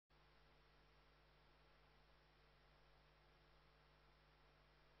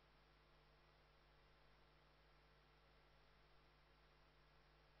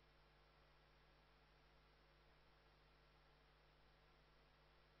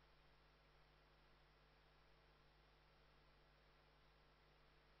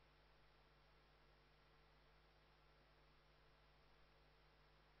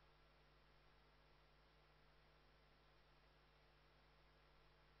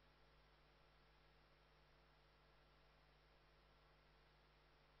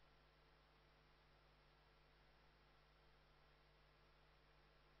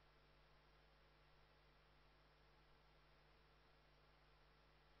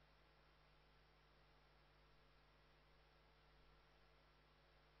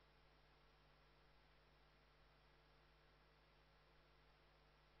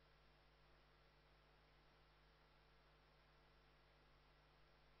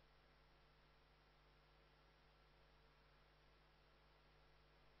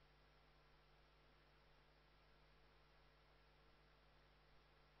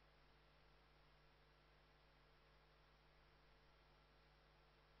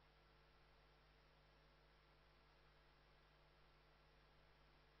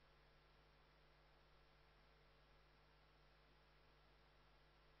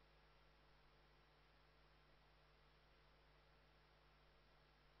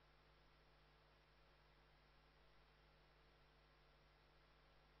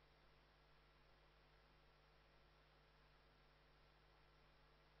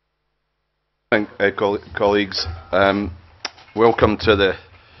Colleagues, welcome to the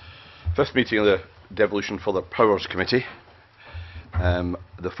fifth meeting of the Devolution for the Powers Committee.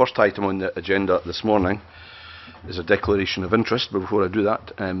 The first item on the agenda this morning is a declaration of interest. But before I do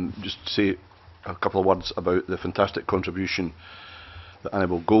that, just to say a couple of words about the fantastic contribution that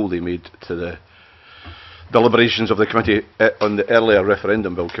Annabel Goldie made to the deliberations of the committee on the earlier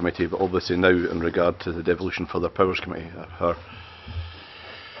referendum bill committee, but obviously now in regard to the Devolution for the Powers Committee. Her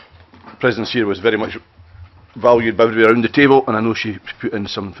presence here was very much valued by everybody around the table, and I know she put in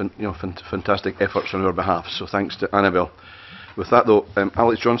some fantastic efforts on our behalf, so thanks to Annabel. With that though,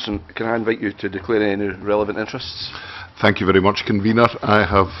 Alex Johnstone, can I invite you to declare any relevant interests? Thank you very much, Convener. I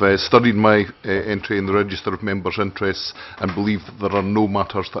have studied my entry in the Register of Members' Interests and believe that there are no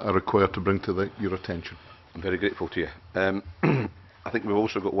matters that I require to bring to your attention. I'm very grateful to you. I think we've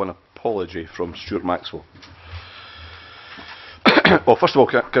also got one apology from Stuart Maxwell. Well, first of all,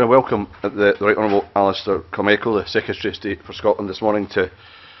 can I welcome the Right Honourable Alistair Carmichael, the Secretary of State for Scotland, this morning to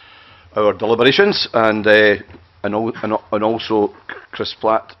our deliberations, and also Chris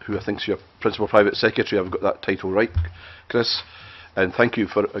Platt, who I think is your Principal Private Secretary. I've got that title right, Chris. And thank you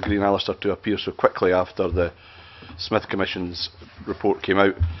for agreeing, Alistair, to appear so quickly after the Smith Commission's report came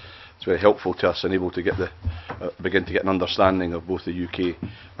out. It's very helpful to us and able to get begin to get an understanding of both the UK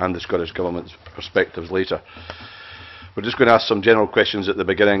and the Scottish Government's perspectives later. We're just going to ask some general questions at the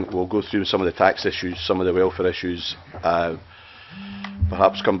beginning. We'll go through some of the tax issues, some of the welfare issues,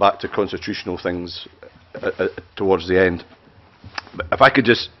 perhaps come back to constitutional things towards the end. But if I could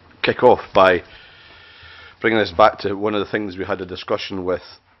just kick off by bringing us back to one of the things we had a discussion with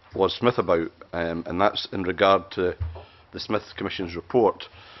Lord Smith about, and that's in regard to the Smith Commission's report,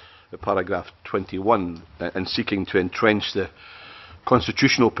 paragraph 21, in seeking to entrench the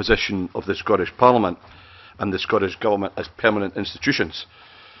constitutional position of the Scottish Parliament and the Scottish Government as permanent institutions.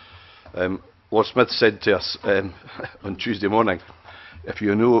 Lord Smith said to us on Tuesday morning, "If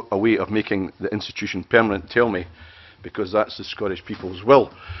you know a way of making the institution permanent, tell me, because that's the Scottish people's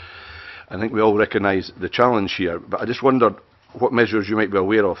will." I think we all recognise the challenge here, but I just wondered what measures you might be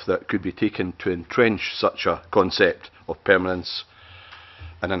aware of that could be taken to entrench such a concept of permanence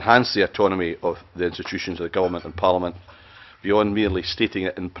and enhance the autonomy of the institutions of the Government and Parliament beyond merely stating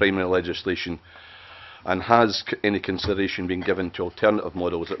it in primary legislation. And has any consideration been given to alternative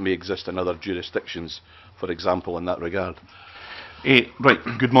models that may exist in other jurisdictions, for example, in that regard? Right.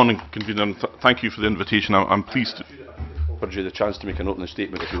 Good morning, Convener, and thank you for the invitation. I'm pleased to offered you the chance to make an opening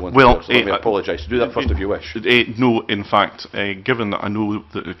statement if you want to. So let me apologise. Do that first if you wish. No, in fact, given that I know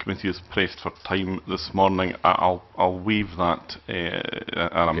that the committee is pressed for time this morning, I'll waive that,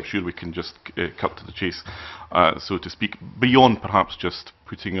 and I'm sure we can just cut to the chase, so to speak, beyond perhaps just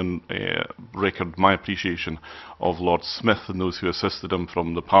putting on record my appreciation of Lord Smith and those who assisted him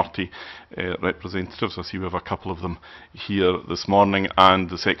from the party representatives. I see we have a couple of them here this morning, and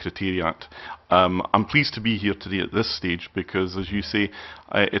the Secretariat. I'm pleased to be here today at this stage because, as you say,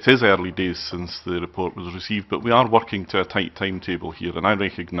 it is early days since the report was received, but we are working to a tight timetable here, and I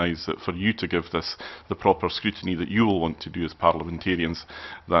recognise that for you to give this the proper scrutiny that you will want to do as parliamentarians,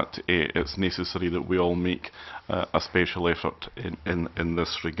 that it's necessary that we all make a special effort in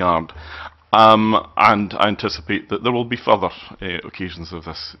this regard. And I anticipate that there will be further occasions of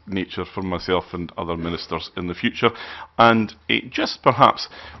this nature for myself and other ministers in the future. And just perhaps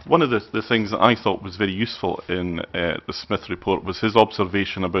one of the things that I thought was very useful in the Smith report was his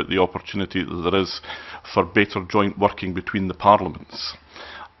observation about the opportunity that there is for better joint working between the parliaments.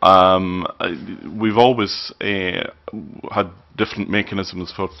 We've always had different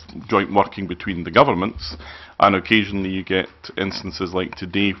mechanisms for joint working between the governments, and occasionally you get instances like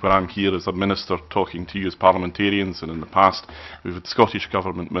today where I'm here as a minister talking to you as parliamentarians, and in the past we've had Scottish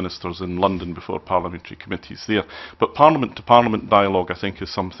Government ministers in London before parliamentary committees there. But parliament to parliament dialogue, I think,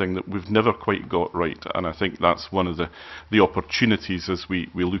 is something that we've never quite got right, and I think that's one of the opportunities as we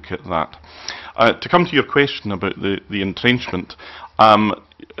look at that. To come to your question about the entrenchment,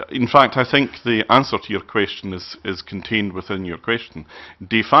 in fact, I think the answer to your question is contained within your question.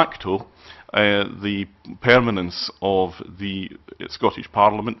 De facto, the permanence of the Scottish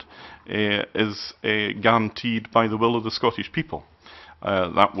Parliament is guaranteed by the will of the Scottish people.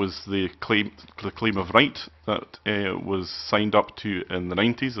 That was the claim of right that was signed up to in the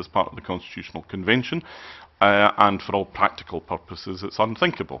 90s as part of the Constitutional Convention. And for all practical purposes, it's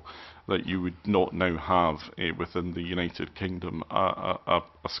unthinkable that you would not now have within the United Kingdom a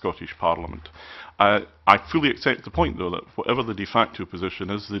Scottish Parliament. I fully accept the point, though, that whatever the de facto position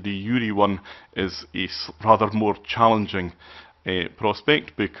is, the de jure one is a rather more challenging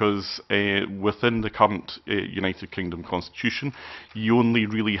prospect, because within the current United Kingdom Constitution, you only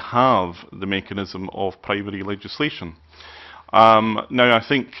really have the mechanism of primary legislation. Now, I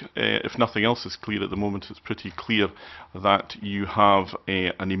think, if nothing else is clear at the moment, it's pretty clear that you have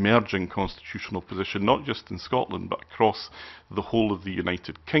an emerging constitutional position, not just in Scotland, but across the whole of the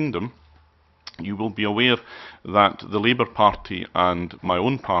United Kingdom. You will be aware that the Labour Party and my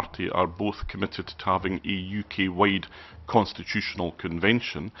own party are both committed to having a UK-wide constitutional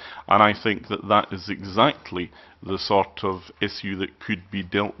convention, and I think that that is exactly the sort of issue that could be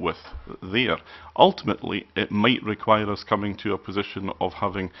dealt with there. Ultimately, it might require us coming to a position of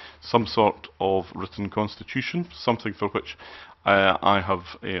having some sort of written constitution, something for which I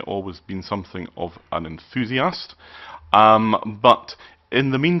have always been something of an enthusiast. But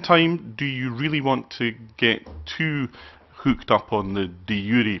in the meantime, do you really want to get too hooked up on the de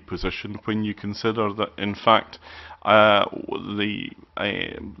jure position when you consider that, in fact, the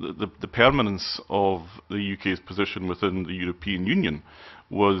permanence of the UK's position within the European Union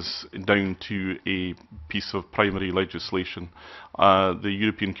was down to a piece of primary legislation, the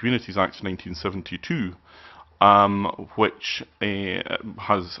European Communities Act 1972, which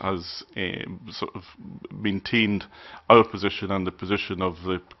has sort of maintained our position and the position of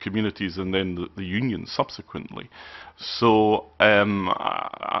the communities and then the union subsequently. So I'm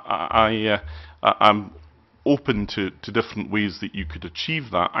open to different ways that you could achieve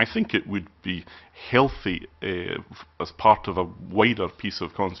that. I think it would be healthy as part of a wider piece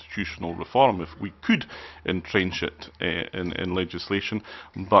of constitutional reform if we could entrench it in legislation.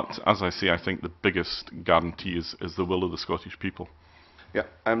 But as I say, I think the biggest guarantee is the will of the Scottish people. Yeah,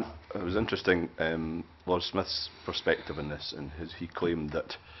 it was interesting, Lord Smith's perspective on this, and he claimed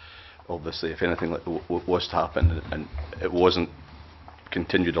that obviously if anything like was to happen and it wasn't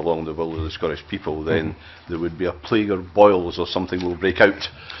continued along the will of the Scottish people, then there would be a plague or boils or something will break out.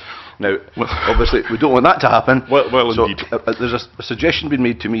 Now, obviously, we don't want that to happen. Well, so, indeed. There's a suggestion being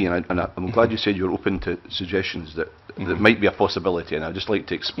made to me, and I'm glad you said you're open to suggestions that might be a possibility, and I'd just like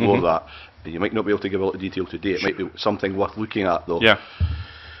to explore that. You might not be able to give a lot of detail today. It might be something worth looking at, though. Yeah.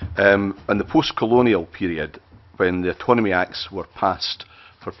 In the post-colonial period, when the Autonomy Acts were passed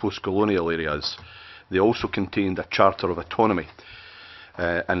for post-colonial areas, they also contained a Charter of Autonomy.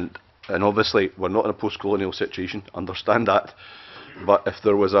 And obviously we're not in a post-colonial situation, understand that, but if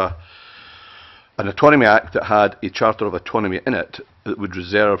there was an Autonomy Act that had a Charter of Autonomy in it that would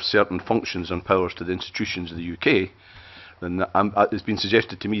reserve certain functions and powers to the institutions of the UK, then it's been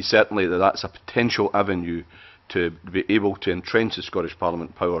suggested to me certainly that that's a potential avenue to be able to entrench the Scottish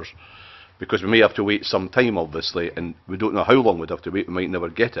Parliament powers, because we may have to wait some time obviously, and we don't know how long we'd have to wait, we might never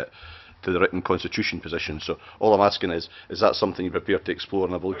get it to the written constitution position. So all I'm asking is that something you're prepared to explore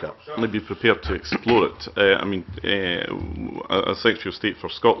and have a look at? I'll be prepared to explore it. I mean, as Secretary of State for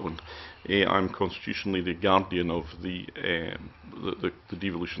Scotland, I'm constitutionally the guardian of the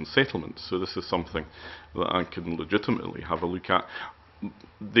devolution settlement, so this is something that I can legitimately have a look at.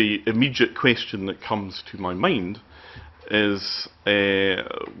 The immediate question that comes to my mind is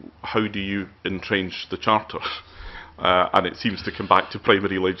how do you entrench the Charter? And it seems to come back to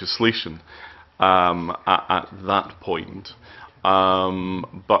primary legislation at that point.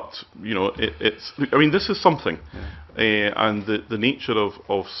 But you know, I mean, this is something, and the nature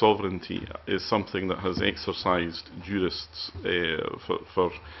of sovereignty is something that has exercised jurists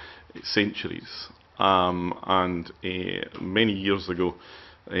for centuries. And many years ago,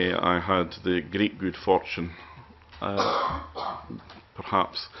 I had the great good fortune,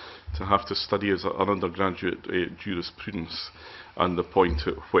 perhaps, to have to study as an undergraduate jurisprudence and the point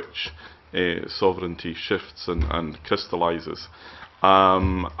at which sovereignty shifts and crystallises.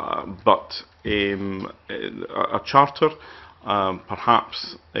 But a charter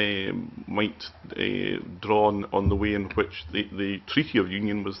perhaps might draw on the way in which the Treaty of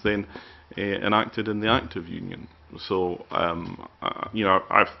Union was then enacted in the Act of Union. So, you know,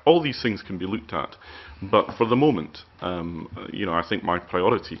 all these things can be looked at, but for the moment, you know, I think my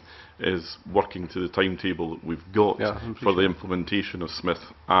priority is working to the timetable that we've got for the implementation of Smith,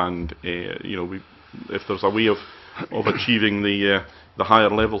 and you know, if there's a way of achieving the higher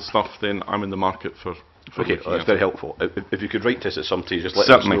level stuff, then I'm in the market for. Okay, that's very helpful. If you could write to us at some stage, just let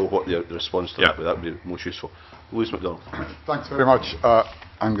us know what the response to that would be most useful. Lewis MacDonald. Thanks very much,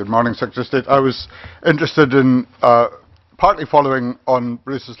 and good morning, Secretary of State. I was interested in partly following on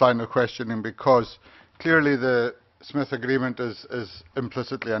Bruce's line of questioning, because clearly the Smith Agreement is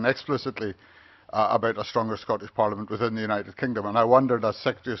implicitly and explicitly about a stronger Scottish Parliament within the United Kingdom, and I wondered, as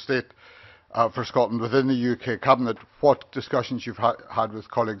Secretary of State for Scotland within the UK Cabinet, what discussions you've had with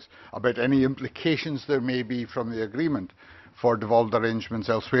colleagues about any implications there may be from the agreement for devolved arrangements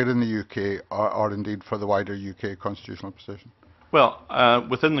elsewhere in the UK, or indeed for the wider UK constitutional position? Well,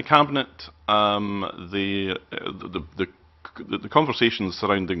 within the Cabinet, the conversations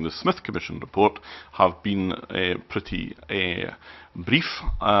surrounding the Smith Commission report have been pretty brief,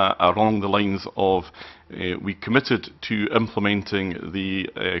 along the lines of we committed to implementing the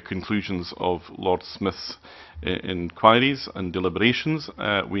conclusions of Lord Smith's inquiries and deliberations.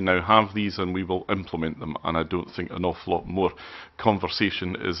 We now have these and we will implement them, and I don't think an awful lot more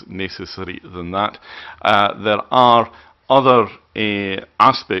conversation is necessary than that. There are other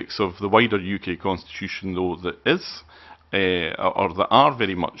aspects of the wider UK constitution, though, that is or that are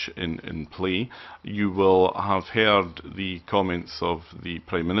very much in play. You will have heard the comments of the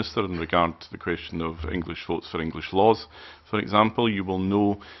Prime Minister in regard to the question of English votes for English laws, for example. You will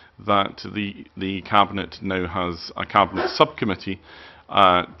know that the Cabinet now has a Cabinet subcommittee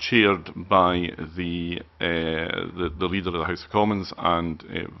chaired by the Leader of the House of Commons, and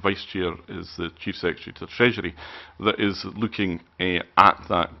Vice Chair is the Chief Secretary to the Treasury, that is looking at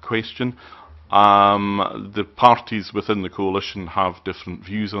that question. The parties within the coalition have different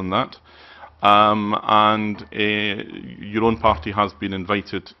views on that, and your own party has been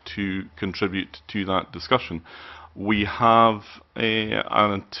invited to contribute to that discussion. We have an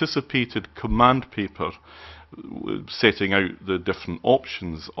anticipated command paper setting out the different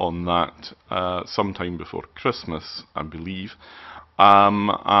options on that sometime before Christmas, I believe,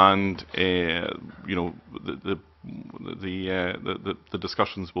 and you know, the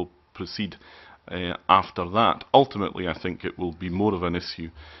discussions will proceed after that. Ultimately, I think it will be more of an issue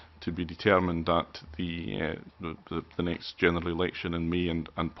to be determined at the next general election in May,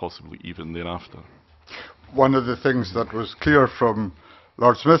 and possibly even thereafter. One of the things that was clear from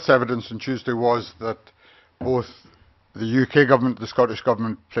Lord Smith's evidence on Tuesday was that both the UK government and the Scottish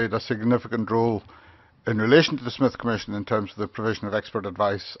government played a significant role in relation to the Smith Commission in terms of the provision of expert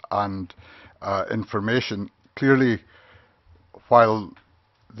advice and information. Clearly, while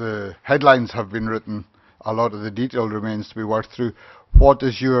the headlines have been written, a lot of the detail remains to be worked through. What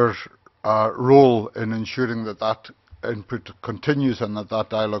is your role in ensuring that that input continues and that that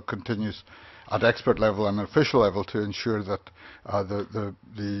dialogue continues at expert level and official level to ensure that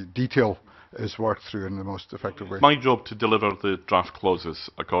the detail is worked through in the most effective way? My job to deliver the draft clauses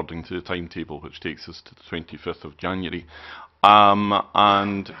according to the timetable, which takes us to the 25th of January. You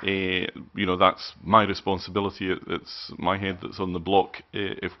know, that's my responsibility. It's my head that's on the block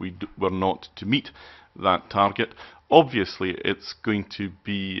if we were not to meet that target. Obviously, it's going to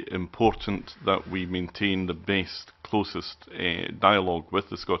be important that we maintain the best, closest dialogue with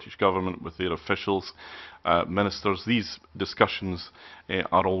the Scottish Government, with their officials, ministers. These discussions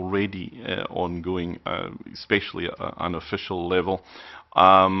are already ongoing, especially at an official level.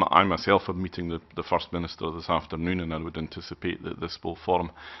 I myself am meeting the First Minister this afternoon, and I would anticipate that this will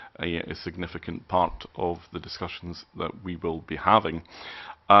form a significant part of the discussions that we will be having.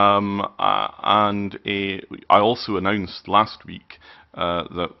 I also announced last week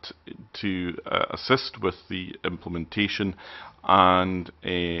that to assist with the implementation and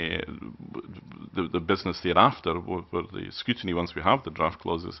the business thereafter, with the scrutiny once we have the draft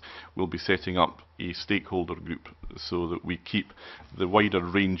clauses, we'll be setting up a stakeholder group so that we keep the wider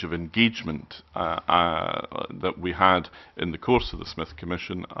range of engagement that we had in the course of the Smith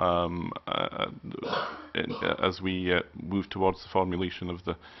Commission as we move towards the formulation of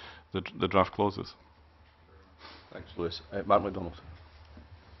the draft clauses. Thanks, Lewis. Mark MacDonald.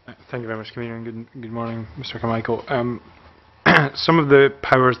 Thank you very much, Convener, and good morning, Mr. Carmichael. Some of the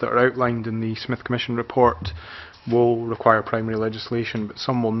powers that are outlined in the Smith Commission report will require primary legislation, but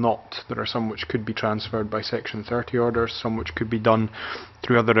some will not. There are some which could be transferred by Section 30 orders, some which could be done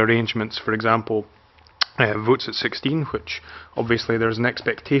through other arrangements. For example, votes at 16, which obviously there's an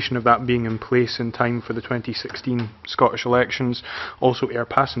expectation of that being in place in time for the 2016 Scottish elections. Also, air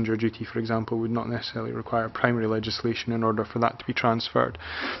passenger duty, for example, would not necessarily require primary legislation in order for that to be transferred.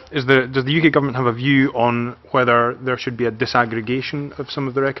 Does the UK government have a view on whether there should be a disaggregation of some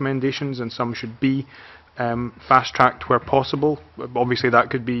of the recommendations and some should be fast-tracked where possible? Obviously,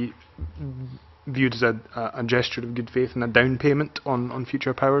 that could be viewed as a gesture of good faith and a down payment on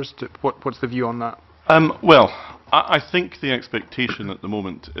future powers. What's the view on that? Well, I think the expectation at the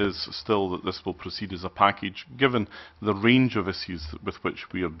moment is still that this will proceed as a package, given the range of issues with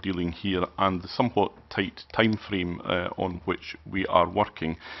which we are dealing here and the somewhat tight time frame on which we are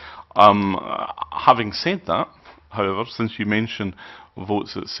working. Having said that, however, since you mentioned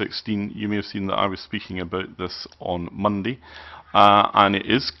votes at 16, you may have seen that I was speaking about this on Monday, and it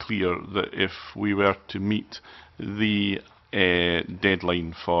is clear that if we were to meet the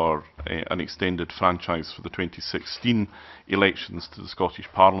deadline for an extended franchise for the 2016 elections to the Scottish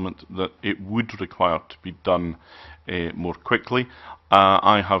Parliament, that it would require to be done more quickly.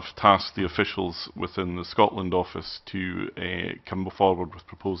 I have tasked the officials within the Scotland office to come forward with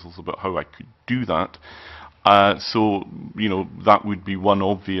proposals about how I could do that. So, you know, that would be one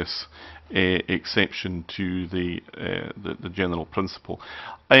obvious exception to the general principle.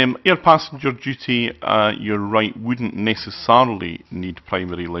 Air passenger duty, you're right, wouldn't necessarily need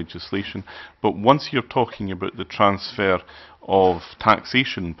primary legislation, but once you're talking about the transfer of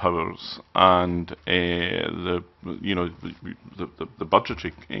taxation powers and the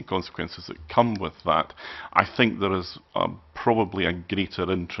budgetary consequences that come with that, I think there is probably a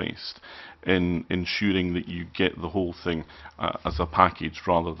greater interest in ensuring that you get the whole thing as a package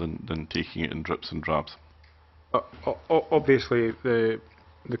rather than taking it in drips and drabs. Obviously, the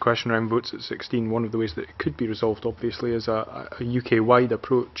question around votes at 16, one of the ways that it could be resolved, obviously, is a UK-wide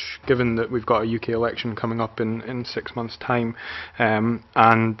approach, given that we've got a UK election coming up in 6 months' time.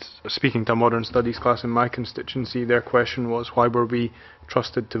 And speaking to a modern studies class in my constituency, their question was, why were we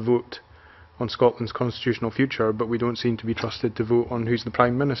trusted to vote on Scotland's constitutional future, but we don't seem to be trusted to vote on who's the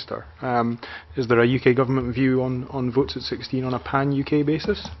Prime Minister? Is there a UK government view on votes at 16 on a pan-UK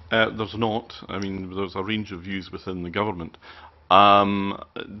basis? There's not. I mean, there's a range of views within the government. And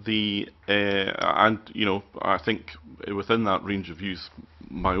you know, I think within that range of views,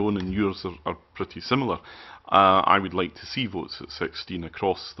 my own and yours are pretty similar. I would like to see votes at 16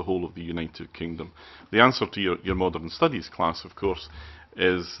 across the whole of the United Kingdom. The answer to your modern studies class, of course,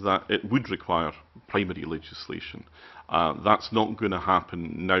 is that it would require primary legislation. That's not going to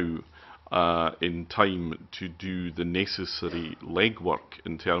happen now in time to do the necessary legwork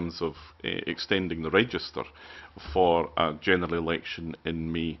in terms of extending the register for a general election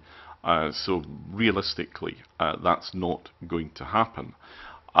in May. So realistically, that's not going to happen.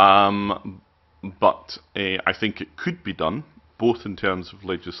 But I think it could be done, both in terms of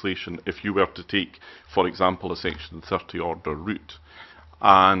legislation, if you were to take, for example, a Section 30 order route,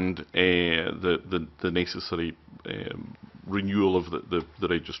 and the necessary renewal of the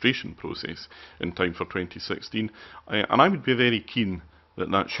registration process in time for 2016. And I would be very keen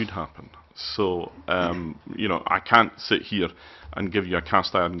that should happen. So, you know, I can't sit here and give you a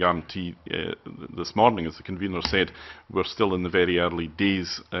cast iron guarantee this morning. As the convener said, we're still in the very early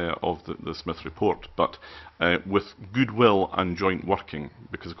days of the Smith report, but with goodwill and joint working,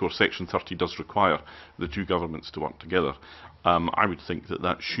 because of course Section 30 does require the two governments to work together, I would think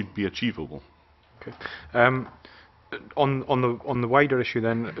that should be achievable. Okay. On the wider issue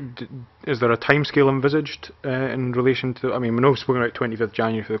then, is there a timescale envisaged in relation to, I mean, we know we're spoken about 25th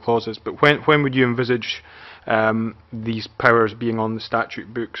January for the clauses, but when would you envisage these powers being on the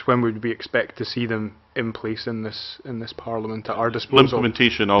statute books? When would we expect to see them in place in this Parliament at our disposal?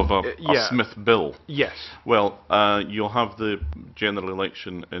 Implementation of a Smith bill? Yes. Well, you'll have the general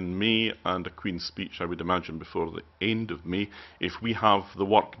election in May and a Queen's speech, I would imagine, before the end of May. If we have the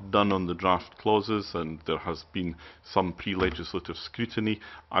work done on the draft clauses and there has been some pre-legislative scrutiny,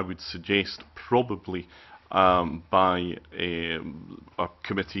 I would suggest probably by a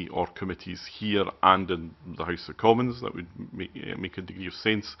committee or committees here and in the House of Commons. That would make a degree of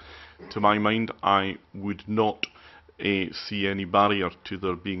sense to my mind. I would not see any barrier to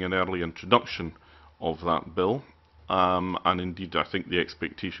there being an early introduction of that bill. And indeed, I think the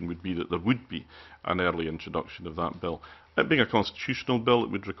expectation would be that there would be an early introduction of that bill. It being a constitutional bill, it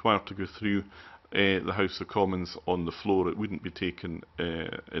would require to go through the House of Commons on the floor. It wouldn't be taken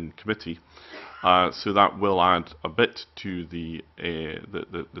in committee. So that will add a bit to the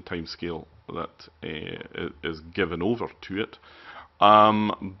timescale that is given over to it.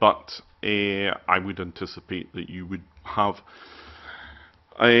 But I would anticipate that you would have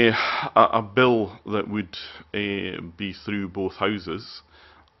a bill that would be through both houses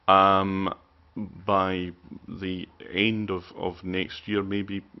by the end of next year,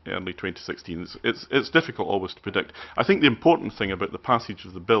 maybe early 2016. It's difficult always to predict. I think the important thing about the passage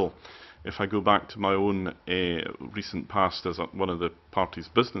of the bill, if I go back to my own recent past as one of the party's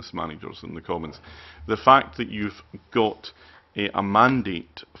business managers in the Commons, the fact that you've got a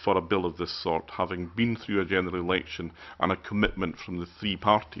mandate for a bill of this sort, having been through a general election and a commitment from the three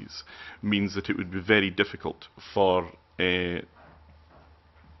parties, means that it would be very difficult for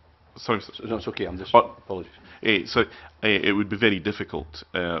sorry, no, it's okay. I'm just apologies. So it would be very difficult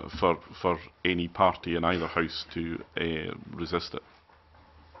for any party in either house to resist it.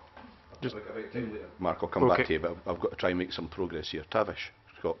 Mark, I'll come back to you, but I've got to try and make some progress here. Tavish.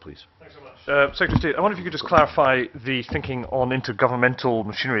 Scott, please. Secretary of State, I wonder if you could just clarify the thinking on intergovernmental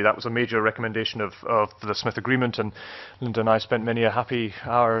machinery. That was a major recommendation of the Smith Agreement, and Linda and I spent many a happy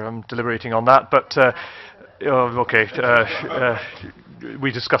hour deliberating on that. But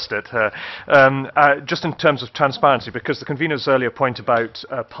we discussed it. Just in terms of transparency, because the convener's earlier point about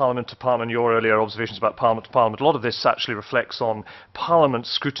Parliament to Parliament, your earlier observations about Parliament to Parliament, a lot of this actually reflects on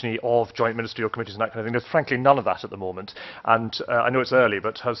Parliament's scrutiny of joint ministerial committees and that kind of thing. There's frankly none of that at the moment. And I know it's early,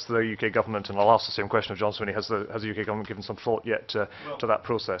 but has the UK government, and I'll ask the same question of John Swinney, has the UK government given some thought yet to that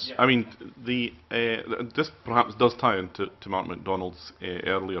process? I mean, this perhaps does tie into Mark MacDonald's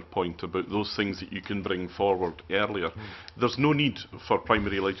earlier point about those things that you can bring forward earlier. There's no need for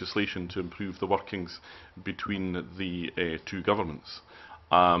primary legislation to improve the workings between the two governments.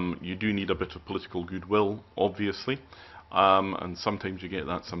 You do need a bit of political goodwill, obviously, and sometimes you get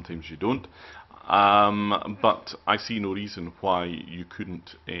that, sometimes you don't. But I see no reason why you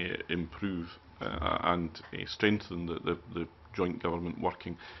couldn't improve and strengthen the joint government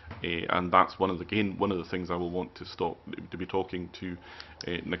working, and that's one of the things I will want to be talking to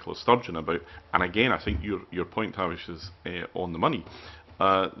Nicola Sturgeon about. And again, I think your point, Havish, is on the money.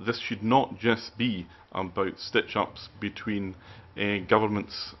 This should not just be about stitch-ups between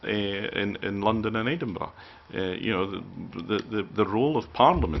governments in London and Edinburgh. You know, the role of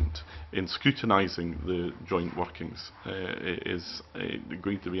Parliament in scrutinising the joint workings is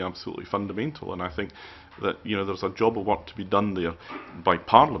going to be absolutely fundamental, and I think that, you know, there's a job of work to be done there by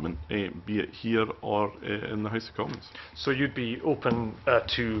Parliament, be it here or in the House of Commons. So you'd be open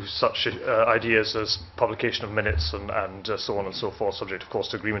to such ideas as publication of minutes and so on and so forth, subject of course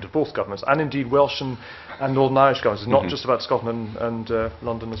to agreement of both governments, and indeed Welsh and Northern Irish governments. It's not just about Scotland and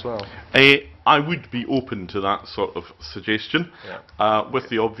London as well. I would be open to that sort of suggestion, with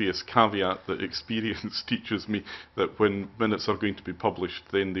the obvious caveat that experience teaches me that when minutes are going to be published,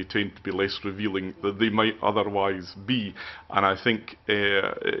 then they tend to be less revealing than they might otherwise be. And I think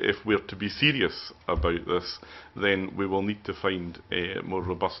if we're to be serious about this, then we will need to find more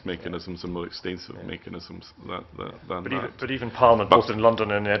robust mechanisms and more extensive mechanisms than that. But even Parliament, both in London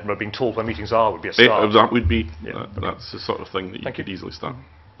and Edinburgh, being told when meetings are would be a start. That would be, that's the sort of thing that you could easily start.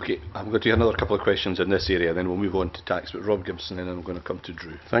 Okay, I'm going to do another couple of questions in this area, then we'll move on to tax. But Rob Gibson, and then I'm going to come to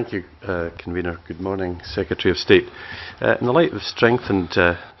Drew. Thank you, Convener. Good morning, Secretary of State. In the light of strengthened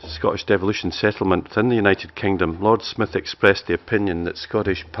Scottish devolution settlement within the United Kingdom, Lord Smith expressed the opinion that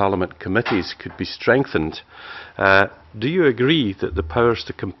Scottish Parliament committees could be strengthened. Do you agree that the powers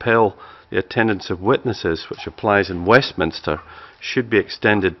to compel the attendance of witnesses, which applies in Westminster, should be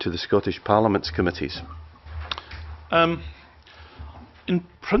extended to the Scottish Parliament's committees? In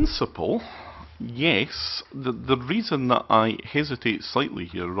principle, yes. The reason that I hesitate slightly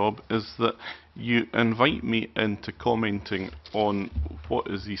here, Rob, is that you invite me into commenting on what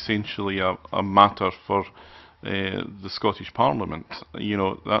is essentially a matter for the Scottish Parliament. You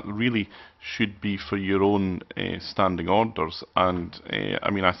know, that really should be for your own standing orders. And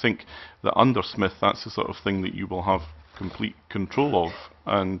I mean, I think that under Smith, that's the sort of thing that you will have complete control of.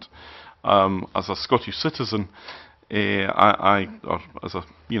 And as a Scottish citizen, or as a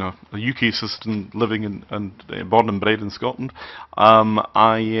UK citizen living and born and bred in Scotland,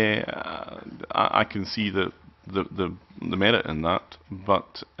 I can see the merit in that,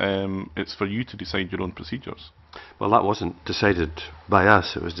 but it's for you to decide your own procedures. Well, that wasn't decided by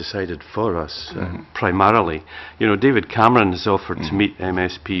us, it was decided for us, primarily. You know, David Cameron has offered to meet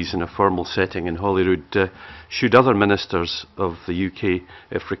MSPs in a formal setting in Holyrood. Should other ministers of the UK,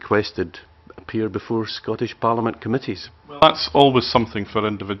 if requested, appear before Scottish Parliament committees? Well, that's always something for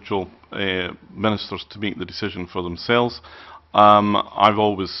individual ministers to make the decision for themselves. I've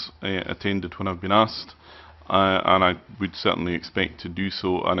always attended when I've been asked, and I would certainly expect to do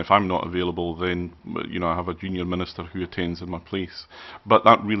so. And if I'm not available, then I have a junior minister who attends in my place. But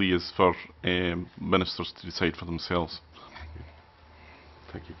that really is for ministers to decide for themselves.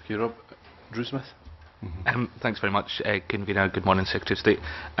 Thank you. Okay, Rob. Drew Smith. Thanks very much, Convener. Good morning, Secretary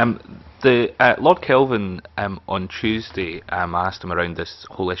of State. Lord Kelvin on Tuesday asked him around this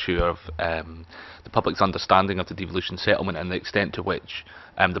whole issue of the public's understanding of the devolution settlement and the extent to which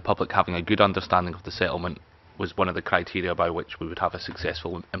the public having a good understanding of the settlement was one of the criteria by which we would have a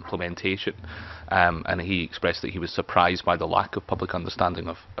successful implementation. And he expressed that he was surprised by the lack of public understanding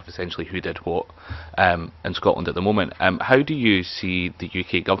of essentially who did what in Scotland at the moment. How do you see the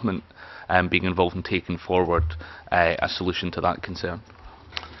UK government being involved in taking forward a solution to that concern?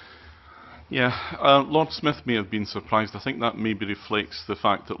 Yeah, Lord Smith may have been surprised. I think that maybe reflects the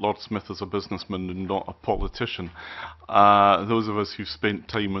fact that Lord Smith is a businessman and not a politician. Those of us who've spent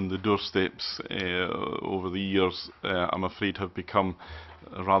time on the doorsteps over the years, I'm afraid, have become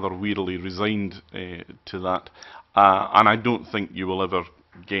rather wearily resigned to that, and I don't think you will ever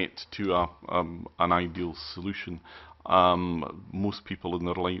get to an ideal solution. Most people in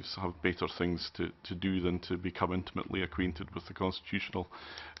their lives have better things to do than to become intimately acquainted with the constitutional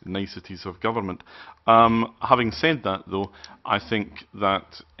niceties of government. Having said that, though, I think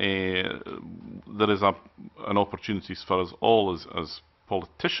that there is an opportunity for us all as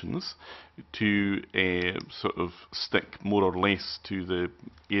politicians to sort of stick more or less to the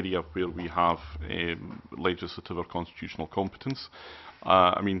area where we have legislative or constitutional competence.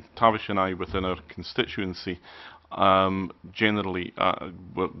 I mean, Tavish and I, within our constituency, generally,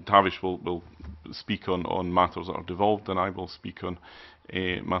 Tavish will speak on matters that are devolved, and I will speak on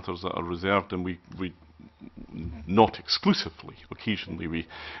matters that are reserved, and we not exclusively. Occasionally, we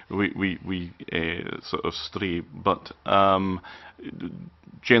sort of stray, but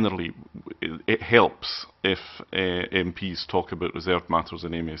generally, it helps if MPs talk about reserved matters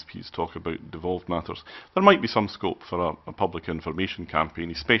and MSPs talk about devolved matters. There might be some scope for a public information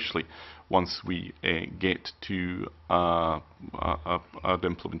campaign, especially once we get to an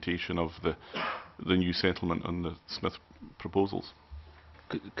implementation of the new settlement and the Smith proposals.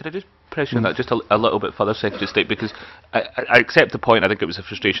 Could I just press you on that just a little bit further, Secretary of State, because I accept the point. I think it was a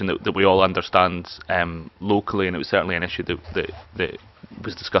frustration that we all understand locally, and it was certainly an issue that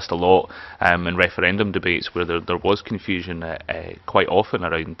was discussed a lot in referendum debates, where there was confusion quite often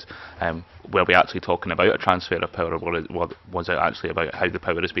around were we actually talking about a transfer of power, or was it actually about how the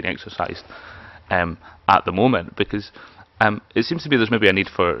power is being exercised at the moment? Because it seems to be there's maybe a need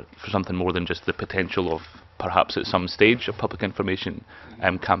for something more than just the potential of perhaps at some stage a public information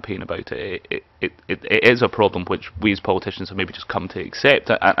campaign about it. It is a problem which we as politicians have maybe just come to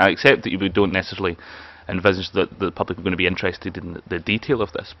accept. I accept that we don't necessarily envisage that the public are going to be interested in the detail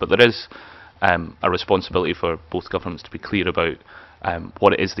of this, but there is a responsibility for both governments to be clear about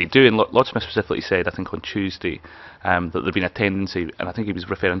what it is they do. And Lord Smith specifically said, I think on Tuesday, that there had been a tendency, and I think he was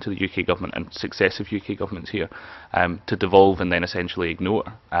referring to the UK government and successive UK governments here, to devolve and then essentially ignore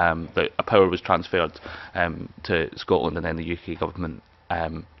that a power was transferred to Scotland, and then the UK government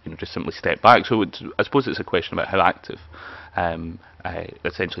just simply stepped back. So I suppose it's a question about how active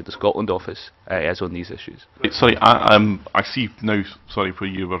essentially the Scotland office is on these issues. Sorry, I see now, sorry, where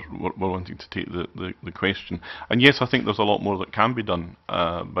you were wanting to take the question. And yes, I think there's a lot more that can be done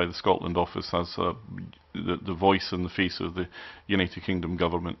by the Scotland office as the voice and the face of the United Kingdom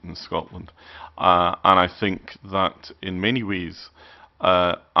government in Scotland. And I think that in many ways,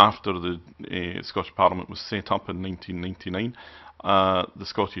 after the Scottish Parliament was set up in 1999, the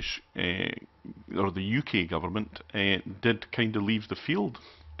Scottish or the UK government did kind of leave the field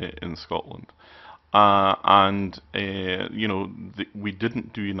in Scotland, and we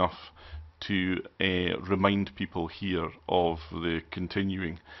didn't do enough to remind people here of the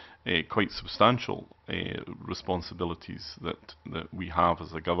continuing quite substantial responsibilities that we have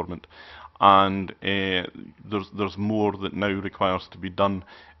as a government, and there's more that now requires to be done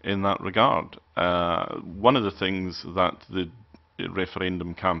in that regard. One of the things that the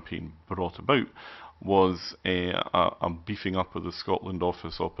referendum campaign brought about was a beefing up of the Scotland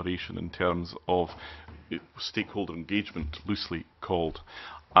office operation in terms of stakeholder engagement, loosely called,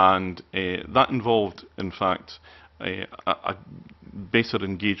 and that involved, in fact, a better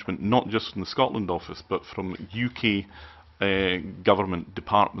engagement not just from the Scotland office but from UK government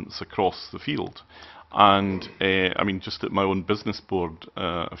departments across the field. And I mean, just at my own business board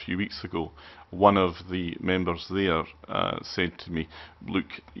a few weeks ago, one of the members there said to me, look,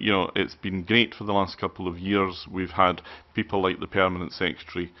 it's been great for the last couple of years. We've had people like the Permanent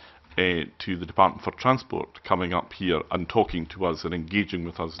Secretary to the Department for Transport coming up here and talking to us and engaging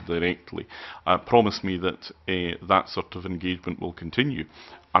with us directly. Promise me that that sort of engagement will continue.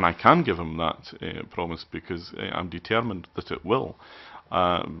 And I can give him that promise because I'm determined that it will.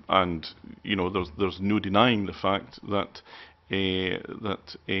 And there's no denying the fact that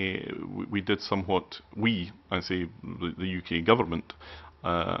we did somewhat. I say the UK government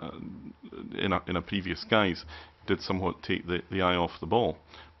in a previous guise did somewhat take the eye off the ball.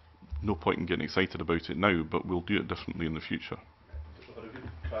 No point in getting excited about it now, but we'll do it differently in the future.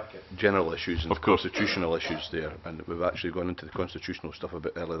 General issues and constitutional issues there, and we've actually gone into the constitutional stuff a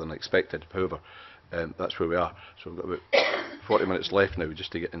bit earlier than I expected. However, that's where we are. So we've got about 40 minutes left now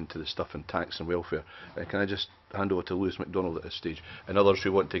just to get into the stuff in tax and welfare. Can I just hand over to Lewis MacDonald at this stage, and others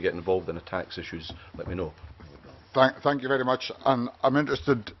who want to get involved in the tax issues, let me know. Thank you very much, and I'm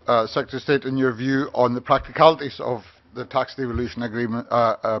interested, Secretary of State, in your view on the practicalities of the tax devolution agreement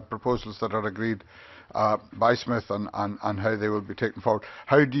proposals that are agreed by Smith and how they will be taken forward.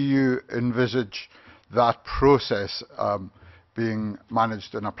 How do you envisage that process being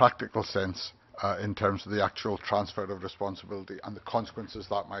managed in a practical sense in terms of the actual transfer of responsibility and the consequences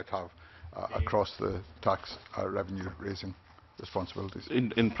that might have across the tax revenue raising responsibilities.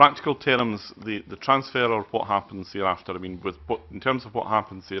 In practical terms, the transfer or what happens thereafter, I mean, in terms of what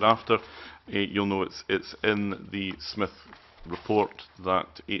happens thereafter, you'll know it's in the Smith report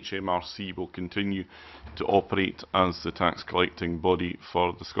that HMRC will continue to operate as the tax collecting body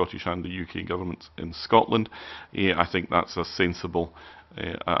for the Scottish and the UK governments in Scotland. I think that's a sensible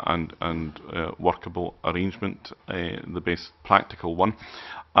and workable arrangement, the best practical one.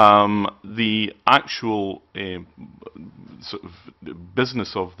 The actual sort of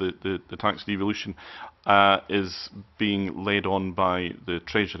business of the tax devolution is being led on by the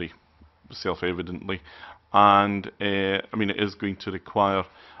Treasury, self-evidently, and I mean, it is going to require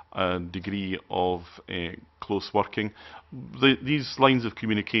a degree of close working. These lines of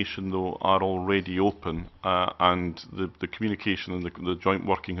communication, though, are already open, and the communication and the joint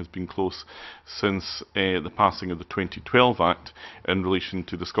working has been close since the passing of the 2012 Act in relation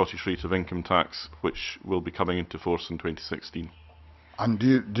to the Scottish rate of income tax, which will be coming into force in 2016. And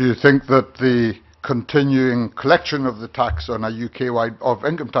do you think that the continuing collection of the tax on a UK-wide, of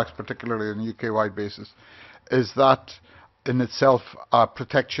income tax particularly on a UK-wide basis, is that in itself a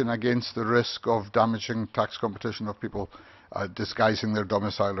protection against the risk of damaging tax competition, of people disguising their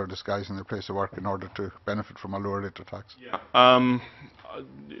domicile or disguising their place of work in order to benefit from a lower rate of tax? Yeah.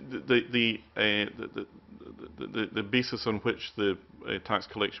 The basis on which the tax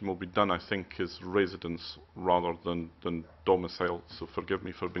collection will be done, I think, is residence rather than domicile. So forgive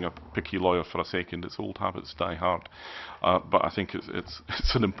me for being a picky lawyer for a second. It's old habits die hard, but I think it's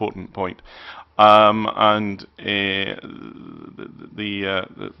an important point. And the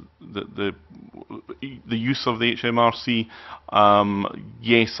use of the HMRC,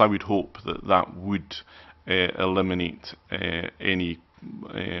 yes, I would hope that would eliminate any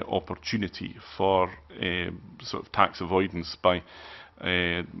opportunity for sort of tax avoidance by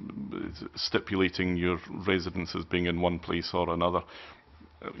stipulating your residence as being in one place or another.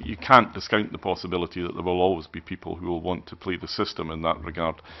 You can't discount the possibility that there will always be people who will want to play the system in that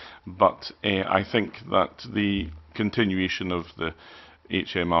regard, but I think that the continuation of the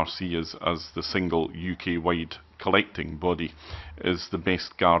HMRC as the single UK-wide collecting body is the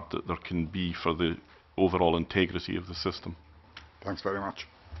best guard that there can be for the overall integrity of the system. Thanks very much.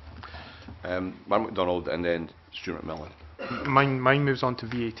 Mark MacDonald and then Stuart McMillan. Mine moves on to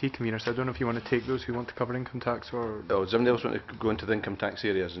VAT, Convener, so I don't know if you want to take those who want to cover income tax or... Oh, does anybody else want to go into the income tax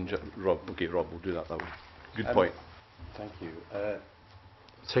areas? And Rob, okay, Rob, we'll do that way. Good point. Thank you.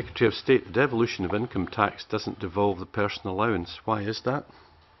 Secretary of State, the devolution of income tax doesn't devolve the personal allowance. Why is that?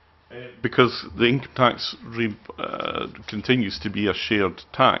 Because the income tax continues to be a shared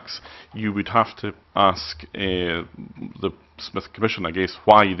tax, you would have to ask the Smith Commission, I guess,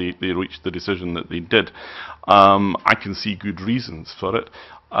 why they reached the decision that they did. I can see good reasons for it.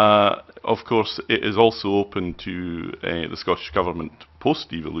 Of course, it is also open to the Scottish Government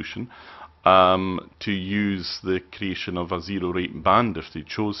post-devolution to use the creation of a zero-rate band, if they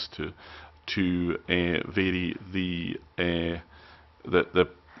chose to vary the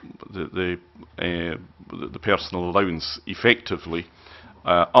personal allowance effectively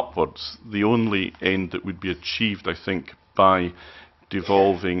upwards. The only end that would be achieved, I think, by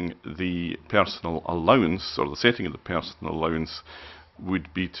devolving the personal allowance, or the setting of the personal allowance,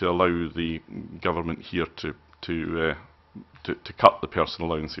 would be to allow the government here to cut the personal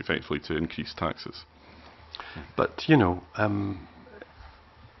allowance effectively to increase taxes. But, you know, the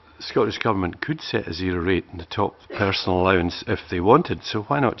Scottish Government could set a zero rate in the top personal allowance if they wanted, so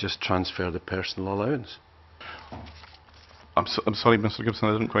why not just transfer the personal allowance? I'm sorry, Mr Gibson,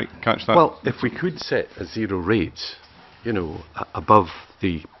 I didn't quite catch that. Well, if we could set a zero rate, you know, above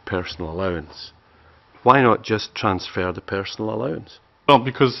the personal allowance, why not just transfer the personal allowance? Well,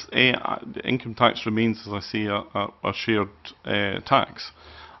 because income tax remains, as I say, a shared tax.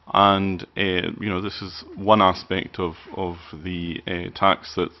 And you know, this is one aspect of the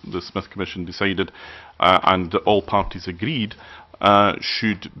tax that the Smith Commission decided, and that all parties agreed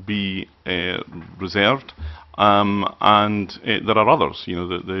should be reserved. And there are others. You know,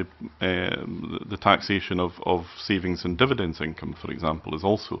 the taxation of savings and dividends income, for example, is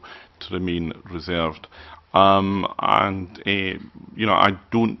also to remain reserved. And you know, I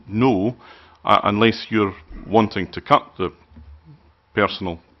don't know, unless you're wanting to cut the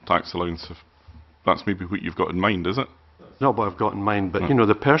personal tax allowance, if that's maybe what you've got in mind, is it? Not what I've got in mind, but you know,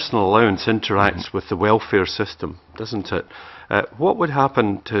 the personal allowance interacts with the welfare system, doesn't it? What would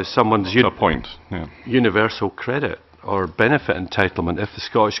happen to someone's universal credit or benefit entitlement if the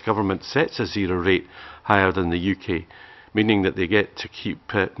Scottish Government sets a zero rate higher than the UK? meaning that they get to keep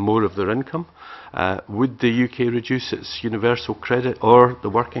more of their income. Would the UK reduce its universal credit or the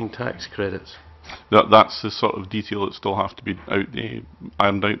working tax credits? That's the sort of detail that still have to be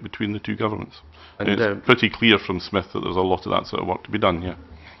ironed out between the two governments. And it's pretty clear from Smith that there's a lot of that sort of work to be done, yeah.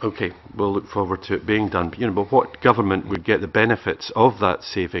 Okay, we'll look forward to it being done. But what government would get the benefits of that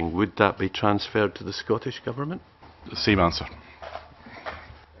saving? Would that be transferred to the Scottish Government? The same answer.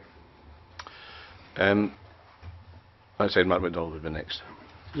 I said Mark McDonald would be next.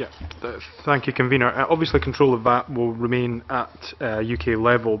 Yeah, thank you, Convener. Obviously, control of VAT will remain at UK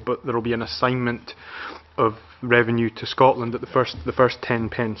level, but there will be an assignment of revenue to Scotland at the first 10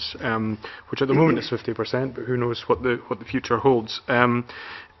 pence, which at the moment is 50%, but who knows what the future holds.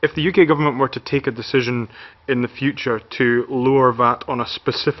 If the UK government were to take a decision in the future to lower VAT on a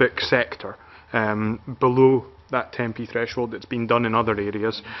specific sector below that 10p threshold that's been done in other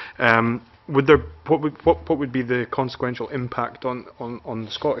areas, what would be the consequential impact on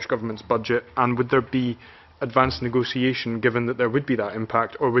the Scottish Government's budget, and would there be advanced negotiation given that there would be that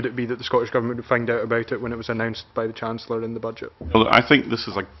impact, or would it be that the Scottish Government would find out about it when it was announced by the Chancellor in the budget? Well, I think this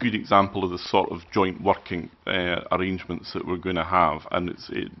is a good example of the sort of joint working arrangements that we're going to have, and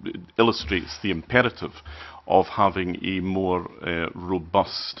it illustrates the imperative of having a more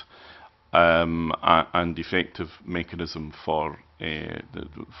robust and effective mechanism for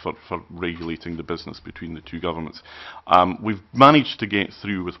regulating the business between the two governments. We've managed to get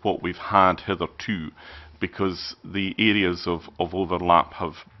through with what we've had hitherto, because the areas of overlap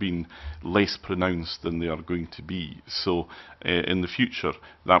have been less pronounced than they are going to be. So in the future,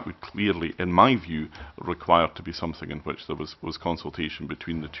 that would clearly, in my view, require to be something in which there was consultation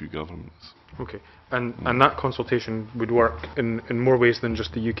between the two governments. Okay, and that consultation would work in more ways than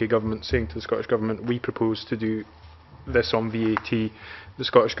just the UK Government saying to the Scottish Government, we propose to do this on VAT. The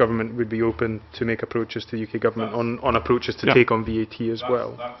Scottish Government would be open to make approaches to the UK Government on approaches to take on VAT as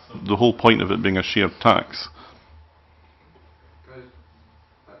well. That's the whole point of it being a shared tax.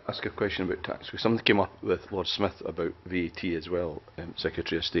 Ask a question about tax, because something came up with Lord Smith about VAT as well,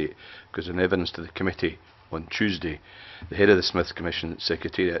 Secretary of State, because in evidence to the committee on Tuesday, the head of the Smith Commission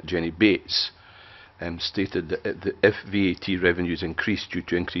Secretariat, Jenny Bates, stated that if VAT revenues increase due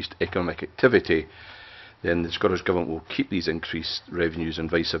to increased economic activity, then the Scottish Government will keep these increased revenues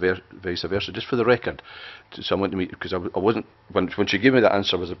and vice versa. Just for the record, so I want to meet, because I wasn't, when she gave me that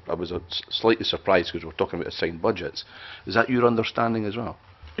answer, I was slightly surprised, because we're talking about assigned budgets. Is that your understanding as well?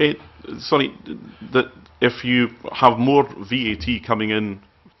 Sorry, that if you have more VAT coming in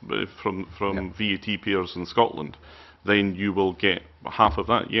from VAT payers in Scotland, then you will get half of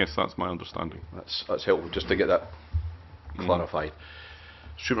that. Yes, that's my understanding. That's helpful, just to get that clarified.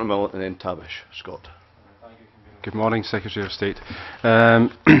 Stuart McMillan and then Tavish. Scott. Good morning, Secretary of State.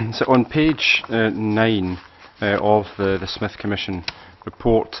 So on page 9 of the Smith Commission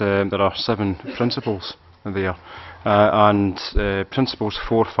report, there are 7 principles there, and principles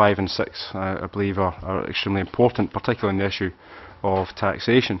 4, 5 and 6 I believe are extremely important, particularly on the issue of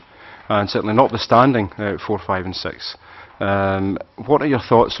taxation, and certainly notwithstanding 4, 5 and 6. What are your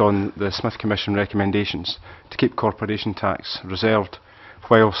thoughts on the Smith Commission recommendations to keep corporation tax reserved,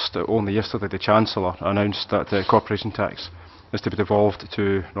 whilst only yesterday the Chancellor announced that corporation tax is to be devolved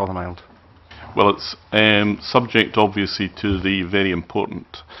to Northern Ireland? Well, it's subject obviously to the very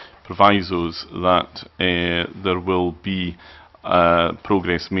important provisos that there will be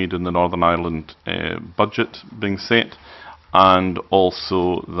progress made in the Northern Ireland budget being set, and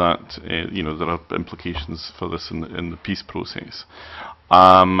also that there are implications for this in the peace process.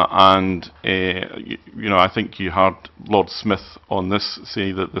 I think you heard Lord Smith on this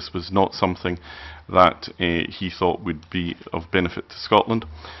say that this was not something that he thought would be of benefit to Scotland.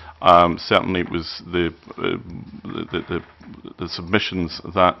 Certainly, it was the submissions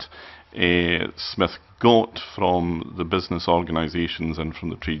that Smith got from the business organisations and from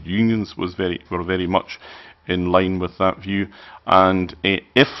the trade unions were very much in line with that view, and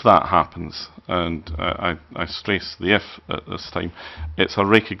if that happens, and I stress the if at this time, it's a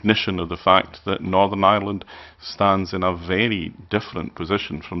recognition of the fact that Northern Ireland stands in a very different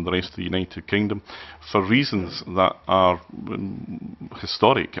position from the rest of the United Kingdom for reasons that are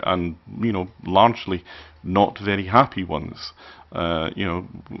historic and largely not very happy ones.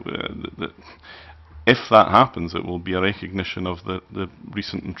 If that happens, it will be a recognition of the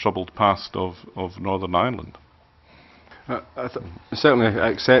recent and troubled past of Northern Ireland. I certainly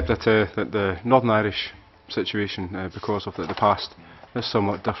accept that the Northern Irish situation, because of the past, is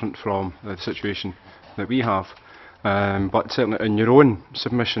somewhat different from the situation that we have. But certainly in your own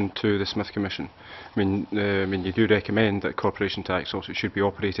submission to the Smith Commission, you do recommend that corporation tax also should be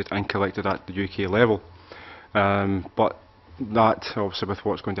operated and collected at the UK level. But that, obviously with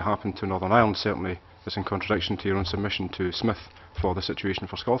what's going to happen to Northern Ireland, certainly is in contradiction to your own submission to Smith for the situation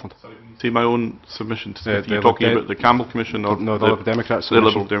for Scotland. See my own submission to Smith. The You're talking about the Campbell Commission or no, the Liberal Democrats the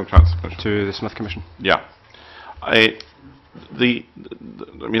Liberal Democrats Commission? To the Smith Commission. Yeah. I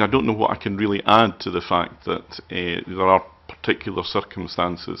mean, I don't know what I can really add to the fact that there are particular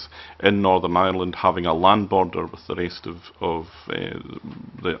circumstances in Northern Ireland having a land border with the rest of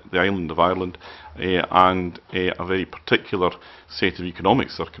the island of Ireland, and a very particular set of economic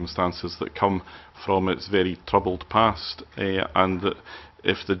circumstances that come from its very troubled past, and that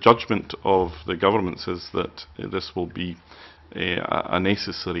if the judgment of the governments is that this will be a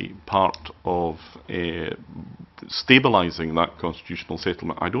necessary part of stabilising that constitutional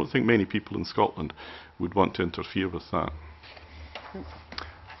settlement, I don't think many people in Scotland would want to interfere with that.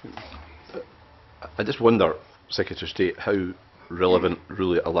 I just wonder, Secretary of State, how relevant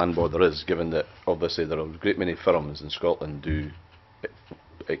really a land border is, given that obviously there are a great many firms in Scotland do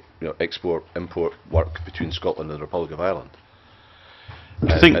export, import work between Scotland and the Republic of Ireland.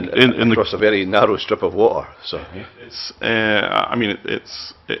 I think and across a very narrow strip of water. So it's, I mean,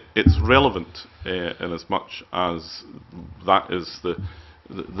 it's relevant in as much as that is that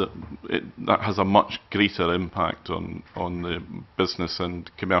has a much greater impact on the business and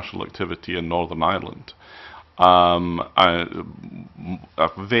commercial activity in Northern Ireland. A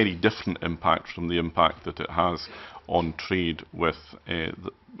very different impact from the impact that it has on trade with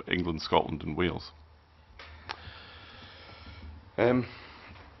England, Scotland and Wales.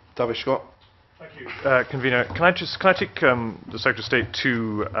 David Scott. Thank you, Convener. Can I take the Secretary of State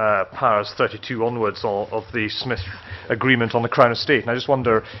to paras 32 onwards of the Smith agreement on the Crown Estate? And I just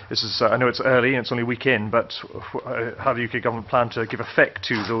wonder, this is, I know it's early and it's only a week in, but how the UK government plan to give effect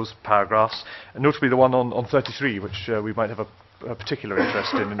to those paragraphs, and notably the one on 33, which we might have a particular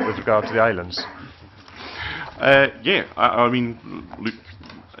interest in with regard to the islands. Yeah, I mean, look,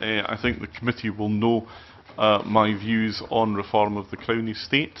 I think the committee will know my views on reform of the Crown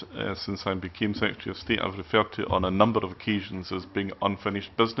Estate. Since I became Secretary of State, I've referred to it on a number of occasions as being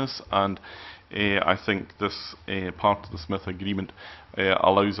unfinished business, and I think this part of the Smith Agreement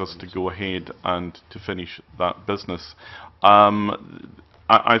allows us to go ahead and to finish that business.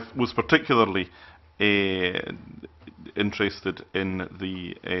 I was particularly interested in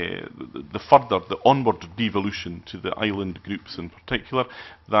the onward devolution to the island groups in particular.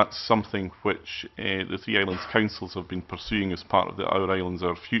 That's something which the Three Islands Councils have been pursuing as part of the Our Islands,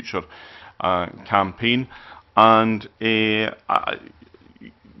 Our Future campaign, and I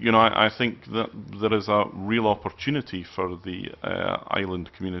think that there is a real opportunity for the island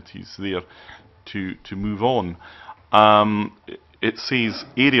communities there to move on. It says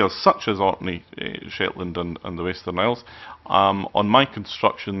areas such as Orkney, Shetland and the Western Isles. On my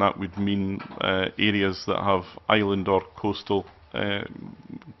construction, that would mean areas that have island or coastal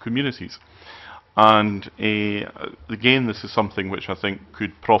communities. And again, this is something which I think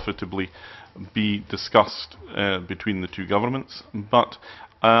could profitably be discussed between the two governments. But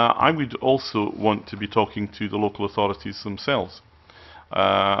I would also want to be talking to the local authorities themselves.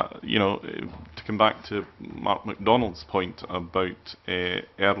 To come back to Mark MacDonald's point about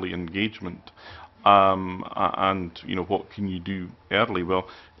early engagement, and what can you do early? Well,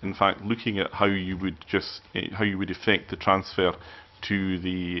 in fact, looking at how you would effect the transfer to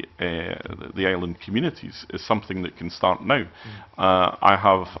the island communities is something that can start now. I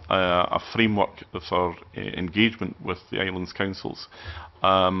have a framework for engagement with the islands councils,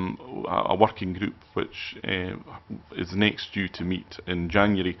 a working group which is next due to meet in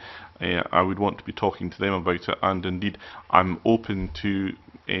January. I would want to be talking to them about it, and indeed I'm open to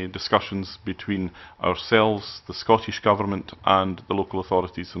discussions between ourselves, the Scottish Government and the local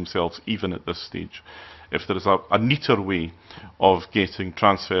authorities themselves, even at this stage. If there is a neater way of getting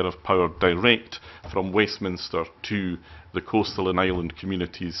transfer of power direct from Westminster to the coastal and island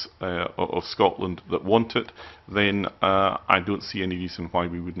communities of Scotland that want it, then I don't see any reason why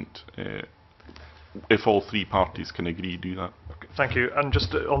we wouldn't, if all three parties can agree, do that. Thank you. And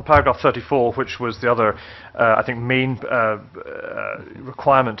just on paragraph 34, which was the other, I think, main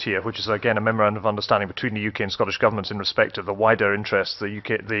requirement here, which is again a memorandum of understanding between the UK and Scottish governments in respect of the wider interests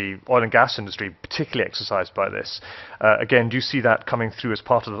the oil and gas industry particularly exercised by this. Again, do you see that coming through as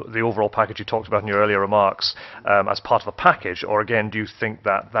part of the overall package you talked about in your earlier remarks, as part of a package, or again, do you think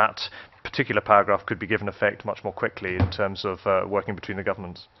that that particular paragraph could be given effect much more quickly in terms of working between the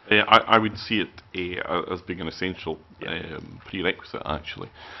governments? I would see it as being an essential prerequisite, actually.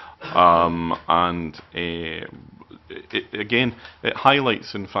 And again, it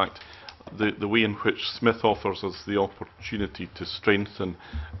highlights, in fact, the way in which Smith offers us the opportunity to strengthen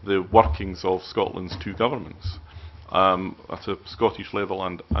the workings of Scotland's two governments, at a Scottish level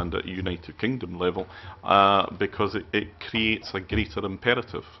and at a United Kingdom level, because it creates a greater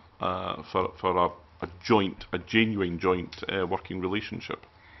imperative for a genuine joint working relationship.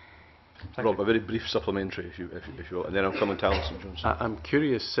 Rob, a very brief supplementary, if you will, and then I'll come on to Alistair Johnstone. I'm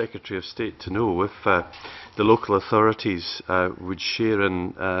curious, Secretary of State, to know if the local authorities would share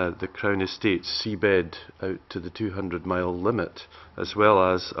in the Crown Estate's seabed out to the 200-mile limit, as well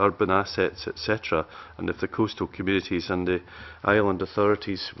as urban assets, etc., and if the coastal communities and the island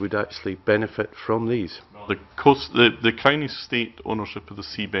authorities would actually benefit from these. The Crown Estate ownership of the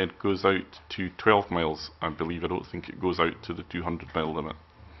seabed goes out to 12 miles, I believe. I don't think it goes out to the 200-mile limit.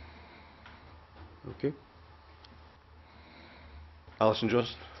 Okay. Alistair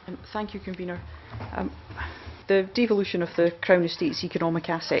Johnstone. Thank you, Convener. The devolution of the Crown Estate's economic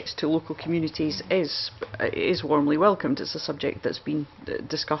assets to local communities is warmly welcomed. It's a subject that's been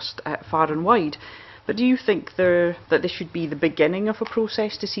discussed far and wide. But do you think that this should be the beginning of a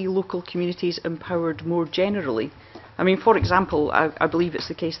process to see local communities empowered more generally? I mean, for example, I believe it's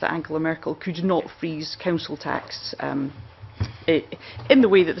the case that Angela Merkel could not freeze council tax in the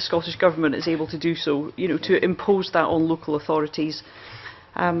way that the Scottish Government is able to do so, to impose that on local authorities.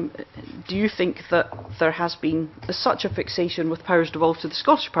 Do you think that there has been such a fixation with powers devolved to the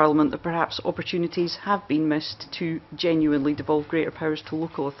Scottish Parliament that perhaps opportunities have been missed to genuinely devolve greater powers to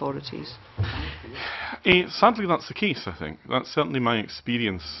local authorities? Sadly, that's the case, I think. That's certainly my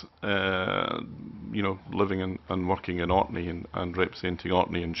experience, living and working in Orkney and representing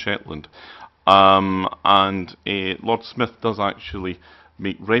Orkney and Shetland. Lord Smith does actually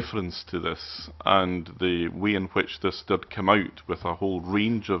make reference to this and the way in which this did come out with a whole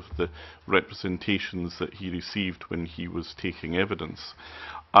range of the representations that he received when he was taking evidence.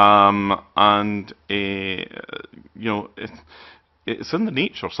 It's in the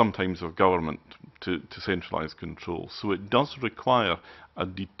nature sometimes of government to centralise control, so it does require a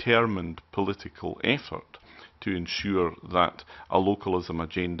determined political effort to ensure that a localism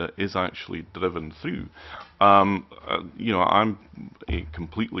agenda is actually driven through. I'm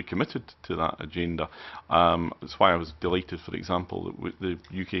completely committed to that agenda. That's why I was delighted, for example, that the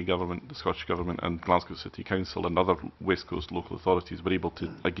UK government, the Scottish Government and Glasgow City Council and other West Coast local authorities were able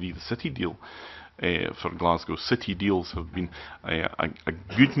to agree the city deal for Glasgow. City deals have been a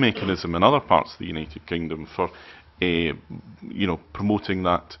good mechanism in other parts of the United Kingdom for promoting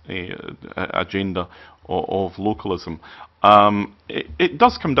that agenda of localism. It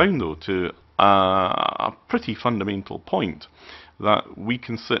does come down, though, to a pretty fundamental point, that we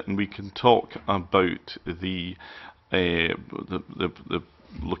can sit and we can talk about the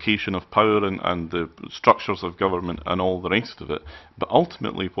location of power and the structures of government and all the rest of it, but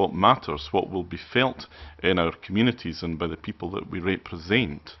ultimately what matters, what will be felt in our communities and by the people that we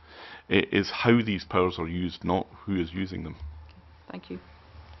represent, is how these powers are used, not who is using them. Thank you.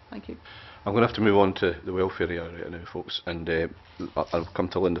 Thank you. I'm going to have to move on to the welfare area right now, folks, and I'll come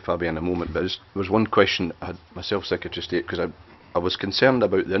to Linda Fabian in a moment, but there was one question I had myself, Secretary of State, because I was concerned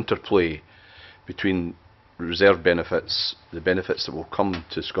about the interplay between reserve benefits, the benefits that will come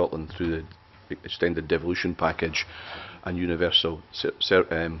to Scotland through the extended devolution package, and universal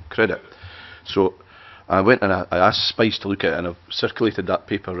credit. So I went and I asked Spice to look at it, and I've circulated that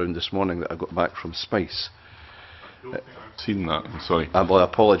paper around this morning that I got back from Spice. I've seen that, I'm sorry. Well, I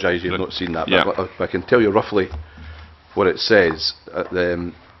apologise you've not seen that, yeah. but I can tell you roughly what it says.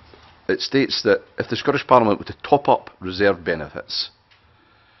 It states that if the Scottish Parliament were to top up reserve benefits,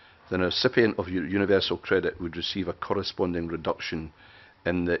 then a recipient of universal credit would receive a corresponding reduction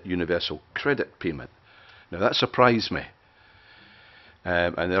in the universal credit payment. Now that surprised me.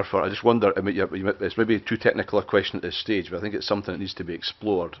 And therefore I just wonder, I mean, it's maybe too technical a question at this stage, but I think it's something that needs to be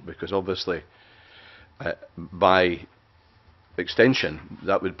explored, because obviously by extension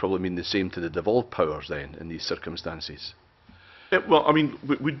that would probably mean the same to the devolved powers then in these circumstances. Well, I mean,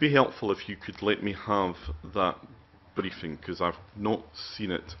 it would be helpful if you could let me have that briefing, because I've not seen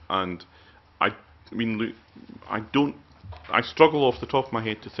it, and I mean, look, I struggle off the top of my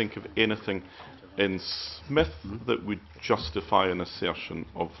head to think of anything in Smith that would justify an assertion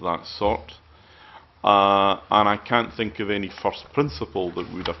of that sort, and I can't think of any first principle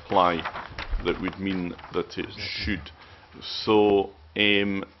that would apply that would mean that it should. So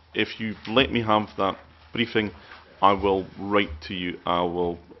if you let me have that briefing, I will write to you. I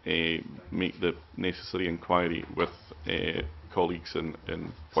will make the necessary inquiry with colleagues in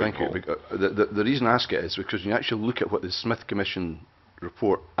Whitehall. Thank you. The reason I ask it is because when you actually look at what the Smith Commission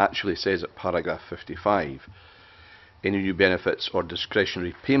report actually says at paragraph 55, Any new benefits or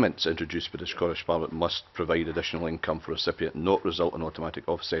discretionary payments introduced by the Scottish Parliament must provide additional income for recipient, not result in automatic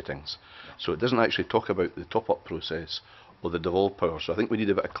offsettings. So it doesn't actually talk about the top-up process or the devolved power. So I think we need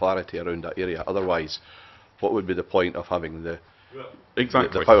a bit of clarity around that area. Otherwise, what would be the point of having the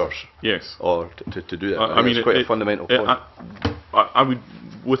powers? Yes. Or to do that? I mean, it's quite a fundamental point. I would,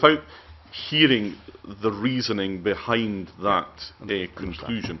 without hearing the reasoning behind that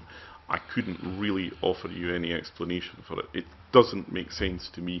conclusion, I couldn't really offer you any explanation for it. It doesn't make sense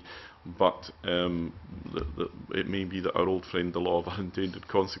to me, but it may be that our old friend, the law of unintended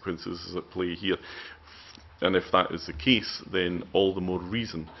consequences, is at play here. And if that is the case, then all the more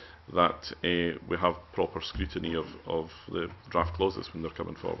reason that we have proper scrutiny of the draft clauses when they're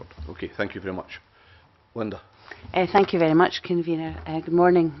coming forward. Okay, thank you very much. Linda. Thank you very much, Convener. Good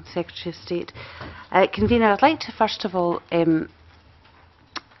morning, Secretary of State. Convener, I'd like to first of all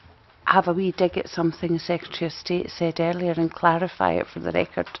have a wee dig at something the Secretary of State said earlier and clarify it for the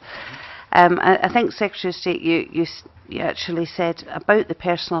record. I think, Secretary of State, you actually said about the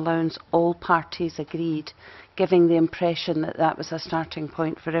personal allowance, all parties agreed, giving the impression that that was a starting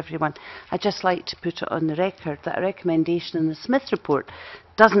point for everyone. I'd just like to put it on the record that a recommendation in the Smith report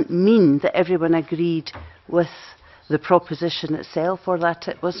doesn't mean that everyone agreed with the proposition itself or that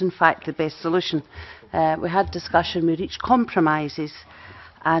it was in fact the best solution. We had discussion, we reached compromises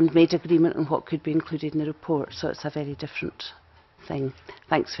and made agreement on what could be included in the report, so it's a very different thing.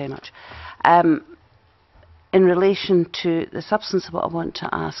 Thanks very much. In relation to the substance of what I want to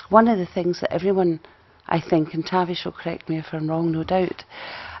ask, one of the things that everyone, I think, and Tavish will correct me if I'm wrong, no doubt,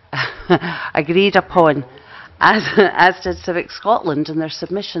 agreed upon, as did Civic Scotland in their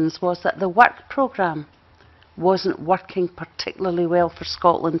submissions, was that the work programme wasn't working particularly well for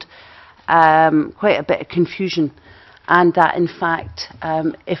Scotland, quite a bit of confusion, and that in fact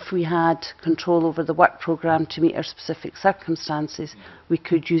if we had control over the work programme to meet our specific circumstances, we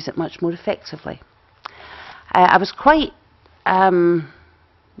could use it much more effectively. I was quite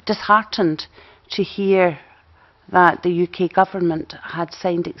disheartened to hear that the UK government had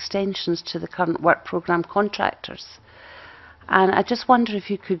signed extensions to the current work programme contractors. And I just wonder if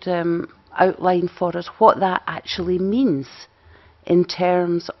you could outline for us what that actually means in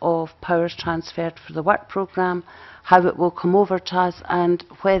terms of powers transferred for the work programme, how it will come over to us, and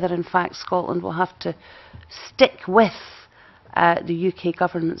whether in fact Scotland will have to stick with the UK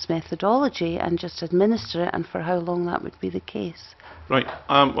government's methodology and just administer it, and for how long that would be the case. Right.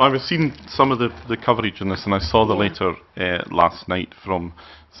 I've seen some of the coverage on this, and I saw the letter last night from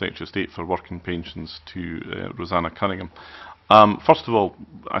Secretary of State for Working Pensions to Rosanna Cunningham. First of all,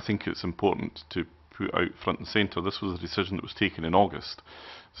 I think it's important to put out front and centre, this was a decision that was taken in August.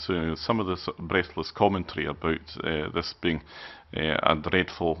 So some of the sort of breathless commentary about this being a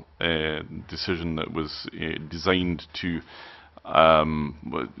dreadful decision that was designed to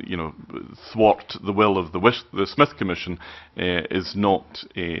thwart the will of the Smith Commission is not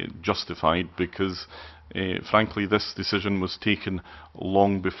justified, because frankly this decision was taken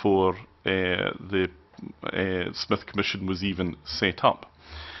long before the Smith Commission was even set up.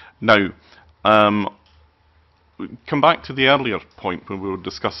 Now, come back to the earlier point when we were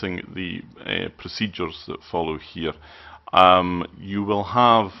discussing the procedures that follow here. You will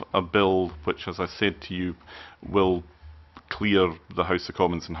have a bill which, as I said to you, will clear the House of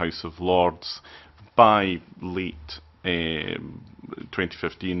Commons and House of Lords by late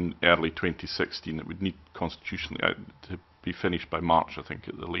 2015, early 2016. It would need constitutionally to be finished by March, I think,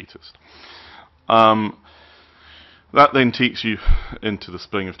 at the latest. That then takes you into the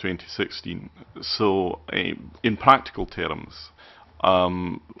spring of 2016. So, in practical terms,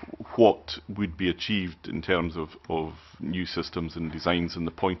 what would be achieved in terms of new systems and designs and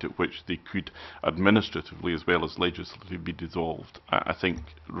the point at which they could administratively as well as legislatively be dissolved, I think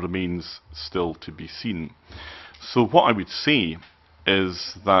remains still to be seen. So what I would say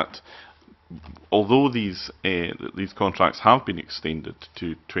is that although these contracts have been extended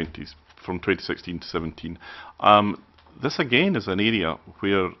to from 2016 to 17, this again is an area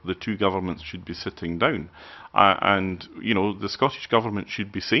where the two governments should be sitting down, and the Scottish Government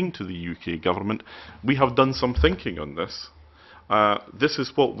should be saying to the UK Government, we have done some thinking on this. This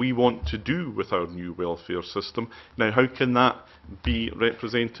is what we want to do with our new welfare system. Now, how can that be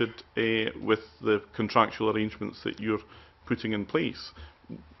represented with the contractual arrangements that you're putting in place?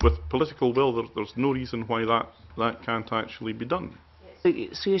 With political will, there's no reason why that can't actually be done.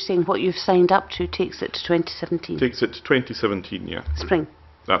 So you're saying what you've signed up to takes it to 2017? Takes it to 2017, yeah. Spring?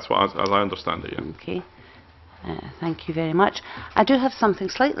 That's what, as I understand it, yeah. Okay. Thank you very much. I do have something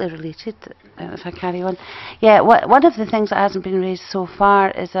slightly related, if I carry on. Yeah, one of the things that hasn't been raised so far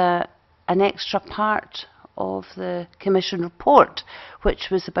is an extra part of the Commission report, which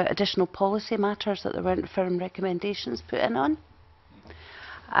was about additional policy matters that there weren't firm recommendations put in on.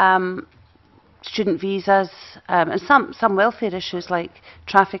 Student visas, and some welfare issues like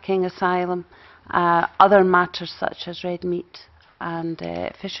trafficking, asylum, other matters such as red meat and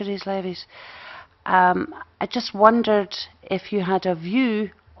fisheries levies. I just wondered if you had a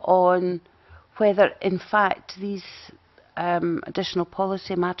view on whether, in fact, these additional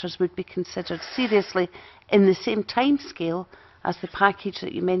policy matters would be considered seriously in the same timescale as the package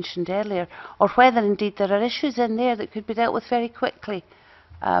that you mentioned earlier, or whether indeed there are issues in there that could be dealt with very quickly,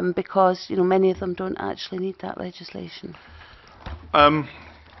 because many of them don't actually need that legislation. I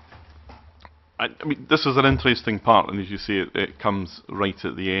mean, this is an interesting part, and as you say, it comes right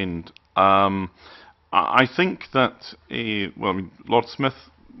at the end. I think that, well, I mean, Lord Smith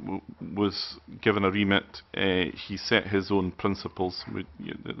was given a remit. He set his own principles.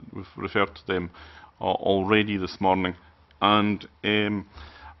 We've referred to them already this morning, and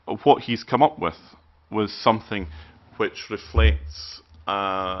what he's come up with was something which reflects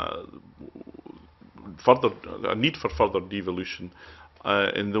a need for further devolution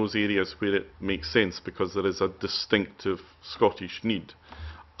in those areas where it makes sense, because there is a distinctive Scottish need.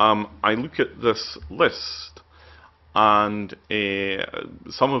 I look at this list, and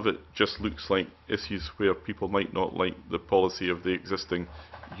some of it just looks like issues where people might not like the policy of the existing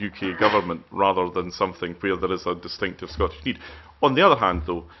UK government, rather than something where there is a distinctive Scottish need. On the other hand,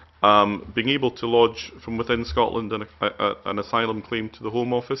 though, being able to lodge from within Scotland an asylum claim to the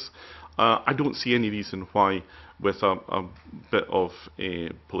Home Office, I don't see any reason why, with a bit of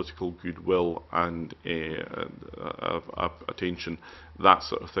political goodwill and attention, that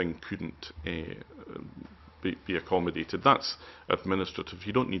sort of thing couldn't be accommodated. That's administrative.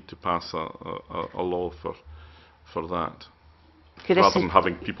 You don't need to pass a law for that, rather than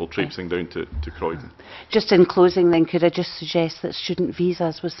having people traipsing down to Croydon. Just in closing then, could I just suggest that student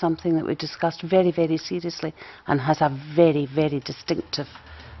visas was something that we discussed very, very seriously and has a very, very distinctive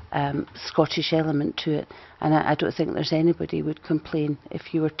Scottish element to it, and I don't think there's anybody would complain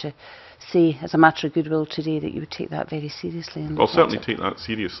if you were to say, as a matter of goodwill today, that you would take that very seriously. I'll certainly take that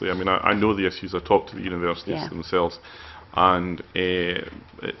seriously. I mean, I know the issues. I talked to the universities themselves, and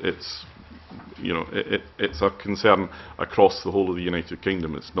it's it's a concern across the whole of the United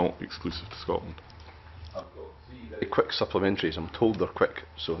Kingdom. It's not exclusive to Scotland. I've got 3 very quick supplementaries. I'm told they're quick,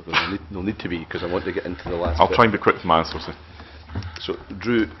 so there'll need to be, because I want to get into the last I'll bit. try and be quick with my answers. So,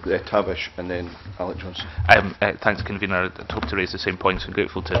 Drew, Tavish, and then Alex Johnson. Thanks, Convener. I hope to raise the same points. I'm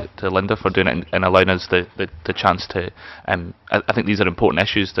grateful to Linda for doing it and allowing us the chance to... I think these are important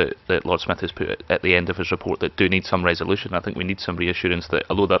issues that Lord Smith has put at the end of his report that do need some resolution. I think we need some reassurance that,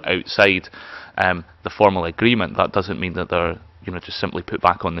 although they're outside the formal agreement, that doesn't mean that they're just simply put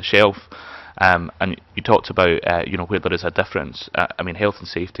back on the shelf. And you talked about where there is a difference. I mean, health and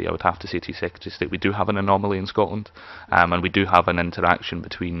safety, I would have to say to you, Secretary of State, we do have an anomaly in Scotland, and we do have an interaction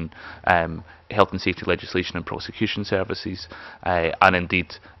between health and safety legislation and prosecution services, and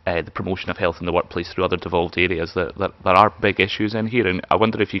indeed the promotion of health in the workplace through other devolved areas. There are big issues in here, and I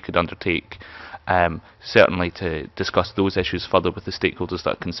wonder if you could undertake certainly to discuss those issues further with the stakeholders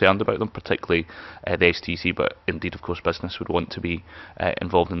that are concerned about them, particularly the STC, but indeed, of course, business would want to be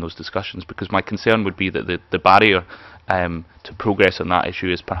involved in those discussions, because my concern would be that the barrier to progress on that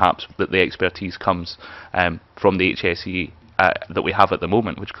issue is perhaps that the expertise comes from the HSE that we have at the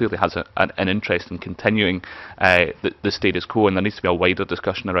moment, which clearly has an interest in continuing the status quo, and there needs to be a wider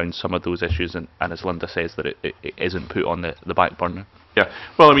discussion around some of those issues, and as Linda says, that it isn't put on the back burner. Yeah,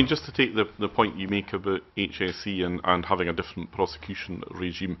 well, I mean, just to take the point you make about HSE and having a different prosecution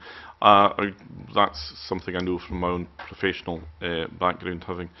regime, that's something I know from my own professional background,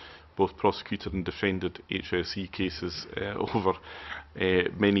 having both prosecuted and defended HSE cases over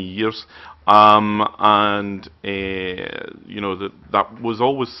many years, and that was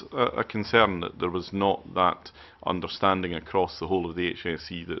always a concern, that there was not that understanding across the whole of the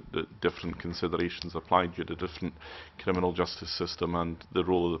HSE that different considerations applied. You had a different criminal justice system, and the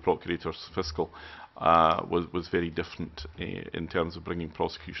role of the Procurator's Fiscal was very different in terms of bringing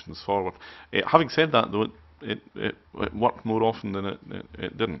prosecutions forward. Having said that, though, it worked more often than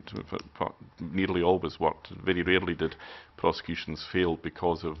it didn't. It nearly always worked. Very rarely did prosecutions fail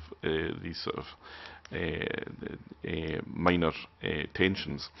because of these sort of minor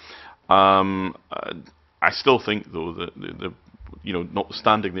tensions. I still think, though, that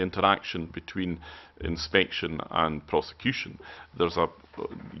notwithstanding the interaction between inspection and prosecution, there's a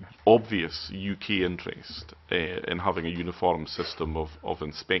obvious UK interest in having a uniform system of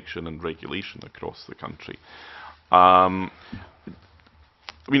inspection and regulation across the country. I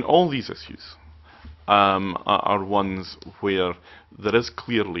mean, all these issues are ones where there is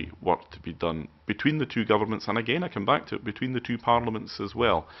clearly work to be done between the two governments, and again I come back to it, between the two parliaments as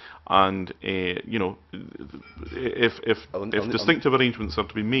well. And you know, if distinctive arrangements are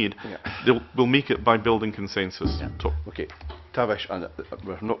to be made, we'll make it by building consensus. Okay, Tavish, and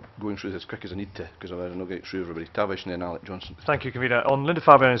we're not going through this as quick as I need to, because I'm not getting through everybody. Tavish and then Alec Johnstone. Thank you, Convener. On Linda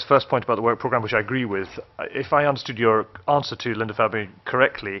Fabian's first point about the work programme, which I agree with, if I understood your answer to Linda Fabian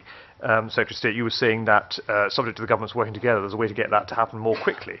correctly, Secretary of State, you were saying that subject to the governments working together, there's a way to get that to happen more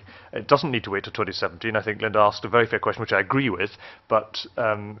quickly. It doesn't need to wait till 2017. I think Linda asked a very fair question, which I agree with. But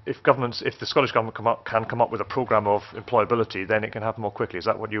if the Scottish Government can come up with a programme of employability, then it can happen more quickly. Is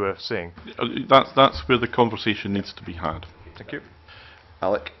that what you were saying? That's where the conversation needs to be had. Thank you.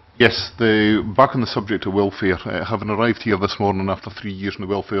 Alec? Yes, back on the subject of welfare, having arrived here this morning after 3 years in the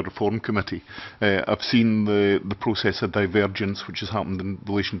Welfare Reform Committee, I've seen the process of divergence which has happened in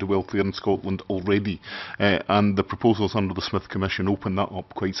relation to welfare in Scotland already, and the proposals under the Smith Commission open that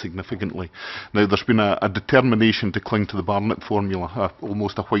up quite significantly. Now, there's been a determination to cling to the Barnett formula,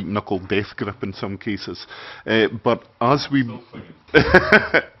 almost a white-knuckle death grip in some cases, but as we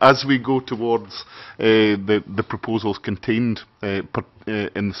as we go towards the proposals contained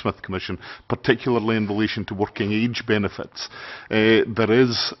in the Smith Commission, particularly in relation to working age benefits, there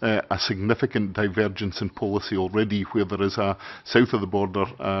is a significant divergence in policy already, where there is south of the border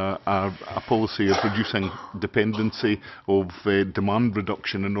a policy of reducing dependency, of demand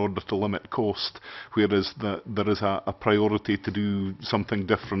reduction in order to limit cost, whereas there is a priority to do something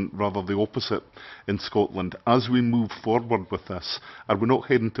different, rather the opposite in Scotland. As we move forward with this, are we not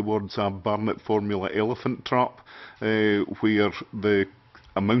heading towards a Barnett formula elephant trap, where the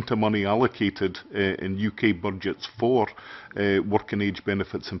amount of money allocated in UK budgets for working age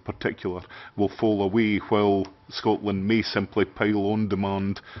benefits in particular will fall away, while Scotland may simply pile on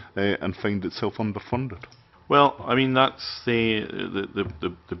demand and find itself underfunded? Well, I mean, that's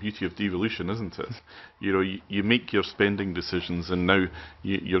the beauty of devolution, isn't it? You know, you make your spending decisions, and now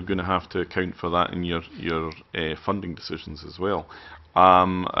you're going to have to account for that in your funding decisions as well.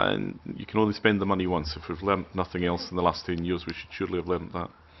 And you can only spend the money once. If we've learned nothing else in the last 10 years, we should surely have learned that.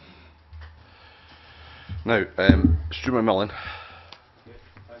 Now, Stuart McMillan.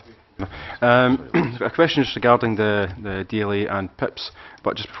 A question just regarding the DLA and PIPs,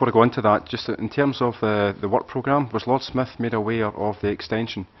 but just before I go into that, just in terms of the work programme, was Lord Smith made aware of the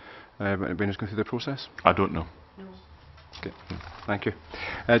extension when he was going through the process? I don't know. Okay, thank you.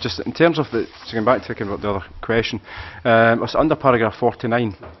 Just in terms of so going back to the other question, it's under paragraph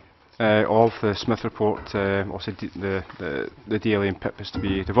 49 of the Smith report. Also, the DLA and PIP is to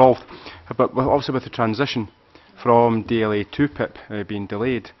be devolved, but obviously with the transition from DLA to PIP being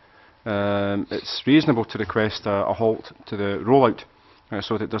delayed, it's reasonable to request a halt to the rollout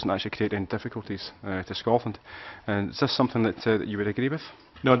so that it doesn't actually create any difficulties to Scotland. And is this something that you would agree with?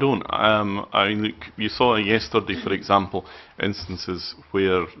 No, I don't. I mean, look, you saw yesterday, for example, instances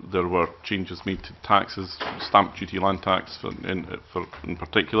where there were changes made to taxes, stamp duty, land tax in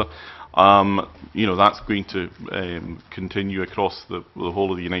particular. You know, that's going to continue across the whole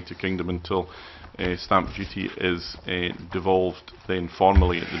of the United Kingdom until stamp duty is devolved then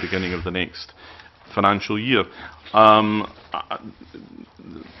formally at the beginning of the next financial year.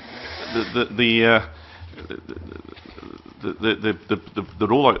 The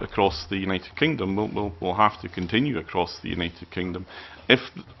rollout across the United Kingdom will have to continue across the United Kingdom. If,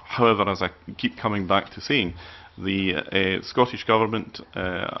 however, as I keep coming back to saying, the Scottish Government,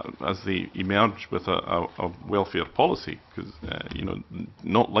 as they emerge with a welfare policy, because you know,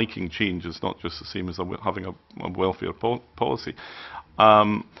 not liking change is not just the same as having a welfare policy.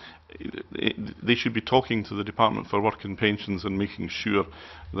 They should be talking to the Department for Work and Pensions and making sure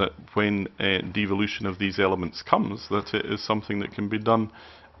that when devolution of these elements comes, that it is something that can be done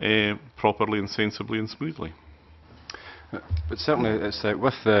properly and sensibly and smoothly. But certainly, it's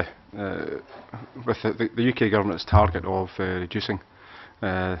with the UK government's target of reducing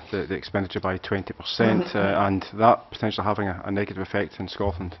the expenditure by 20%, and that potentially having a negative effect in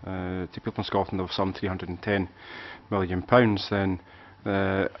Scotland, to people in Scotland of some £310 million,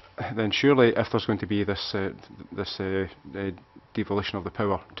 then surely, if there's going to be this devolution of the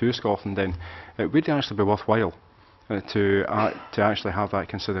power to Scotland, then it would actually be worthwhile to actually have that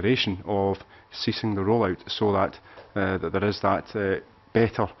consideration of ceasing the rollout, so that there is that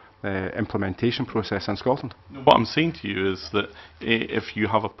better implementation process in Scotland. What I'm saying to you is that if you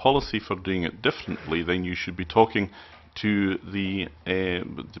have a policy for doing it differently, then you should be talking to the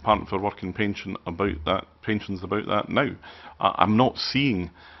Department for Work and Pensions about that now. I'm not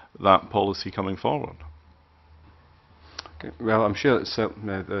seeing that policy coming forward. Okay. Well, I'm sure it's that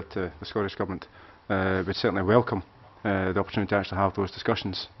the Scottish Government would certainly welcome the opportunity to actually have those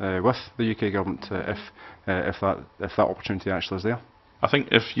discussions with the UK government if that opportunity actually is there. I think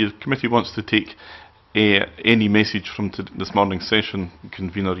if your committee wants to take any message from this morning's session,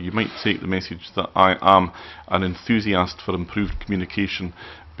 Convener, you might take the message that I am an enthusiast for improved communication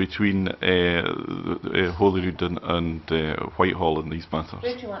between Holyrood and Whitehall in these matters.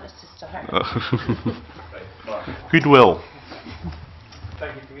 Where do you want us to start? Goodwill.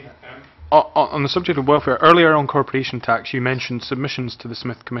 Thank you, Convener. On the subject of welfare, earlier on corporation tax, you mentioned submissions to the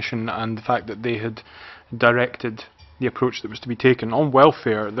Smith Commission and the fact that they had directed the approach that was to be taken. On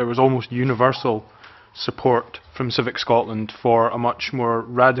welfare, there was almost universal support from Civic Scotland for a much more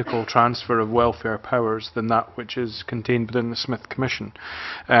radical transfer of welfare powers than that which is contained within the Smith Commission.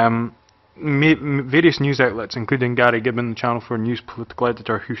 Various news outlets, including Gary Gibbon, the Channel 4 News political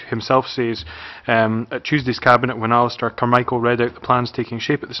editor, who himself says at Tuesday's Cabinet, when Alistair Carmichael read out the plans taking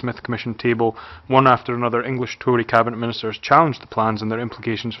shape at the Smith Commission table, one after another English Tory Cabinet ministers challenged the plans and their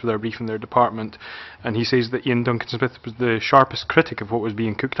implications for their brief in their department. And he says that Ian Duncan Smith was the sharpest critic of what was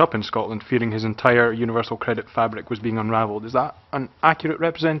being cooked up in Scotland, fearing his entire universal credit fabric was being unravelled. Is that an accurate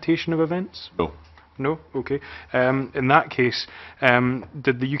representation of events? No. No? Okay. In that case,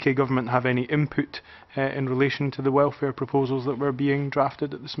 did the UK government have any input in relation to the welfare proposals that were being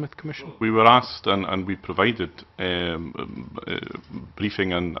drafted at the Smith Commission? We were asked and we provided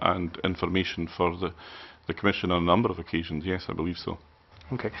briefing and information for the Commission on a number of occasions. Yes, I believe so.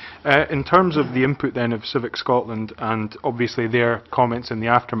 Okay. In terms of the input then of Civic Scotland and obviously their comments in the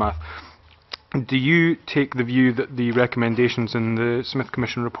aftermath, do you take the view that the recommendations in the Smith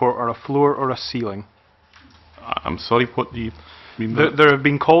Commission report are a floor or a ceiling? I'm sorry, what do you mean by that? There have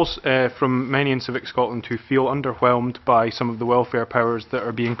been calls from many in Civic Scotland who feel underwhelmed by some of the welfare powers that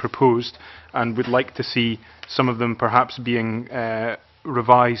are being proposed and would like to see some of them perhaps being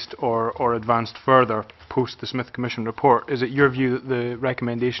revised or advanced further post the Smith Commission report. Is it your view that the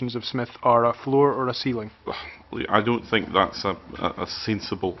recommendations of Smith are a floor or a ceiling? I don't think that's a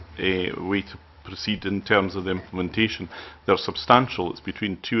sensible way to proceed in terms of the implementation. They're substantial. It's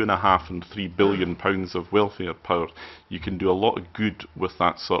between £2.5 and £3 billion of welfare power. You can do a lot of good with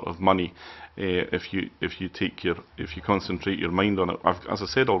that sort of money if you concentrate your mind on it. As I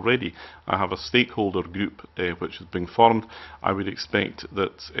said already, I have a stakeholder group which is being formed. I would expect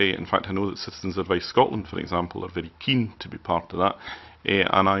that, in fact, I know that Citizens Advice Scotland, for example, are very keen to be part of that,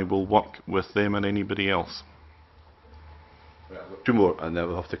 and I will work with them and anybody else. Two more, and then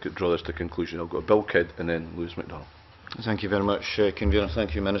we'll have to draw this to conclusion. I've got Bill Kidd and then Lewis MacDonald. Thank you very much, Convener.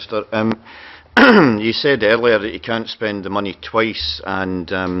 Thank you, Minister. You said earlier that you can't spend the money twice, and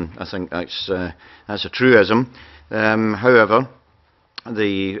I think that's a truism. However,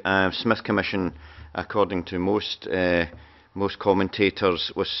 the Smith Commission, according to most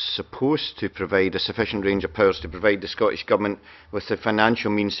commentators, was supposed to provide a sufficient range of powers to provide the Scottish Government with the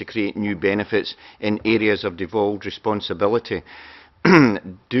financial means to create new benefits in areas of devolved responsibility.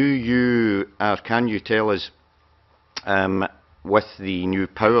 Do you, or can you tell us, with the new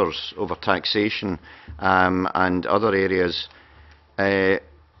powers over taxation and other areas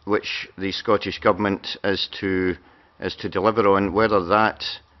which the Scottish Government is to deliver on, whether that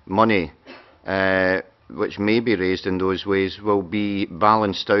money which may be raised in those ways will be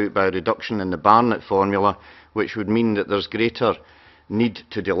balanced out by a reduction in the Barnett formula, which would mean that there's greater need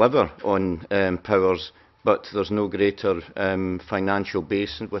to deliver on powers, but there's no greater financial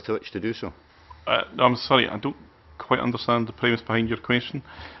base with which to do so? I'm sorry, I don't quite understand the premise behind your question.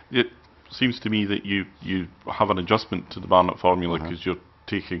 It seems to me that you have an adjustment to the Barnett formula because you're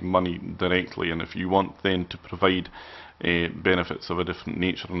taking money directly, and if you want then to provide benefits of a different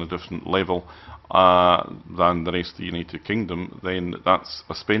nature and a different level than the rest of the United Kingdom, then that's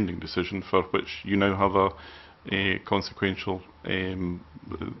a spending decision for which you now have a consequential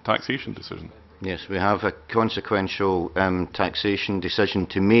taxation decision. Yes, we have a consequential taxation decision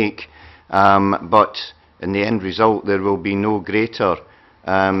to make, but in the end result there will be no greater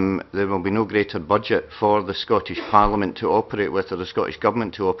budget for the Scottish Parliament to operate with, or the Scottish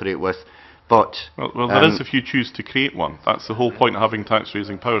Government to operate with. But well, there is if you choose to create one. That's the whole point of having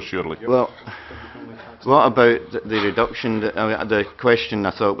tax-raising powers, surely. Well, what about the reduction? The question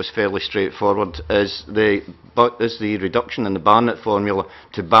I thought was fairly straightforward. Is the reduction in the Barnett formula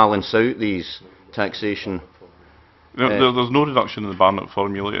to balance out these taxation? No, there's no reduction in the Barnett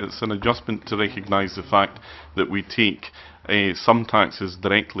formula. It's an adjustment to recognise the fact that we take some taxes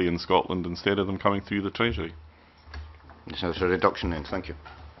directly in Scotland instead of them coming through the Treasury. So it's a reduction then. Thank you.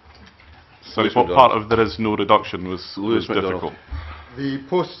 Sorry, what part of there is no reduction was difficult? The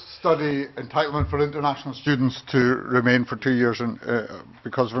post-study entitlement for international students to remain for 2 years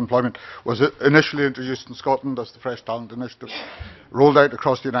because of employment was initially introduced in Scotland as the Fresh Talent Initiative, rolled out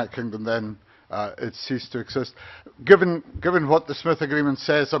across the United Kingdom, then it ceased to exist. Given what the Smith Agreement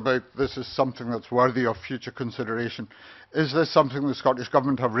says about this is something that's worthy of future consideration, is this something the Scottish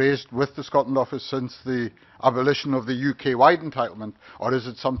Government have raised with the Scotland Office since the abolition of the UK-wide entitlement, or is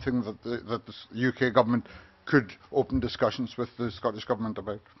it something that the UK Government could open discussions with the Scottish Government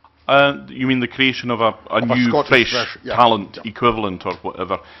about? You mean the creation of a new Scottish fresh talent equivalent or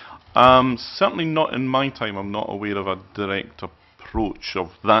whatever? Certainly not in my time. I'm not aware of a direct approach of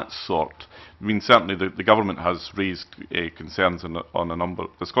that sort. I mean, certainly the government has raised concerns on a number.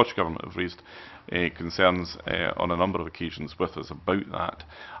 The Scottish Government have raised concerns on a number of occasions with us about that.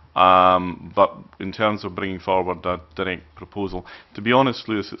 But in terms of bringing forward a direct proposal, to be honest,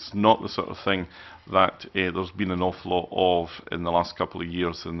 Lewis, it's not the sort of thing that there's been an awful lot of in the last couple of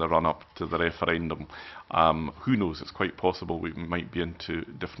years in the run-up to the referendum. Who knows, it's quite possible we might be into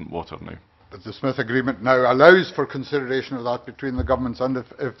different water now. But the Smith Agreement now allows for consideration of that between the governments, and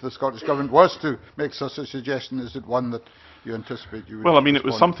if the Scottish Government was to make such a suggestion, is it one that you anticipate you would? Well, I mean, it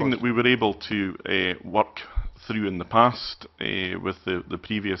was something that we were able to work through in the past with the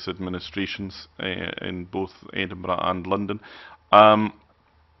previous administrations in both Edinburgh and London.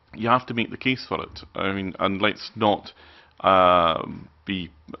 You have to make the case for it. I mean, and let's not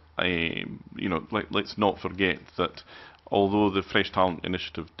let's not forget that although the Fresh Talent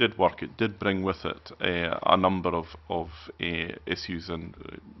Initiative did work, it did bring with it a number of issues and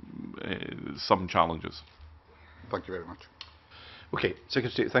some challenges. Thank you very much. Okay, Secretary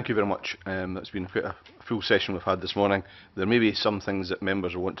of State, thank you very much. That's been quite a full session we've had this morning. There may be some things that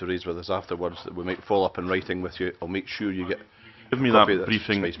members will want to raise with us afterwards that we might follow up in writing with you. I'll make sure you get Give me that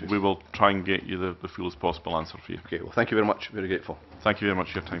briefing. We will try and get you the fullest possible answer for you. Okay, well, thank you very much. Very grateful. Thank you very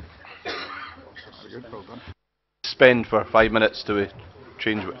much for your time. Spend for 5 minutes to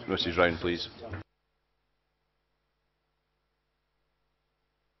change Mrs. Round, please.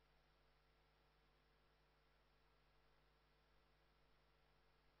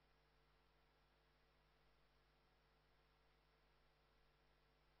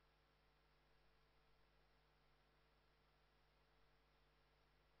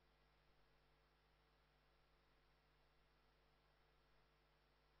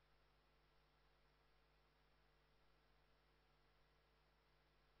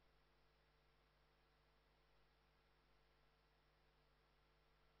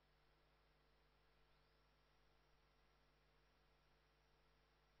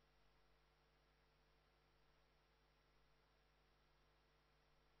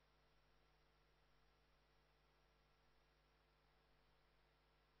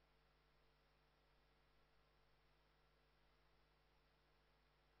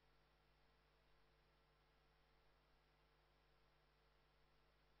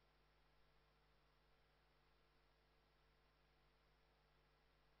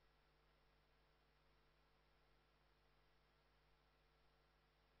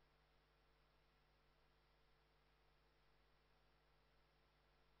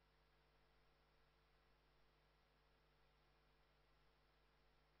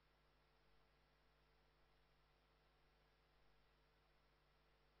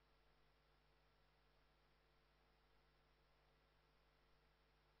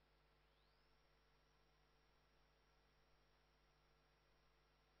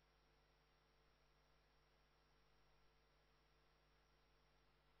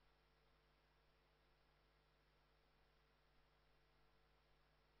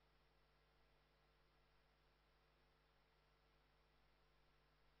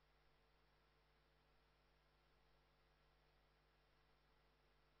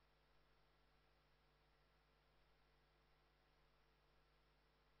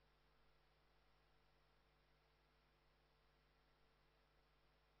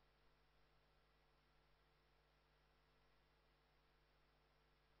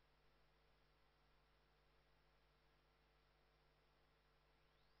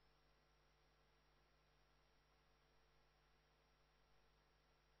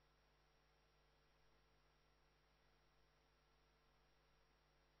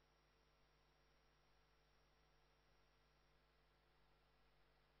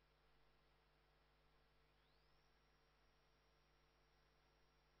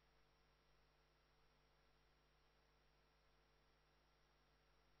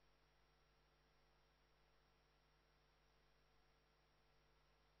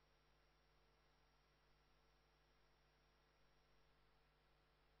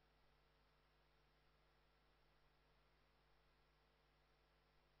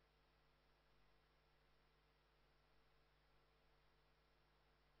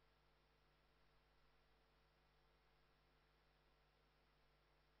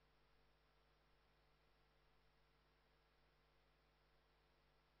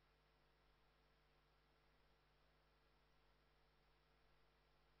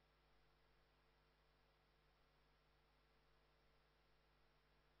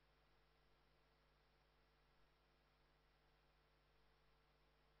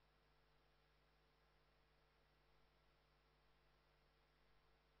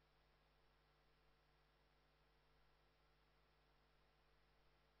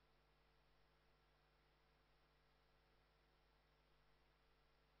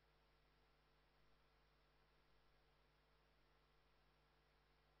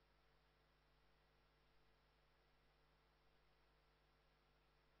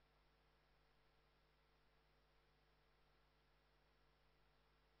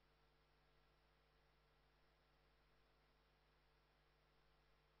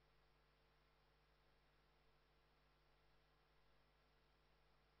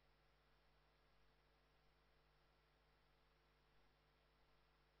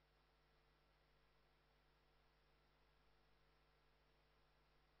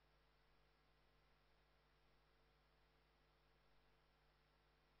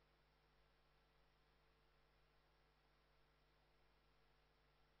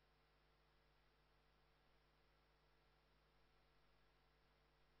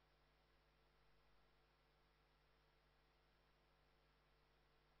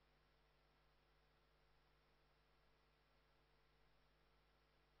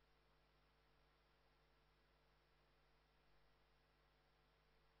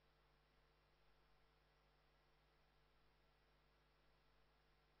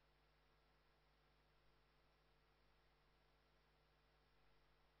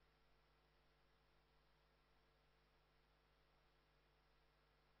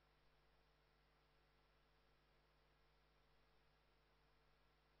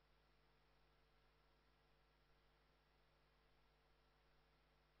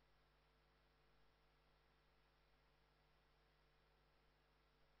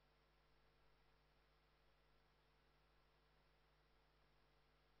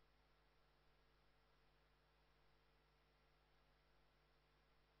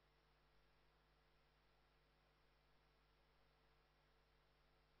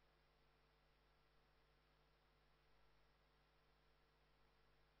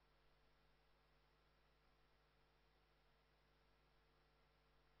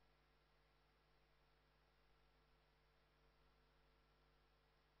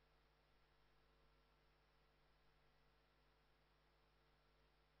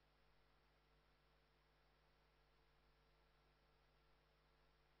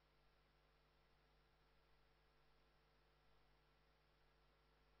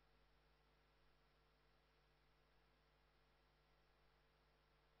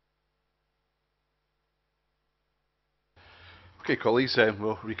 Okay, colleagues,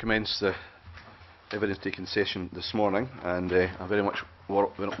 we'll recommence the evidence-taking session this morning, and I very much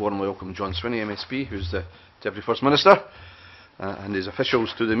warmly welcome John Swinney, MSP, who's the Deputy First Minister, and his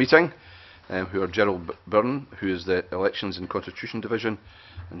officials to the meeting, who are Gerald Byrne, who is the Elections and Constitution Division,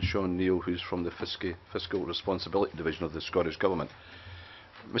 and Sean Neill, who's from the Fiscal Responsibility Division of the Scottish Government.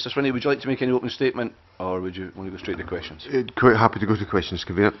 Mr Swinney, would you like to make any opening statement, or would you want to go straight to questions? Quite happy to go to questions,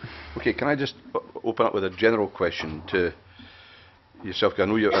 Convener. Okay, can I just open up with a general question to yourself?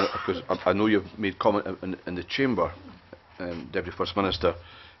 Because I know you've made comment in the Chamber, Deputy First Minister,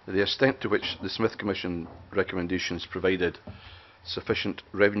 the extent to which the Smith Commission recommendations provided sufficient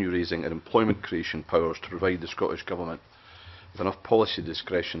revenue raising and employment creation powers to provide the Scottish Government with enough policy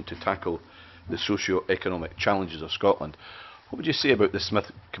discretion to tackle the socio-economic challenges of Scotland. What would you say about the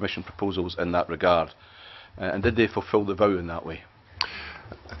Smith Commission proposals in that regard, and did they fulfil the vow in that way?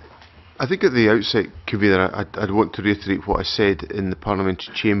 I think at the outset, Convener, I'd want to reiterate what I said in the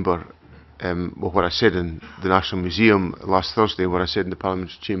Parliamentary Chamber, well, what I said in the National Museum last Thursday, what I said in the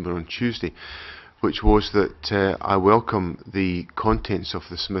Parliamentary Chamber on Tuesday, which was that I welcome the contents of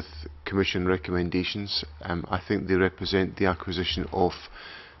the Smith Commission recommendations. I think they represent the acquisition of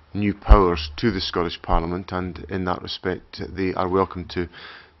new powers to the Scottish Parliament, and in that respect they are welcome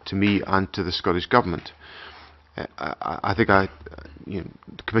to me and to the Scottish Government. I think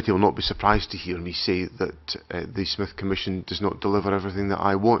the committee will not be surprised to hear me say that the Smith Commission does not deliver everything that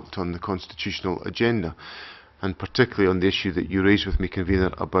I want on the constitutional agenda, and particularly on the issue that you raised with me,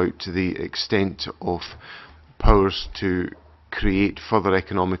 Convener, about the extent of powers to create further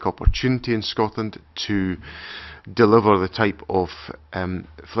economic opportunity in Scotland, to deliver the type of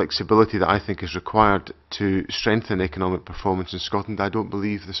flexibility that I think is required to strengthen economic performance in Scotland. I don't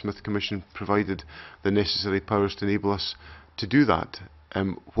believe the Smith Commission provided the necessary powers to enable us to do that.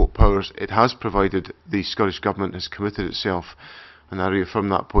 What powers it has provided, the Scottish Government has committed itself, and I reaffirm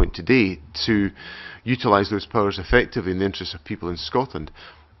that point today, to utilise those powers effectively in the interests of people in Scotland.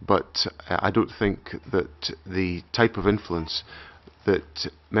 But I don't think that the type of influence that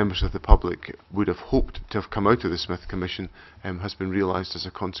members of the public would have hoped to have come out of the Smith Commission has been realised as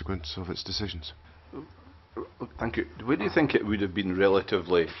a consequence of its decisions. Thank you. Where do you think it would have been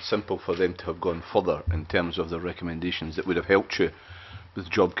relatively simple for them to have gone further in terms of their recommendations that would have helped you with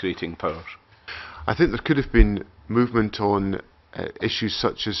job-creating powers? I think there could have been movement on issues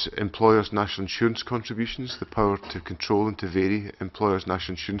such as employers' national insurance contributions, the power to control and to vary employers'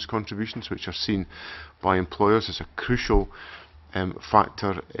 national insurance contributions, which are seen by employers as a crucial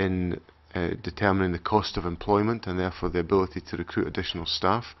factor in determining the cost of employment and therefore the ability to recruit additional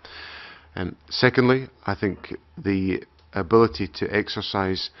staff. Secondly, I think the ability to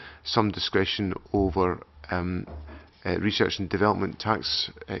exercise some discretion over research and development tax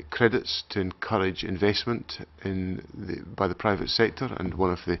credits to encourage investment by the private sector, and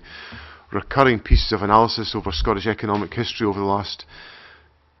one of the recurring pieces of analysis over Scottish economic history over the last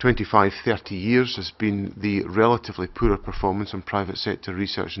 25-30 years has been the relatively poorer performance on private sector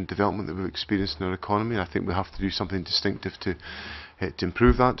research and development that we've experienced in our economy. I think we have to do something distinctive to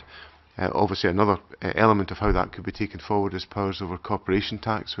improve that. Obviously another element of how that could be taken forward is powers over corporation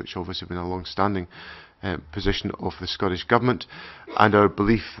tax, which obviously have been a long-standing position of the Scottish Government, and our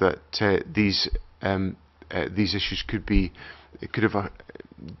belief that these issues could have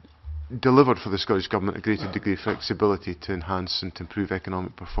delivered for the Scottish Government a greater degree of flexibility to enhance and to improve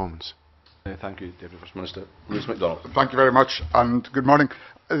economic performance. Thank you, Deputy First Minister. Lewis MacDonald. Thank you very much, and good morning.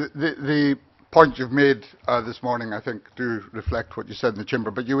 The point you've made this morning, I think, do reflect what you said in the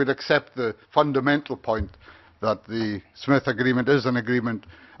Chamber, but you would accept the fundamental point that the Smith Agreement is an agreement,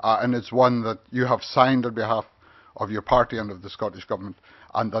 and it's one that you have signed on behalf of your party and of the Scottish Government,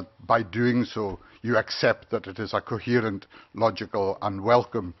 and that by doing so you accept that it is a coherent, logical and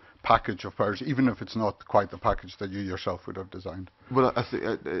welcome package of powers, even if it's not quite the package that you yourself would have designed. Well, I think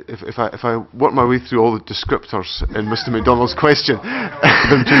if I work my way through all the descriptors in Mr MacDonald's question,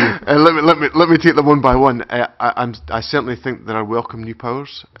 let me take them one by one. I certainly think there are welcome new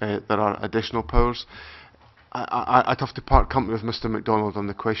powers. There are additional powers. I'd have to part company with Mr MacDonald on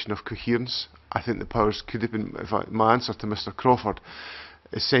the question of coherence. I think the powers could have been, my answer to Mr Crawford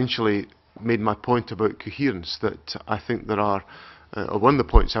essentially made my point about coherence, that I think there are one of the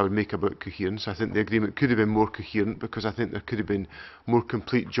points I would make about coherence. I think the agreement could have been more coherent because I think there could have been more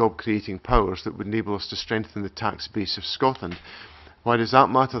complete job-creating powers that would enable us to strengthen the tax base of Scotland. Why does that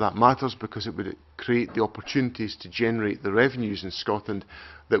matter? That matters because it would create the opportunities to generate the revenues in Scotland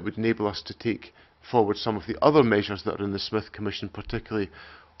that would enable us to take forward some of the other measures that are in the Smith Commission, particularly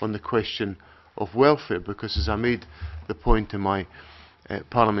on the question of welfare, because as I made the point in my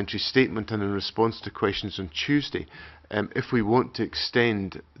parliamentary statement and in response to questions on Tuesday, if we want to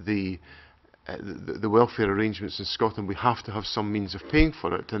extend the welfare arrangements in Scotland, we have to have some means of paying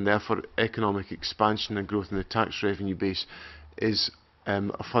for it, and therefore economic expansion and growth in the tax revenue base is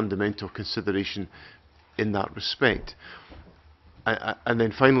a fundamental consideration in that respect. And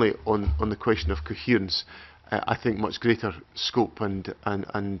then finally, on the question of coherence, I think much greater scope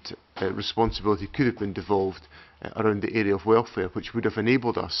and responsibility could have been devolved around the area of welfare, which would have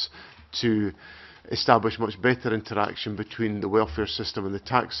enabled us to establish much better interaction between the welfare system and the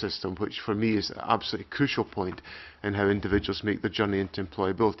tax system, which for me is an absolutely crucial point in how individuals make the journey into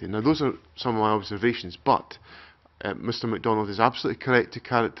employability. Now, those are some of my observations, but Mr MacDonald is absolutely correct to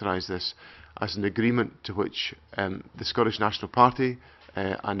characterise this as an agreement to which the Scottish National Party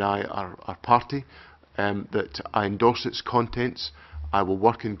and I are party, that I endorse its contents. I will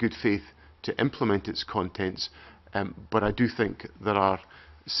work in good faith to implement its contents, but I do think there are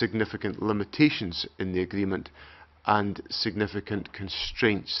significant limitations in the agreement and significant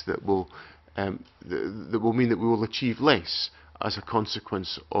constraints that will mean that we will achieve less as a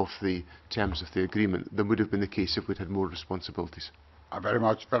consequence of the terms of the agreement than would have been the case if we'd had more responsibilities. I very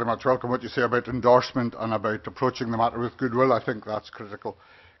much welcome what you say about endorsement and about approaching the matter with goodwill. I think that's critical.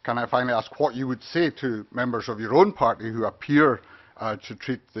 Can I finally ask what you would say to members of your own party who appear to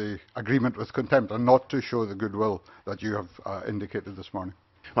treat the agreement with contempt and not to show the goodwill that you have indicated this morning?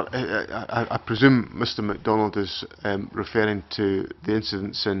 Well, I presume Mr MacDonald is referring to the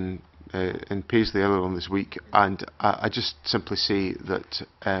incidents in Paisley earlier on this week, and I just simply say that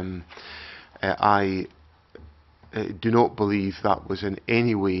I do not believe that was in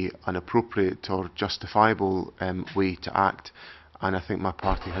any way an appropriate or justifiable way to act, and I think my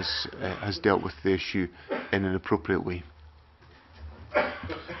party has dealt with the issue in an appropriate way.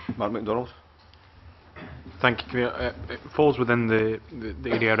 Mark MacDonald. Thank you. It falls within the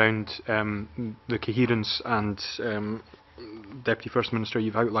area around the coherence, and Deputy First Minister,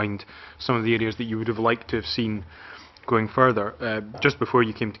 you've outlined some of the areas that you would have liked to have seen going further. Just before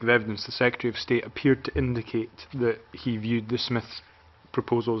you came to give evidence, the Secretary of State appeared to indicate that he viewed the Smith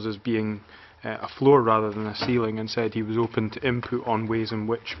proposals as being a floor rather than a ceiling, and said he was open to input on ways in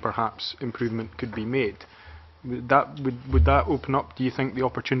which perhaps improvement could be made. Would that open up, do you think, the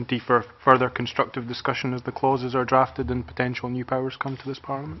opportunity for further constructive discussion as the clauses are drafted and potential new powers come to this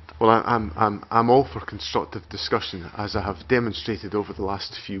Parliament? Well, I'm all for constructive discussion, as I have demonstrated over the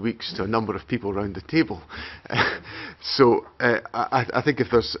last few weeks to a number of people around the table. So I think if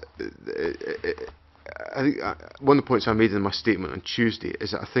there's... I think one of the points I made in my statement on Tuesday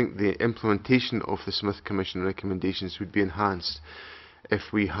is that I think the implementation of the Smith Commission recommendations would be enhanced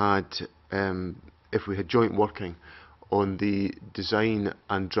if we had joint working on the design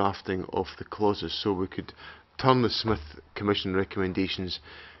and drafting of the clauses, so we could turn the Smith Commission recommendations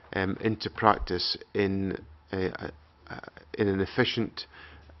into practice in an efficient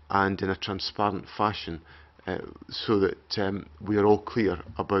and in a transparent fashion, so that we are all clear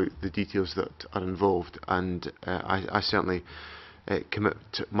about the details that are involved. And I certainly commit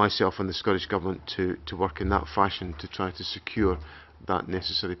myself and the Scottish Government to work in that fashion to try to secure that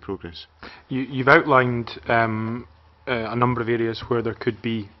necessary progress. You've outlined a number of areas where there could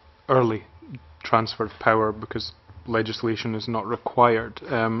be early transfer of power because legislation is not required,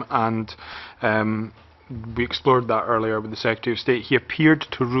 and we explored that earlier with the Secretary of State. He appeared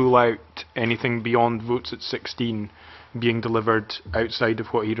to rule out anything beyond votes at 16 being delivered outside of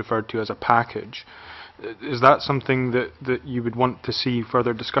what he referred to as a package. Is that something that you would want to see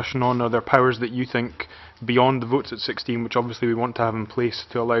further discussion on? Are there powers that you think, beyond the votes at 16, which obviously we want to have in place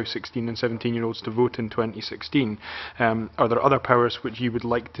to allow 16 and 17-year-olds to vote in 2016, are there other powers which you would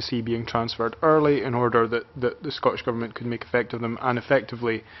like to see being transferred early in order that the Scottish Government could make effect of them, and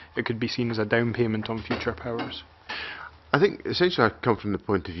effectively it could be seen as a down payment on future powers? I think essentially I come from the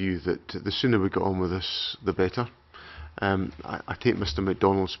point of view that the sooner we get on with this, the better. I take Mr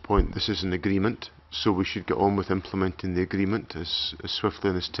MacDonald's point. This is an agreement, so we should get on with implementing the agreement as swiftly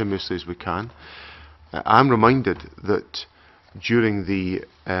and as timeously as we can. I'm reminded that during the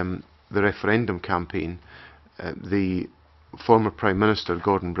referendum campaign, the former Prime Minister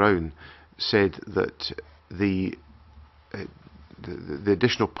Gordon Brown said that the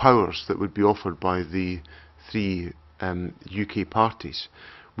additional powers that would be offered by the three UK parties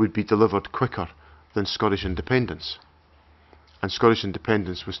would be delivered quicker than Scottish independence. And Scottish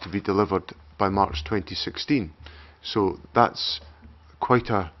independence was to be delivered by March 2016. So that's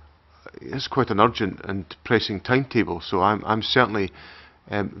quite an urgent and pressing timetable. So I'm certainly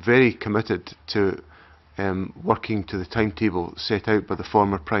very committed to working to the timetable set out by the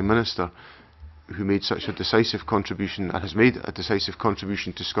former Prime Minister, who made such a decisive contribution and has made a decisive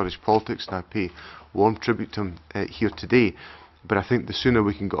contribution to Scottish politics, and I pay warm tribute to him here today. But I think the sooner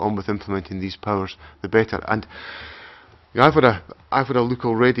we can get on with implementing these powers, the better. And you know, I've had a look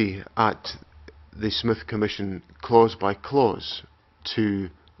already at the Smith Commission clause by clause to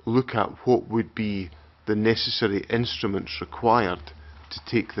look at what would be the necessary instruments required to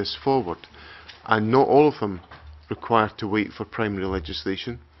take this forward. And not all of them require to wait for primary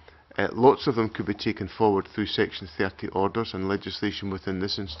legislation. Lots of them could be taken forward through Section 30 orders and legislation within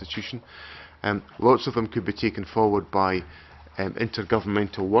this institution. Lots of them could be taken forward by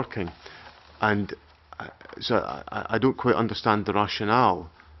intergovernmental working. And so I don't quite understand the rationale,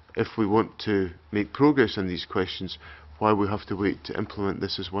 if we want to make progress on these questions, why we have to wait to implement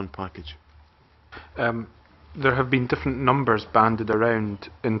this as one package. There have been different numbers banded around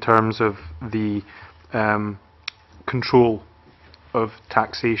in terms of the control of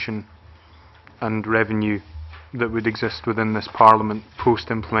taxation and revenue that would exist within this Parliament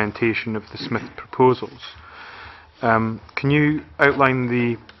post-implementation of the Smith proposals. Can you outline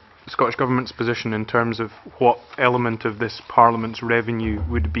the Scottish Government's position in terms of what element of this Parliament's revenue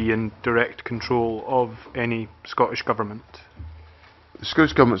would be in direct control of any Scottish Government? The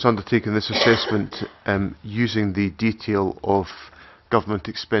Scottish Government's undertaken this assessment using the detail of government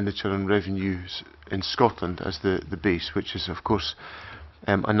expenditure and revenues in Scotland as the base, which is of course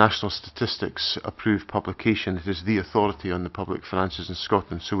a National Statistics approved publication. It is the authority on the public finances in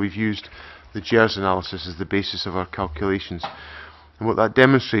Scotland. So we've used the GERS analysis as the basis of our calculations. And what that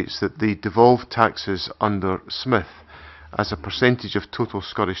demonstrates that the devolved taxes under Smith as a percentage of total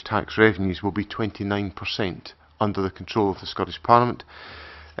Scottish tax revenues will be 29%. Under the control of the Scottish Parliament.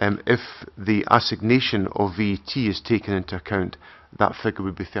 If the assignation of VAT is taken into account, that figure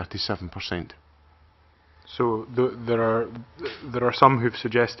would be 37%. So there are some who've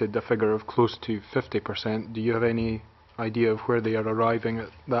suggested a figure of close to 50%. Do you have any idea of where they are arriving at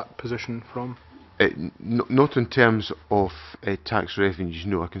that position from? Not in terms of tax revenues,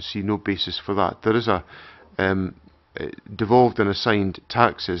 no. I can see no basis for that. There is a devolved and assigned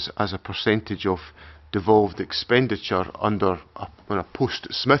taxes as a percentage of devolved expenditure under a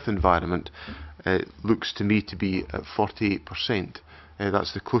post-Smith environment looks to me to be at 48%.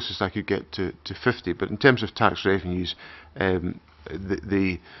 That's the closest I could get to 50. But in terms of tax revenues,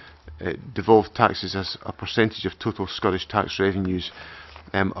 the devolved taxes as a percentage of total Scottish tax revenues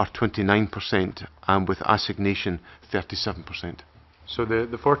are 29%, and with assignation 37%. So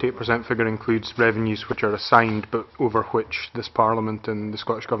the 48% figure includes revenues which are assigned, but over which this Parliament and the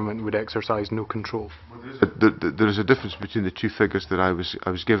Scottish Government would exercise no control. There is a difference between the two figures that I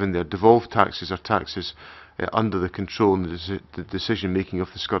was given there. Devolved taxes are taxes under the control and the decision making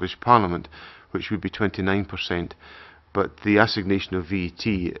of the Scottish Parliament, which would be 29%. But the assignation of VAT,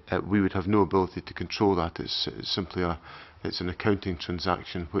 we would have no ability to control that. It's simply an accounting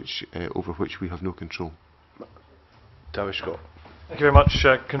transaction over which we have no control. David Scott. Thank you very much,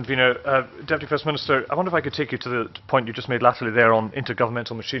 Convener. Deputy First Minister, I wonder if I could take you to the point you just made latterly there on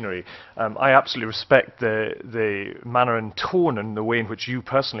intergovernmental machinery. I absolutely respect the manner and tone and the way in which you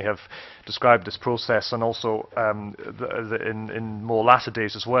personally have described this process, and also in more latter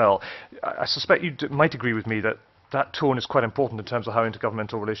days as well. I suspect you might agree with me that that tone is quite important in terms of how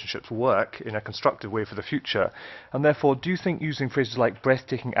intergovernmental relationships work in a constructive way for the future. And therefore, do you think using phrases like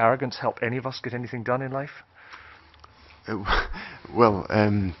breathtaking arrogance help any of us get anything done in life? Well,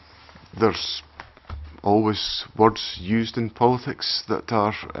 there's always words used in politics that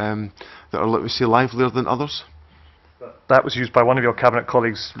are, let me say, livelier than others. That was used by one of your cabinet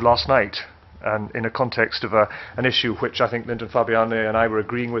colleagues last night, and in a context of an issue which I think Lyndon Fabiani and I were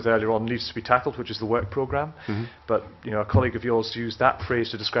agreeing with earlier on needs to be tackled, which is the work programme. Mm-hmm. But a colleague of yours used that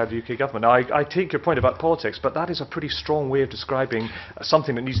phrase to describe the UK government. Now, I take your point about politics, but that is a pretty strong way of describing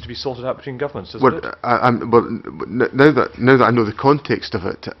something that needs to be sorted out between governments, isn't it? Now that I know the context of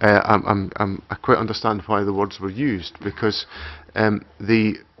it, I quite understand why the words were used, because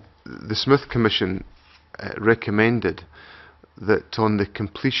the Smith Commission recommended that on the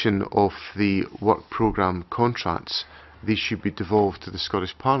completion of the work programme contracts, these should be devolved to the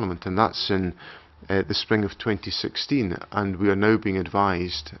Scottish Parliament, and that's in the spring of 2016, and we are now being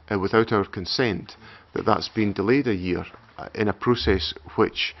advised, without our consent, that that's been delayed a year in a process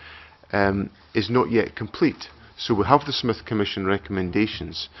which is not yet complete. So we have the Smith Commission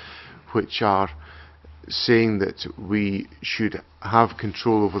recommendations, which are saying that we should have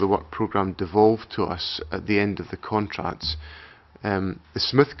control over the work programme devolved to us at the end of the contracts. The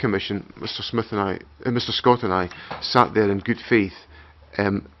Smith Commission, Mr Scott and I sat there in good faith,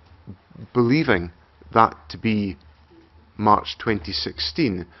 believing that to be March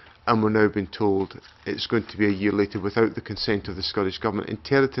 2016, and we're now being told it's going to be a year later without the consent of the Scottish Government in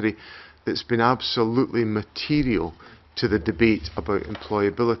territory that's been absolutely material to the debate about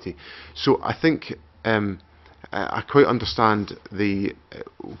employability. So I think I quite understand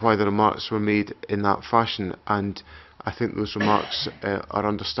why the remarks were made in that fashion, and I think those remarks are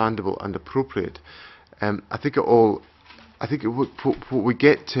understandable and appropriate. I think what we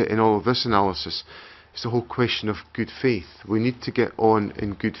get to in all of this analysis is the whole question of good faith. We need to get on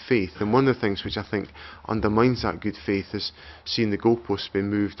in good faith, and one of the things which I think undermines that good faith is seeing the goalposts being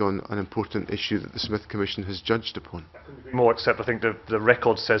moved on an important issue that the Smith Commission has judged upon. More, except I think the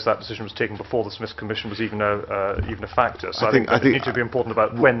record says that decision was taken before the Smith Commission was even a factor. So I think it needs to be important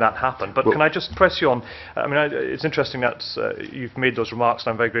about when that happened. But can I just press you on? I mean, it's interesting that you've made those remarks,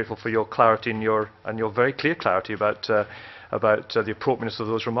 and I'm very grateful for your clarity and your very clear clarity about the appropriateness of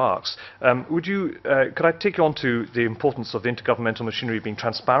those remarks. Could I take you on to the importance of the intergovernmental machinery being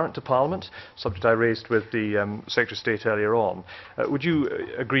transparent to Parliament, subject I raised with the Secretary of State earlier on? Would you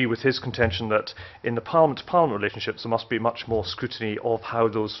agree with his contention that in the Parliament-to-Parliament relationships there must be much more scrutiny of how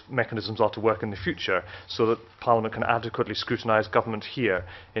those mechanisms are to work in the future, so that Parliament can adequately scrutinise government here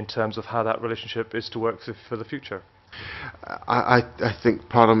in terms of how that relationship is to work for the future? I think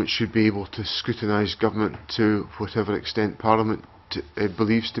Parliament should be able to scrutinise government to whatever extent Parliament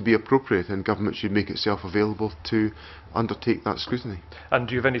believes to be appropriate, and government should make itself available to undertake that scrutiny. And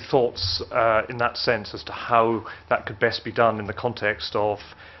do you have any thoughts in that sense as to how that could best be done in the context of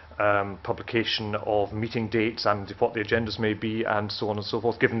publication of meeting dates and what the agendas may be and so on and so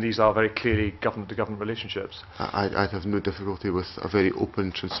forth, given these are very clearly government-to-government relationships? I'd have no difficulty with a very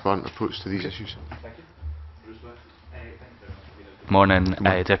open, transparent approach to these issues. Thank you. Morning,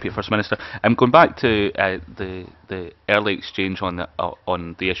 Deputy First Minister. Going back to the early exchange on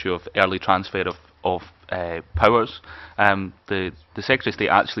the issue of early transfer of powers, the Secretary of State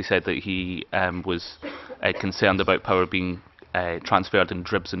actually said that he was concerned about power being transferred in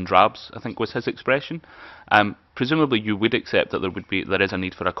dribs and drabs, I think was his expression. Presumably you would accept that there is a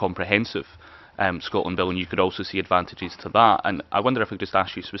need for a comprehensive Scotland Bill, and you could also see advantages to that. And I wonder if I could just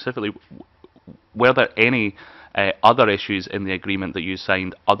ask you specifically, were there any other issues in the agreement that you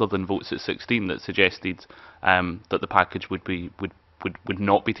signed other than votes at 16 that suggested that the package would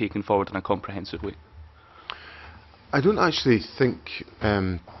not be taken forward in a comprehensive way? I don't actually think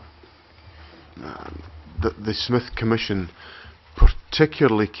that the Smith Commission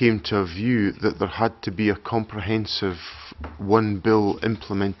particularly came to a view that there had to be a comprehensive one bill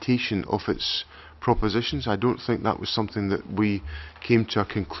implementation of its propositions. I don't think that was something that we came to a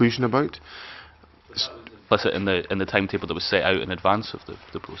conclusion about. Implicit in the timetable that was set out in advance of the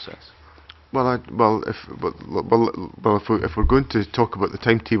process. If we're going to talk about the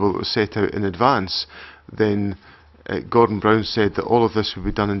timetable that was set out in advance, then Gordon Brown said that all of this would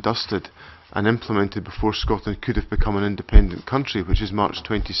be done and dusted and implemented before Scotland could have become an independent country, which is March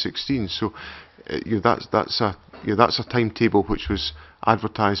 2016. So that's a timetable which was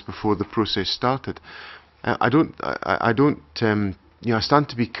advertised before the process started. I stand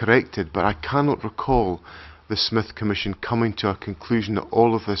to be corrected, but I cannot recall the Smith Commission coming to a conclusion that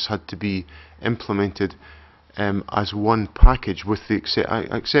all of this had to be implemented as one package. I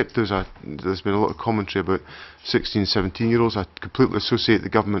accept there's been a lot of commentary about 16, 17-year-olds. I completely associate the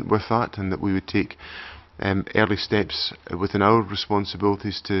government with that, and that we would take early steps within our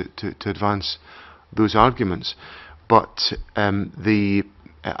responsibilities to advance those arguments. But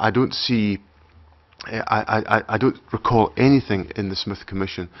I don't recall anything in the Smith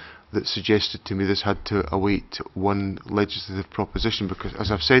Commission that suggested to me this had to await one legislative proposition, because,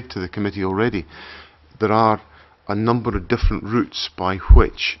 as I've said to the committee already, there are a number of different routes by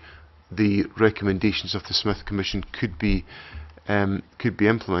which the recommendations of the Smith Commission could be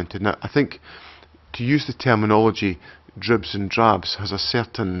implemented. Now, I think to use the terminology dribs and drabs has a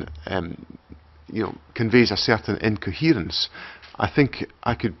certain, conveys a certain incoherence. I think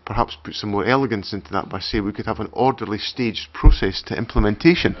I could perhaps put some more elegance into that by saying we could have an orderly staged process to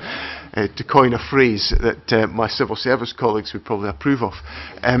implementation, to coin a phrase that my civil service colleagues would probably approve of.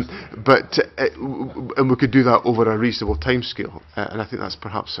 And we could do that over a reasonable timescale, and I think that's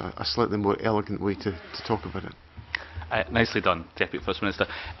perhaps a slightly more elegant way to talk about it. Nicely done, Deputy First Minister.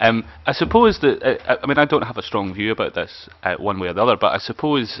 I suppose that, I don't have a strong view about this one way or the other, but I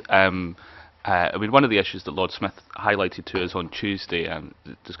suppose one of the issues that Lord Smith highlighted to us on Tuesday and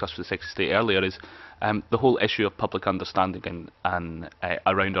discussed with the Secretary of State earlier is the whole issue of public understanding and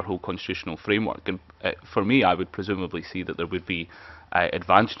around our whole constitutional framework. And for me, I would presumably see that there would be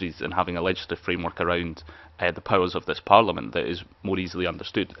advantages in having a legislative framework around the powers of this Parliament that is more easily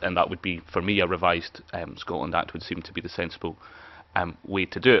understood, and that would be, for me, a revised Scotland Act would seem to be the sensible way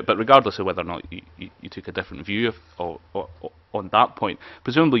to do it. But regardless of whether or not you took a different view on that point,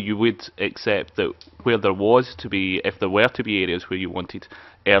 presumably you would accept that where there was to be, if there were to be areas where you wanted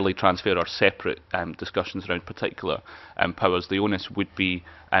early transfer or separate discussions around particular powers, the onus would be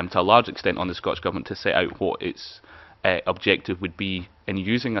to a large extent on the Scottish Government to set out what its objective would be in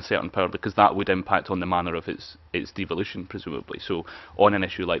using a certain power, because that would impact on the manner of its devolution, presumably. So on an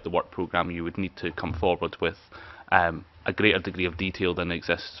issue like the work programme, you would need to come forward with a greater degree of detail than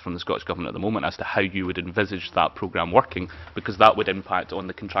exists from the Scottish Government at the moment as to how you would envisage that programme working, because that would impact on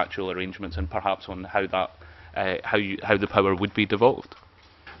the contractual arrangements and perhaps on how that how the power would be devolved.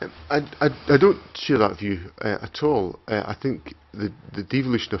 I don't share that view at all. I think the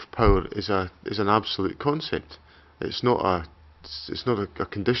devolution of power is an absolute concept. It's not a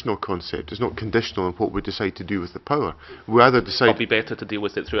conditional concept. It's not conditional on what we decide to do with the power. We either decide. It'll be better to deal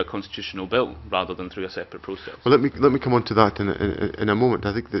with it through a constitutional bill rather than through a separate process. Well, let me come on to that in a moment.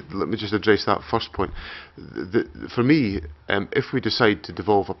 I think that let me just address that first point. For me, if we decide to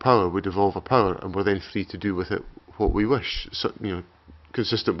devolve a power, we devolve a power, and we're then free to do with it what we wish. So,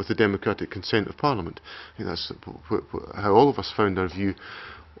 consistent with the democratic consent of Parliament. I think that's how all of us found our view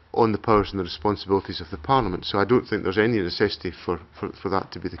on the powers and the responsibilities of the Parliament, so I don't think there's any necessity for that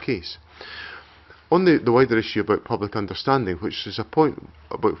to be the case. On the wider issue about public understanding, which is a point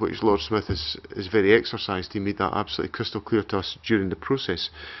about which Lord Smith is very exercised, he made that absolutely crystal clear to us during the process.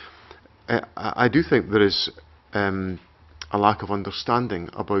 I do think there is a lack of understanding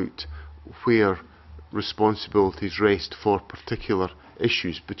about where responsibilities rest for particular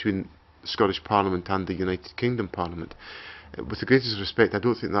issues between the Scottish Parliament and the United Kingdom Parliament. With the greatest respect, I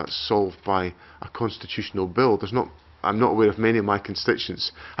don't think that's solved by a constitutional bill. I'm not aware of many of my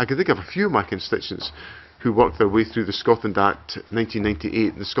constituents. I can think of a few of my constituents who worked their way through the Scotland Act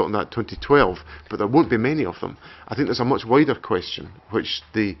 1998 and the Scotland Act 2012, but there won't be many of them. I think there's a much wider question, which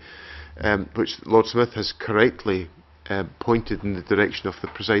Lord Smith has correctly pointed in the direction of the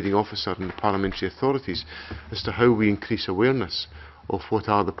presiding officer and the parliamentary authorities, as to how we increase awareness of what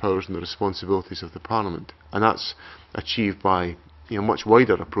are the powers and the responsibilities of the Parliament, and that's achieved by much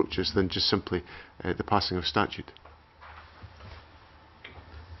wider approaches than just simply the passing of statute.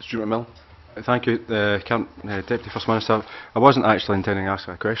 Stuart Mill. Thank you, Deputy First Minister. I wasn't actually intending to ask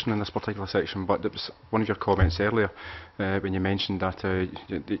a question in this particular section, but it was one of your comments earlier when you mentioned that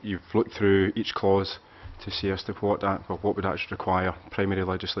you've looked through each clause to see as to what would actually require primary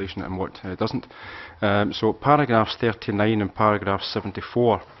legislation and what doesn't. So paragraphs 39 and paragraph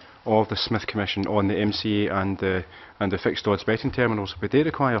 74 of the Smith Commission on the MCA and the fixed odds betting terminals, would they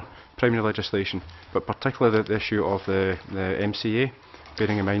require primary legislation, but particularly the issue of the MCA,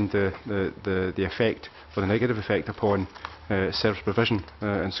 bearing in mind the effect, or the negative effect upon service provision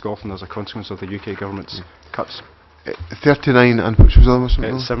in Scotland as a consequence of the UK government's cuts. 39 and which was the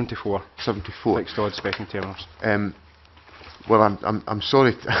other one? 74. 74. Fixed odds betting terminals. Well, I'm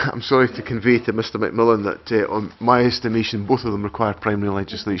sorry. I'm sorry to convey to Mr. McMillan that, on my estimation, both of them require primary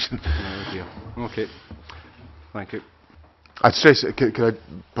legislation. Oh dear. Okay. Thank you. I'd stress. Could I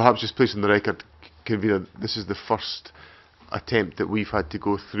perhaps just place on the record, Convener, this is the first attempt that we've had to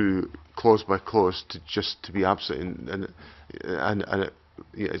go through clause by clause to be absolute, and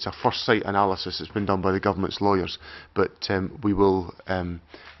it's a first sight analysis that's been done by the government's lawyers, but we will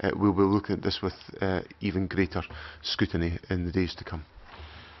be looking at this with even greater scrutiny in the days to come.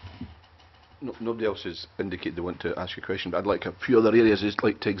 Nobody else has indicated they want to ask a question, but I'd like a few other areas I'd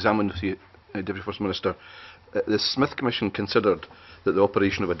like to examine with you, Deputy First Minister. The Smith Commission considered that the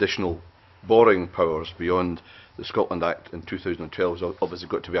operation of additional borrowing powers beyond the Scotland Act in 2012 has obviously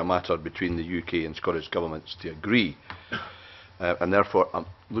got to be a matter between the UK and Scottish governments to agree. And therefore, I'm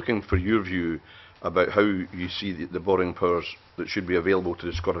looking for your view about how you see the borrowing powers that should be available to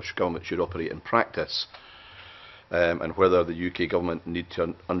the Scottish Government should operate in practice, and whether the UK Government need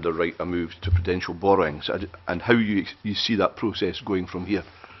to underwrite a move to prudential borrowings, and how you see that process going from here.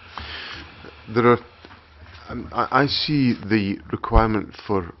 I see the requirement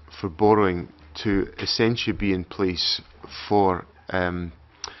for borrowing to essentially be in place for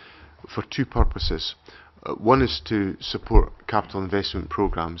two purposes. One is to support capital investment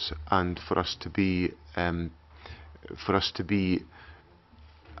programmes, and for us to be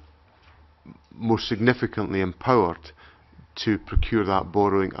more significantly empowered to procure that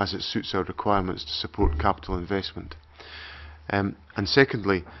borrowing as it suits our requirements to support capital investment. And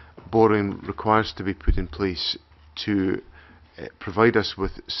secondly, borrowing requires to be put in place to provide us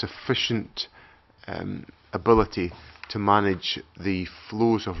with sufficient ability to manage the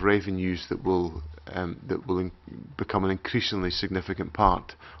flows of revenues that will that will become an increasingly significant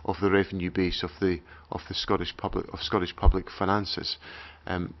part of the revenue base of the Scottish public finances.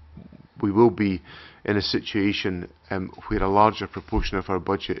 We will be in a situation where a larger proportion of our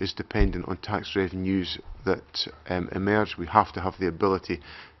budget is dependent on tax revenues that emerge. We have to have the ability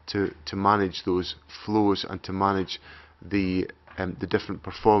to manage those flows and to manage the different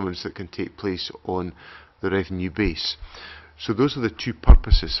performance that can take place on the revenue base. So those are the two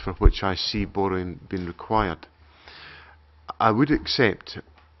purposes for which I see borrowing being required. I would accept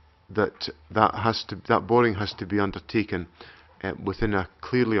that that borrowing has to be undertaken within a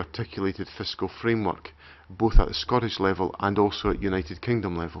clearly articulated fiscal framework, both at the Scottish level and also at United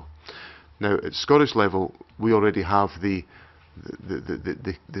Kingdom level. Now, at Scottish level, we already have the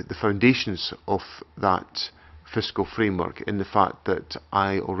foundations of that fiscal framework in the fact that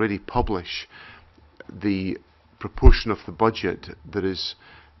I already publish the proportion of the budget that is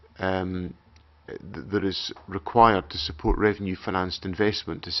required to support revenue financed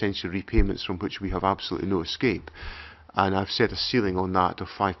investment, essentially repayments from which we have absolutely no escape. And I've set a ceiling on that of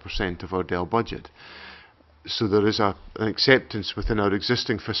 5% of our DEL budget. So there is an acceptance within our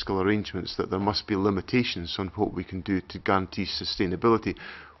existing fiscal arrangements that there must be limitations on what we can do to guarantee sustainability,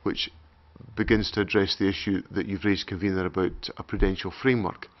 which begins to address the issue that you've raised, Convener, about a prudential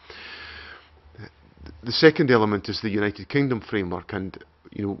framework. The second element is the United Kingdom framework, and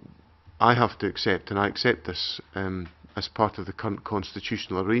I have to accept, and I accept this as part of the current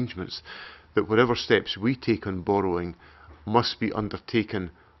constitutional arrangements, that whatever steps we take on borrowing must be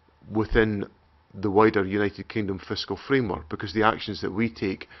undertaken within the wider United Kingdom fiscal framework, because the actions that we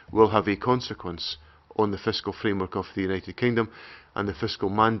take will have a consequence on the fiscal framework of the United Kingdom, and the fiscal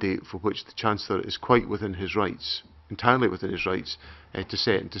mandate for which the Chancellor is quite within his rights, entirely within his rights, to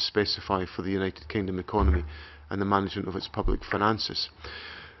set and to specify for the United Kingdom economy and the management of its public finances.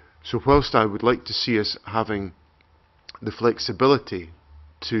 So whilst I would like to see us having the flexibility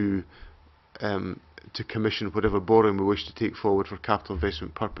to commission whatever borrowing we wish to take forward for capital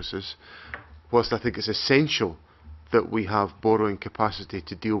investment purposes, whilst I think it's essential that we have borrowing capacity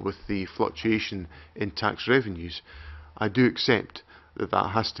to deal with the fluctuation in tax revenues, I do accept that that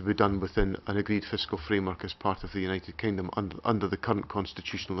has to be done within an agreed fiscal framework as part of the United Kingdom under the current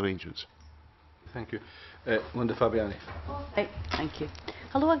constitutional arrangements. Thank you. Linda Fabiani. Right, thank you.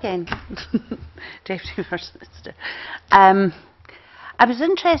 Hello again, Deputy First Minister. I was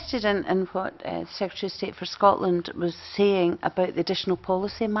interested in what Secretary of State for Scotland was saying about the additional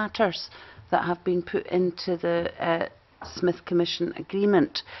policy matters that have been put into the Smith Commission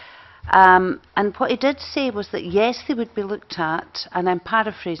agreement. And what he did say was that yes, they would be looked at, and I'm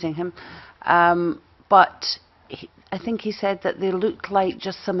paraphrasing him, but I think he said that they looked like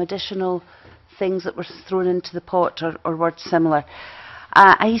just some additional things that were thrown into the pot or words similar.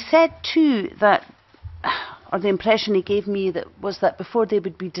 He said too that, or the impression he gave me was that before they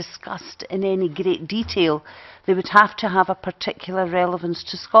would be discussed in any great detail, they would have to have a particular relevance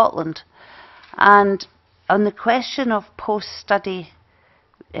to Scotland. And on the question of post-study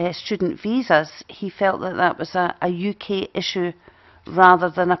student visas, he felt that that was a UK issue rather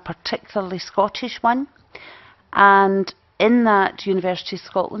than a particularly Scottish one. And in that, University of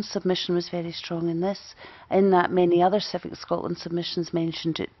Scotland submission was very strong in this. In that, many other Civic Scotland submissions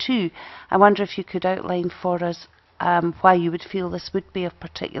mentioned it too. I wonder if you could outline for us why you would feel this would be of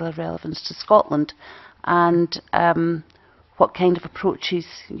particular relevance to Scotland, and what kind of approaches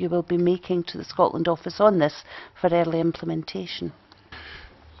you will be making to the Scotland office on this for early implementation.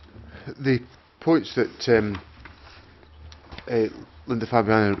 The points that Linda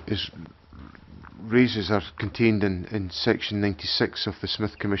Fabiani raises are contained in section 96 of the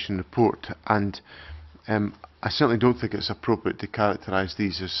Smith Commission report, and I certainly don't think it's appropriate to characterise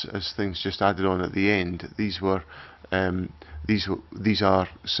these as things just added on at the end. These are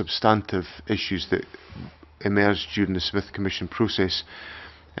substantive issues that emerged during the Smith Commission process.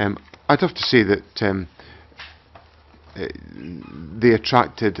 I'd have to say that they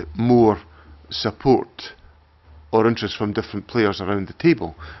attracted more support or interest from different players around the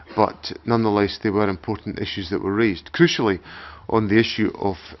table, but nonetheless they were important issues that were raised. Crucially, on the issue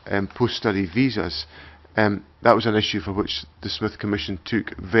of post-study visas, that was an issue for which the Smith Commission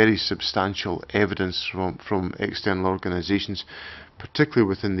took very substantial evidence from external organisations, particularly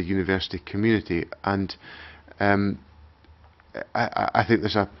within the university community, and I think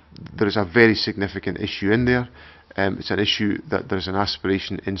there is a very significant issue in there. It's an issue that there's an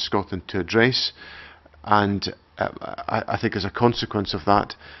aspiration in Scotland to address, and I think as a consequence of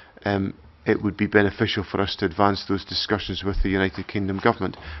that, it would be beneficial for us to advance those discussions with the United Kingdom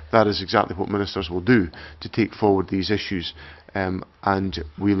Government. That is exactly what ministers will do, to take forward these issues, and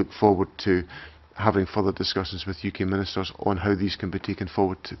we look forward to having further discussions with UK ministers on how these can be taken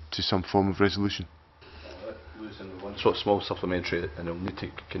forward to some form of resolution. One sort of small supplementary, and I'll need to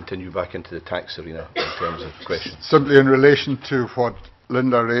continue back into the tax arena in terms of questions. Simply in relation to what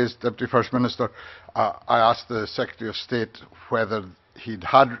Linda raised, Deputy First Minister, I asked the Secretary of State whether he'd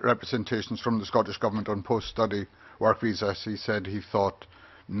had representations from the Scottish Government on post-study work visas. He said he thought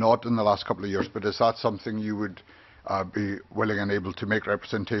not in the last couple of years, but is that something you would be willing and able to make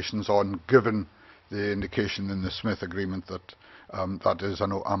representations on, given the indication in the Smith Agreement that that is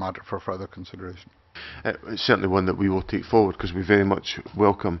a matter for further consideration? It's certainly one that we will take forward, because we very much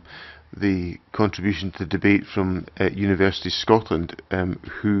welcome the contribution to the debate from Universities Scotland,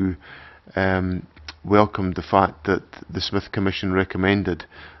 who welcomed the fact that the Smith Commission recommended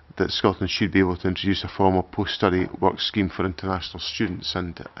that Scotland should be able to introduce a formal post-study work scheme for international students,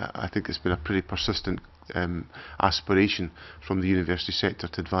 and I think it's been a pretty persistent aspiration from the university sector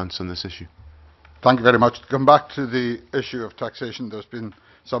to advance on this issue. Thank you very much. To come back to the issue of taxation, there's been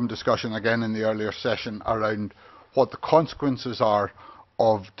some discussion again in the earlier session around what the consequences are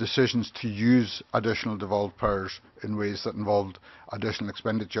of decisions to use additional devolved powers in ways that involved additional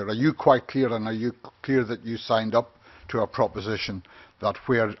expenditure. Are you quite clear, and are you clear that you signed up to a proposition that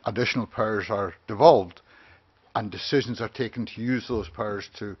where additional powers are devolved and decisions are taken to use those powers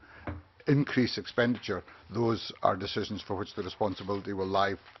to increase expenditure, those are decisions for which the responsibility will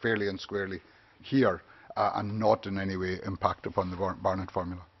lie fairly and squarely here and not in any way impact upon the Barnett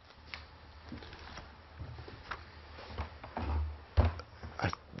formula?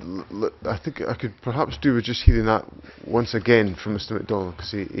 I think I could perhaps do with just hearing that once again from Mr MacDonald,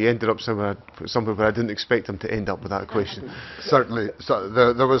 because he ended up somewhere where I didn't expect him to end up with that question. Certainly. So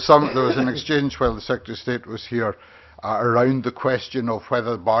there was an exchange while the Secretary of State was here around the question of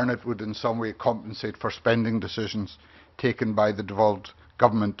whether Barnett would in some way compensate for spending decisions taken by the devolved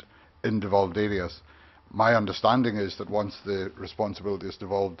government in devolved areas. My understanding is that once the responsibility is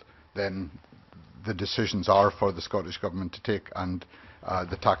devolved, then the decisions are for the Scottish Government to take, and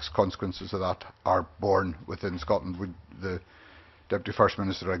the tax consequences of that are borne within Scotland. Would the Deputy First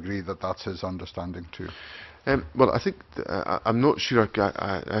Minister agree that that's his understanding too? Well, I think I'm not sure.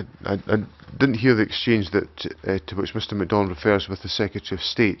 I didn't hear the exchange that to which Mr MacDonald refers with the Secretary of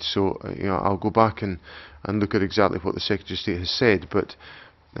State. So I'll go back and look at exactly what the Secretary of State has said. But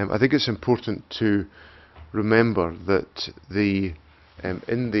I think it's important to remember that the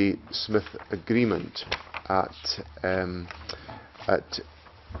in the Smith Agreement at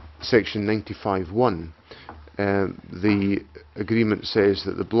section 95(1), the agreement says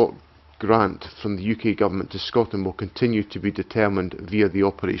that the block grant from the UK Government to Scotland will continue to be determined via the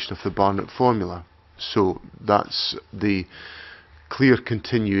operation of the Barnett formula. So that's the clear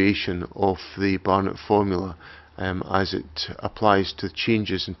continuation of the Barnett formula as it applies to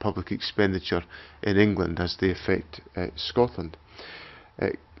changes in public expenditure in England as they affect Scotland.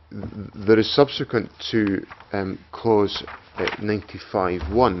 There is subsequent to clause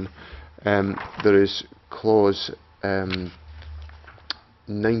 95(1), there is clause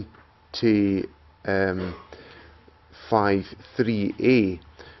 95(3)(a),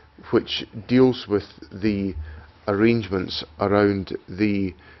 which deals with the arrangements around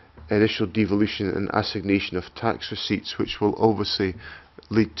the initial devolution and assignation of tax receipts, which will obviously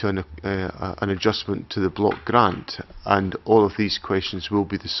lead to an adjustment to the block grant, and all of these questions will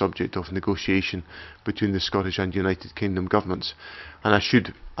be the subject of negotiation between the Scottish and United Kingdom governments. And I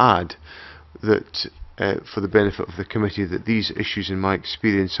should add that for the benefit of the committee, that these issues in my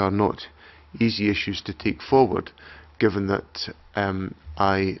experience are not easy issues to take forward, given that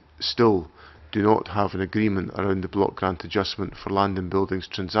I still do not have an agreement around the block grant adjustment for land and buildings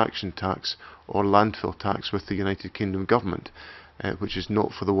transaction tax or landfill tax with the United Kingdom government, which is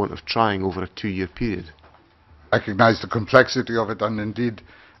not for the want of trying over a 2-year period. I recognise the complexity of it, and indeed,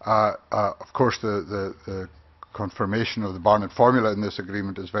 of course, the confirmation of the Barnett formula in this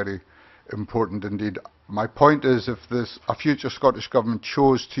agreement is very important indeed. My point is, if a future Scottish Government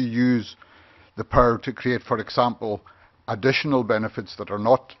chose to use the power to create, for example, additional benefits that are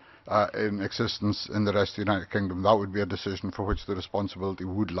not in existence in the rest of the United Kingdom, that would be a decision for which the responsibility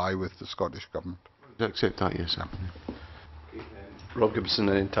would lie with the Scottish Government. I accept that, yes, sir. Rob Gibson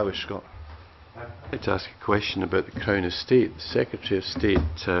and Tavish Scott. I'd like to ask a question about the Crown Estate. The Secretary of State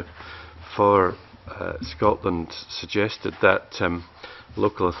for Scotland suggested that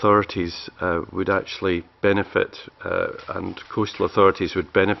local authorities would actually benefit and coastal authorities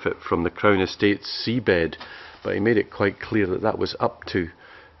would benefit from the Crown Estate's seabed, but he made it quite clear that that was up to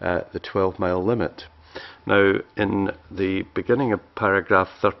the 12-mile limit. Now, in the beginning of paragraph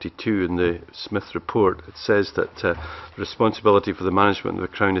 32 in the Smith report, it says that responsibility for the management of the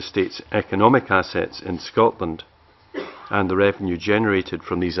Crown Estate's economic assets in Scotland and the revenue generated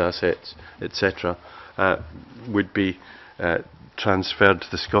from these assets, etc., would be transferred to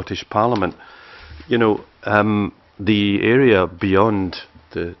the Scottish Parliament. You know, the area beyond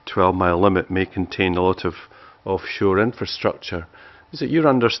the 12-mile limit may contain a lot of offshore infrastructure. Is it your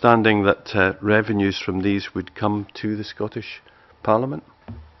understanding that revenues from these would come to the Scottish Parliament?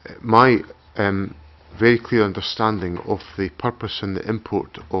 My very clear understanding of the purpose and the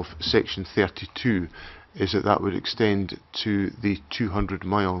import of Section 32 is that that would extend to the 200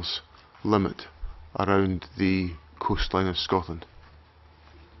 miles limit around the coastline of Scotland.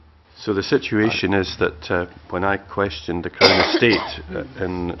 So the situation is that when I questioned the Crown Estate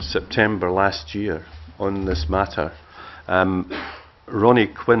in September last year on this matter, Ronnie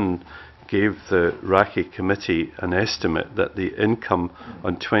Quinn gave the RACI committee an estimate that the income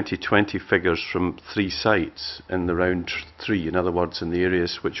on 2020 figures from 3 sites in the round 3, in other words in the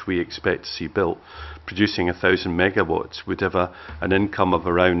areas which we expect to see built, producing 1,000 megawatts, would have an income of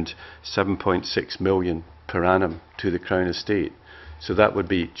around 7.6 million per annum to the Crown Estate. So that would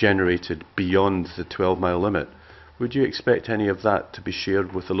be generated beyond the 12-mile limit. Would you expect any of that to be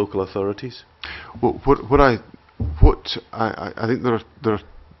shared with the local authorities? Well, I think there are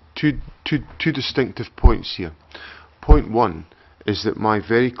two distinctive points here. Point one is that my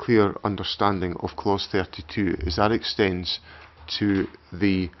very clear understanding of Clause 32 is that extends to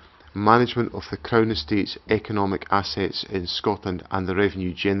the management of the Crown Estate's economic assets in Scotland and the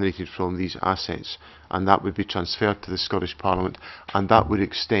revenue generated from these assets, and that would be transferred to the Scottish Parliament, and that would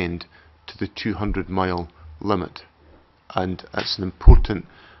extend to the 200-mile limit. And that's an important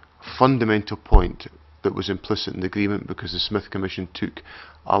fundamental point that was implicit in the agreement, because the Smith Commission took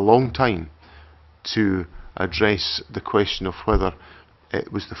a long time to address the question of whether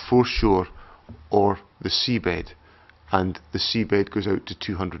it was the foreshore or the seabed, and the seabed goes out to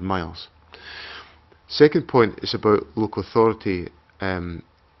 200 miles. Second point is about local authority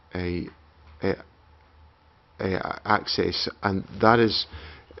access, and that is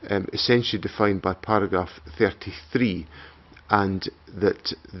essentially defined by paragraph 33, and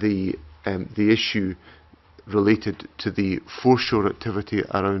that the issue related to the foreshore activity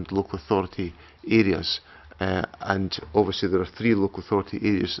around local authority areas, and obviously there are 3 local authority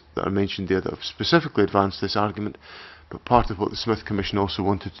areas that are mentioned there that have specifically advanced this argument, but part of what the Smith Commission also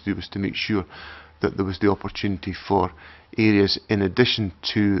wanted to do was to make sure that there was the opportunity for areas in addition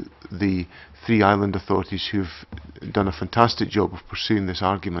to the 3 island authorities who've done a fantastic job of pursuing this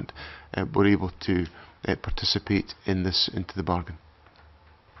argument were able to participate in this into the bargain.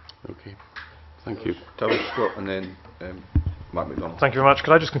 Okay, thank you. David Scott and then Mark MacDonald. Thank you very much.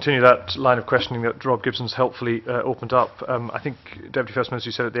 Could I just continue that line of questioning that Rob Gibson's helpfully opened up? I think, Deputy First Minister,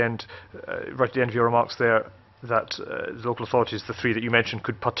 you said at the end, right at the end of your remarks there, that the local authorities, the 3 that you mentioned,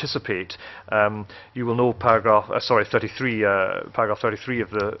 could participate. You will know paragraph 33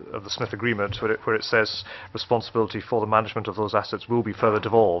 of the Smith Agreement, where it says responsibility for the management of those assets will be further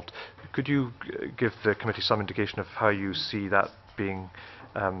devolved. Could you give the committee some indication of how you see that being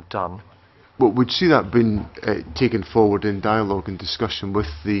done? Well, we'd see that being taken forward in dialogue and discussion with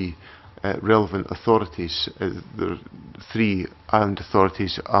the relevant authorities. The 3 island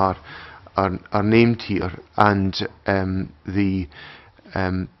authorities are named here, and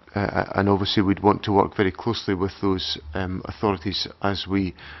and obviously we'd want to work very closely with those authorities as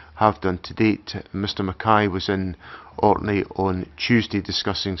we have done to date. Mr Mackay was in Orkney on Tuesday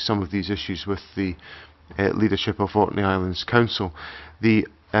discussing some of these issues with the leadership of Orkney Islands Council. The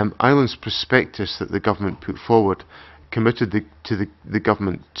Islands prospectus that the government put forward committed the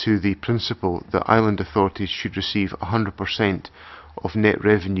government to the principle that island authorities should receive 100% of net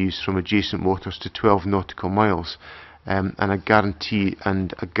revenues from adjacent waters to 12 nautical miles, and a guaranteed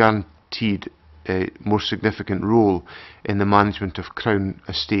more significant role in the management of Crown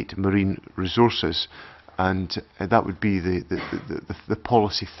Estate marine resources, and that would be the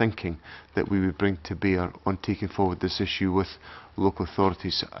policy thinking that we would bring to bear on taking forward this issue with local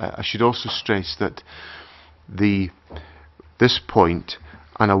authorities. I should also stress that this point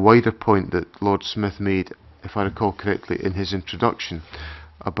and a wider point that Lord Smith made, if I recall correctly, in his introduction,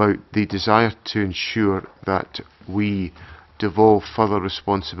 about the desire to ensure that we devolve further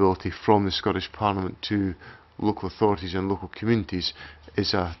responsibility from the Scottish Parliament to local authorities and local communities,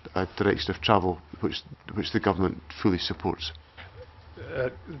 is a direction of travel which the government fully supports.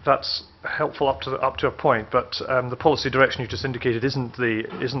 That's helpful up to a point, but the policy direction you just indicated isn't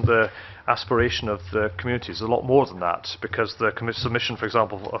the aspiration of the communities. There's a lot more than that, because the submission, for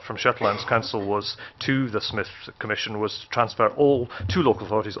example, from Shetlands Council was to the Smith Commission was to transfer to local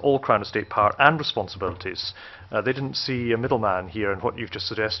authorities all Crown Estate power and responsibilities. They didn't see a middleman here, and what you've just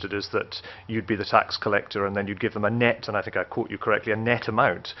suggested is that you'd be the tax collector and then you'd give them a net, and I think I quote you correctly, a net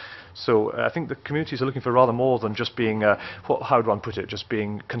amount. So I think the communities are looking for rather more than just being, how do one put it, just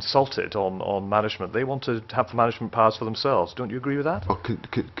being consulted on management. They want to have the management powers for themselves. Don't you agree with that? Well,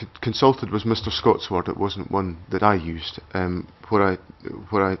 consulted was Mr. Scott's word. It wasn't one that I used. What I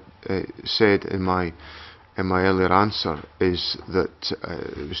said in my earlier answer is that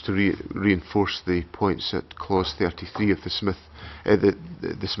it was to reinforce the points at clause 33 of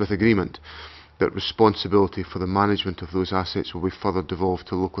the Smith Agreement, that responsibility for the management of those assets will be further devolved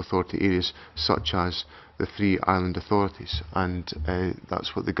to local authority areas such as the 3 island authorities, and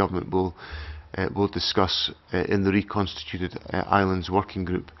that's what the government will discuss in the reconstituted Islands Working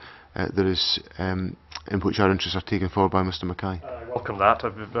Group in which our interests are taken forward by Mr Mackay. I welcome that. I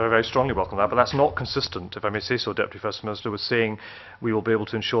very strongly welcome that, but that's not consistent, if I may say so, Deputy First Minister, with saying we will be able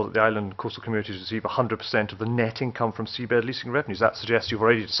to ensure that the island coastal communities receive 100% of the net income from seabed leasing revenues. That suggests you've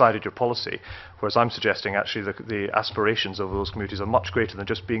already decided your policy, whereas I'm suggesting actually the aspirations of those communities are much greater than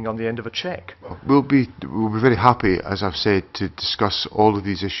just being on the end of a cheque. We'll be very happy, as I've said, to discuss all of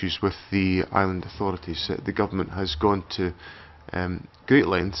these issues with the island authorities. The government has gone to great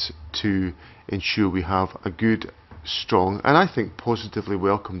lengths to ensure we have a good, strong and I think positively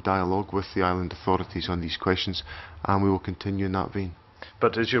welcome dialogue with the island authorities on these questions, and we will continue in that vein.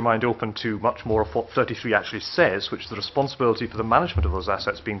 But is your mind open to much more of what 33 actually says, which is the responsibility for the management of those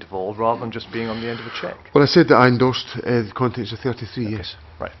assets being devolved rather than just being on the end of a cheque? Well, I said that I endorsed the contents of 33, okay. Yes.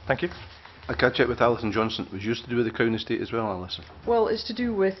 Right, thank you. I catch up with Alison Johnstone. Was yours to do with the Crown Estate as well, Alison? Well, it's to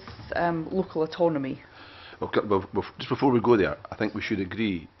do with local autonomy. Well, just before we go there, I think we should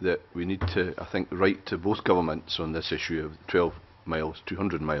agree that we need to, write to both governments on this issue of 12 miles,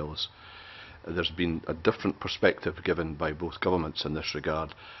 200 miles. There's been a different perspective given by both governments in this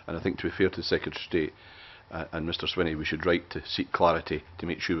regard, and I think, to be fair to the Secretary of State and Mr Swinney, we should write to seek clarity to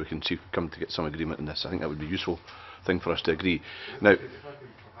make sure we can come to get some agreement on this. I think that would be a useful thing for us to agree. Now,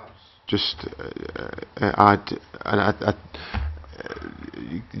 just add,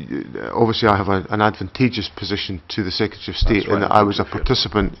 obviously I have an advantageous position to the Secretary of State in that I was a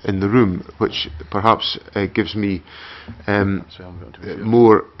participant in the room, which perhaps gives me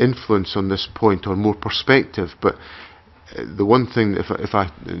more influence on this point, or more perspective. But the one thing,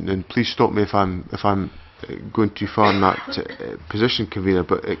 and please stop me if I'm going too far in that position, Convener,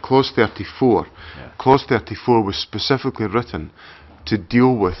 but at clause 34, clause 34 was specifically written to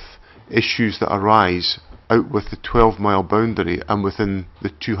deal with issues that arise out with the 12-mile boundary and within the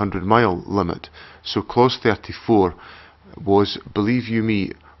 200-mile limit. So clause 34 was, believe you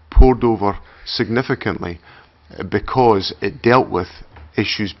me, poured over significantly because it dealt with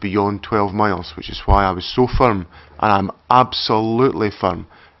issues beyond 12 miles, which is why I was so firm, and I'm absolutely firm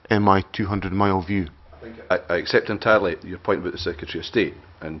in my 200-mile view. I accept entirely your point about the Secretary of State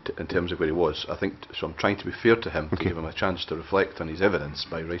and in terms of where he was. I think so. I'm trying to be fair to him, to give him a chance to reflect on his evidence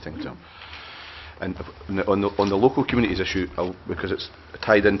by writing to him. And on the local communities issue, because it's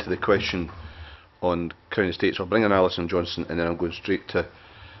tied into the question on Crown Estates, I'll bring in Alison Johnstone and then I'm going straight to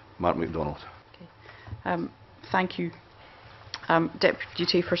Mark MacDonald. Okay. Thank you.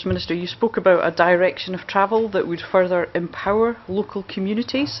 Deputy First Minister, you spoke about a direction of travel that would further empower local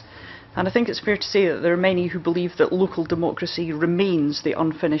communities, and I think it's fair to say that there are many who believe that local democracy remains the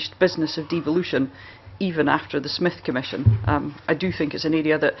unfinished business of devolution even after the Smith Commission. I do think it's an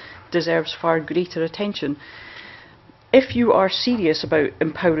area that deserves far greater attention. If you are serious about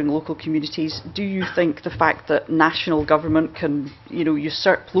empowering local communities, do you think the fact that national government can,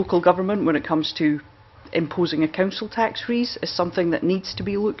 usurp local government when it comes to imposing a council tax freeze is something that needs to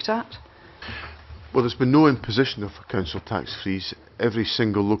be looked at? Well, there's been no imposition of a council tax freeze. Every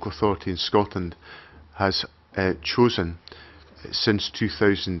single local authority in Scotland has chosen since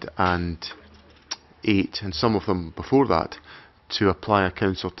 2008, and some of them before that, to apply a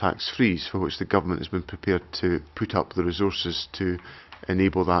council tax freeze, for which the government has been prepared to put up the resources to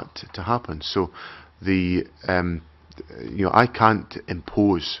enable that to happen. So I can't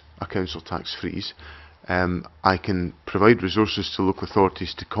impose a council tax freeze. I can provide resources to local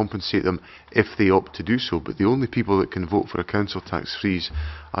authorities to compensate them if they opt to do so, but the only people that can vote for a council tax freeze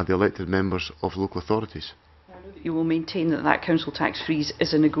are the elected members of local authorities. I know that you will maintain that that council tax freeze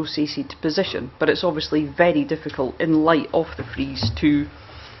is a negotiated position, but it's obviously very difficult in light of the freeze to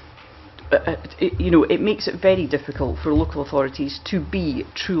it makes it very difficult for local authorities to be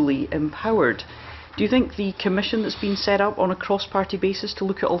truly empowered. Do you think the commission that's been set up on a cross-party basis to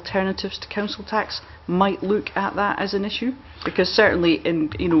look at alternatives to council tax might look at that as an issue? Because certainly in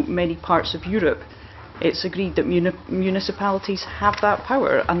many parts of Europe, it's agreed that municipalities have that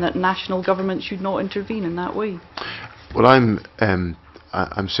power and that national government should not intervene in that way. Well,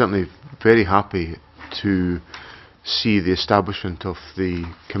 I'm certainly very happy to see the establishment of the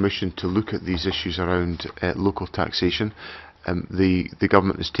Commission to look at these issues around local taxation. The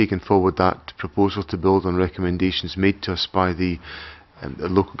government has taken forward that proposal to build on recommendations made to us by the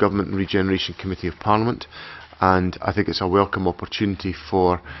Local Government and Regeneration Committee of Parliament, and I think it's a welcome opportunity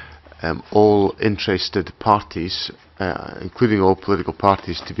for all interested parties, including all political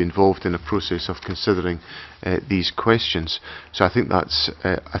parties, to be involved in a process of considering these questions. So I think that's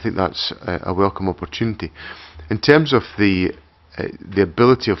a welcome opportunity. In terms of the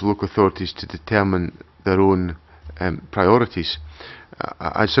ability of local authorities to determine their own priorities,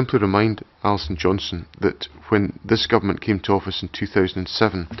 I simply remind Alistair Johnstone that when this government came to office in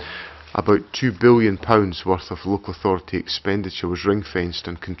 2007, about £2 billion worth of local authority expenditure was ring-fenced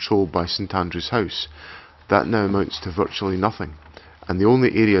and controlled by St Andrew's House. That now amounts to virtually nothing. And the only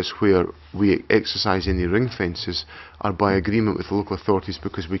areas where we exercise any ring fences are by agreement with local authorities,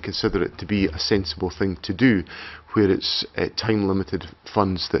 because we consider it to be a sensible thing to do, where it's time-limited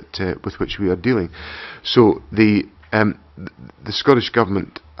funds that with which we are dealing. So the Scottish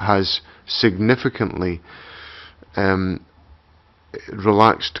Government has significantly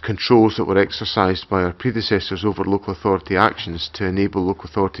relaxed controls that were exercised by our predecessors over local authority actions to enable local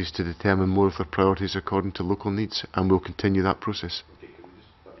authorities to determine more of their priorities according to local needs, and we'll continue that process.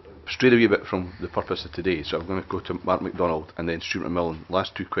 Strayed a wee bit from the purpose of today, so I'm going to go to Mark MacDonald and then Stuart McMillan.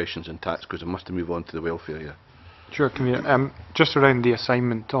 Last two questions on tax, because I must move on to the welfare here. Sure, Convener. Just around the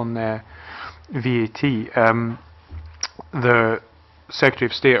assignment on VAT, the Secretary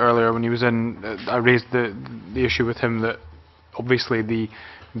of State earlier, when he was in, I raised the issue with him that obviously the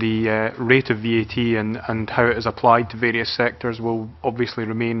rate of VAT and how it is applied to various sectors will obviously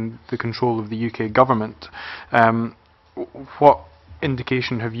remain the control of the UK government. What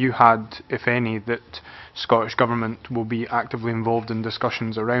indication have you had, if any, that Scottish Government will be actively involved in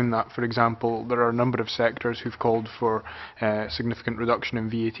discussions around that? For example, there are a number of sectors who've called for significant reduction in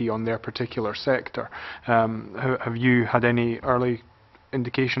VAT on their particular sector. Have you had any early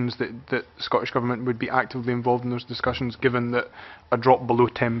indications that the Scottish Government would be actively involved in those discussions, given that a drop below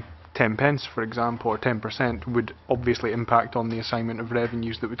 10 pence, for example, or 10% would obviously impact on the assignment of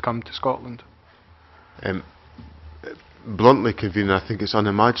revenues that would come to Scotland? Bluntly, Convener, I think it's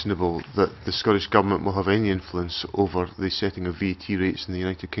unimaginable that the Scottish Government will have any influence over the setting of VAT rates in the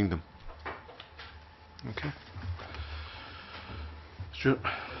United Kingdom. Okay. Stuart.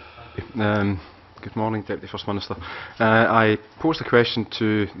 Good morning, Deputy First Minister. I posed a question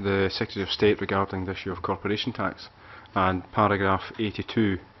to the Secretary of State regarding the issue of corporation tax, and paragraph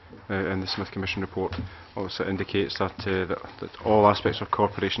 82 in the Smith Commission report also indicates that, that all aspects of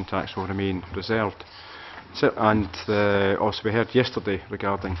corporation tax will remain reserved. So, and also we heard yesterday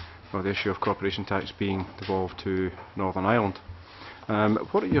regarding the issue of corporation tax being devolved to Northern Ireland.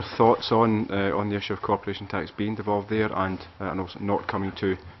 What are your thoughts on the issue of corporation tax being devolved there and also not coming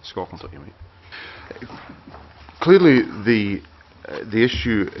to Scotland? Clearly, the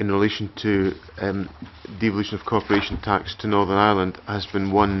issue in relation to devolution of corporation tax to Northern Ireland has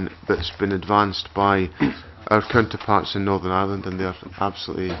been one that's been advanced by our counterparts in Northern Ireland, and they're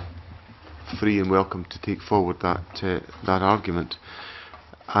absolutely free and welcome to take forward that argument.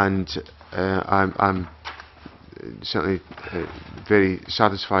 And I'm certainly very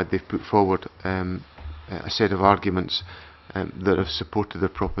satisfied they've put forward a set of arguments that have supported their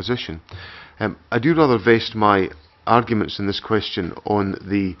proposition. I do rather vest my arguments in this question on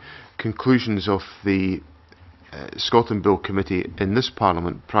the conclusions of the Scotland Bill Committee in this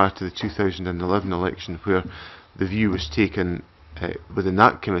Parliament prior to the 2011 election, where the view was taken within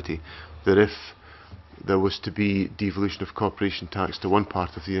that committee that if there was to be devolution of corporation tax to one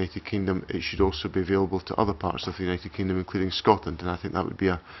part of the United Kingdom, it should also be available to other parts of the United Kingdom, including Scotland, and I think that would be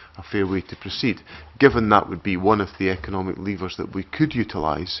a fair way to proceed, given that would be one of the economic levers that we could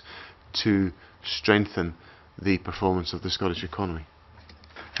utilise to strengthen the performance of the Scottish economy.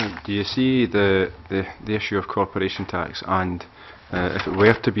 Do you see the issue of corporation tax, and if it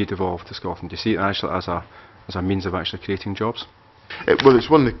were to be devolved to Scotland, do you see it actually as a means of actually creating jobs? Well, it's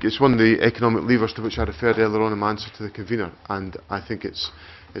one of the economic levers to which I referred earlier on in my answer to the convener, and I think it's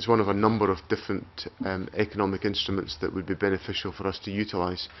one of a number of different economic instruments that would be beneficial for us to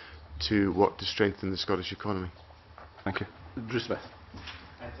utilise to work to strengthen the Scottish economy. Thank you. Drew Smith.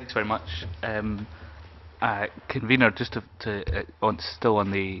 Thanks very much. Convener, just still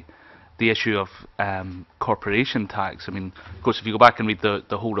on the issue of corporation tax. I mean, of course, if you go back and read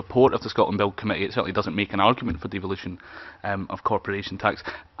the whole report of the Scotland Bill Committee, it certainly doesn't make an argument for devolution of corporation tax.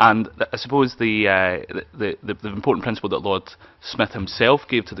 And I suppose the important principle that Lord Smith himself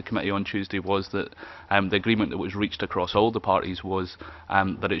gave to the committee on Tuesday was that the agreement that was reached across all the parties was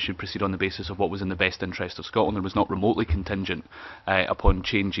that it should proceed on the basis of what was in the best interest of Scotland and was not remotely contingent upon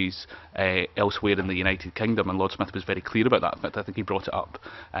changes elsewhere in the United Kingdom. And Lord Smith was very clear about that. In fact, I think he brought it up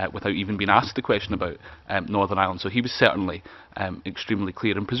without even being asked the question about Northern Ireland. So he was certainly extremely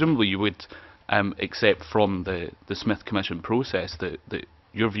clear, and presumably you would accept from the Smith Commission process that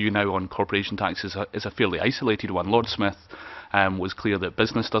your view now on corporation tax is a fairly isolated one. Lord Smith was clear that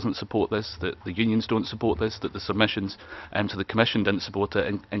business doesn't support this, that the unions don't support this, that the submissions to the Commission didn't support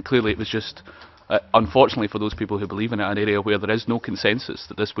it, and clearly it was just, unfortunately for those people who believe in it, an area where there is no consensus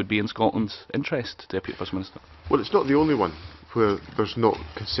that this would be in Scotland's interest, Deputy First Minister. Well, it's not the only one where there's not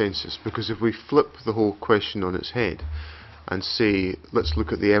consensus, because if we flip the whole question on its head and say, let's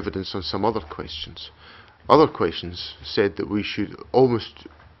look at the evidence on some other questions. Other questions said that we should, almost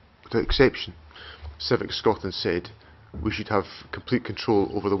without exception, Civic Scotland said we should have complete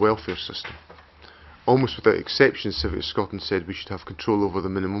control over the welfare system. Almost without exception, Civic Scotland said we should have control over the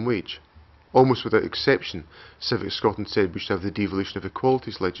minimum wage. Almost without exception, Civic Scotland said we should have the devolution of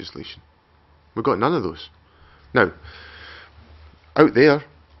equalities legislation. We've got none of those. Now, out there,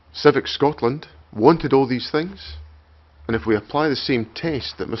 Civic Scotland wanted all these things, and if we apply the same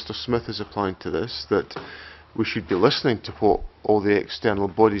test that Mr Smith is applying to this, that we should be listening to what all the external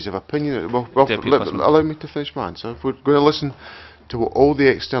bodies of opinion... Well, allow me to finish my answer. If we're going to listen to what all the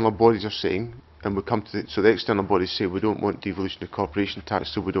external bodies are saying, and we come to so the external bodies say we don't want devolution of corporation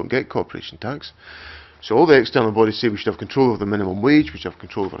tax, so we don't get corporation tax. So all the external bodies say we should have control over the minimum wage, we should have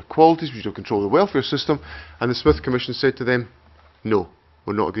control over equalities, we should have control of the welfare system, and the Smith Commission said to them, no,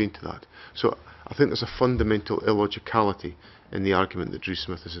 we're not agreeing to that. So I think there's a fundamental illogicality in the argument that Drew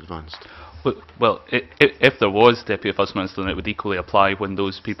Smith has advanced. Well, if there was, Deputy First Minister, then it would equally apply when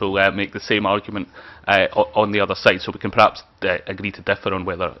those people make the same argument on the other side. So we can perhaps agree to differ on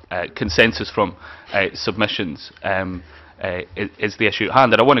whether consensus from submissions is the issue at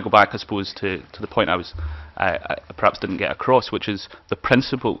hand. And I want to go back, I suppose, to the point I perhaps didn't get across, which is the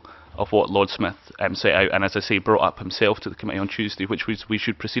principle of what Lord Smith set out, and as I say, brought up himself to the committee on Tuesday, which was we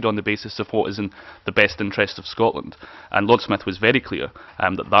should proceed on the basis of what is in the best interest of Scotland. And Lord Smith was very clear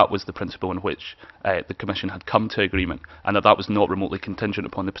that was the principle in which the Commission had come to agreement, and that was not remotely contingent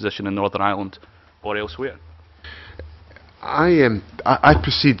upon the position in Northern Ireland or elsewhere. I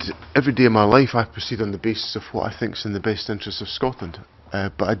proceed every day of my life. I proceed on the basis of what I think is in the best interest of Scotland.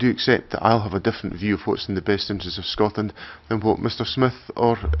 But I do accept that I'll have a different view of what's in the best interest of Scotland than what Mr Smith,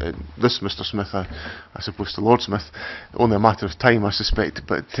 or this Mr Smith, as opposed to Lord Smith, only a matter of time, I suspect,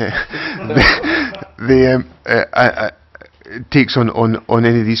 but takes on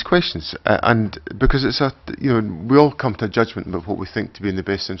any of these questions. And because it's we all come to a judgment about what we think to be in the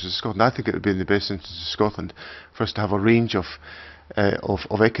best interest of Scotland. I think it would be in the best interest of Scotland for us to have a range of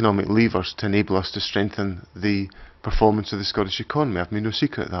economic levers to enable us to strengthen the performance of the Scottish economy. I've made no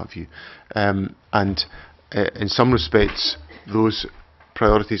secret of that view. And in some respects, those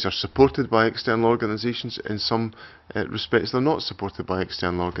priorities are supported by external organisations. In some respects, they're not supported by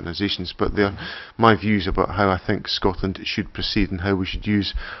external organisations. But they're my views about how I think Scotland should proceed and how we should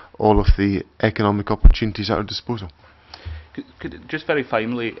use all of the economic opportunities at our disposal. Just very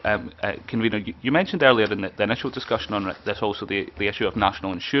finally, Convener, you mentioned earlier in the initial discussion on this also the issue of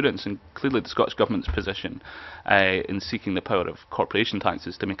national insurance, and clearly the Scottish Government's position in seeking the power of corporation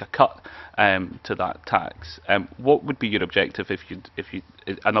taxes to make a cut to that tax. What would be your objective if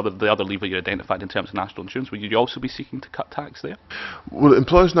the other lever you identified in terms of national insurance? Would you also be seeking to cut tax there? Well,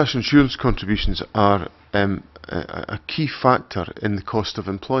 employers' national insurance contributions are a key factor in the cost of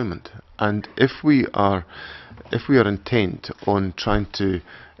employment, and if we are intent on trying to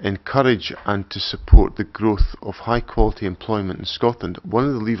encourage and to support the growth of high quality employment in Scotland, one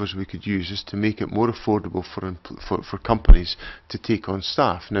of the levers we could use is to make it more affordable for companies to take on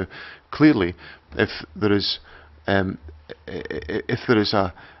staff. Now, clearly, if there is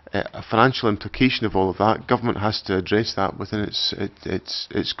a financial implication of all of that, government has to address that within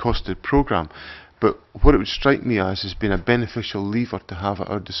its costed programme. But what it would strike me as has been a beneficial lever to have at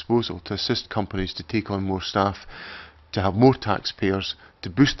our disposal to assist companies to take on more staff, to have more taxpayers, to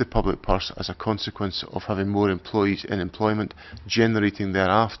boost the public purse as a consequence of having more employees in employment, generating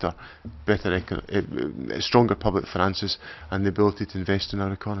thereafter better, stronger public finances and the ability to invest in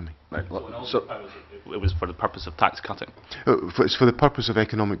our economy. Right. So it was for the purpose of tax cutting? It's for the purpose of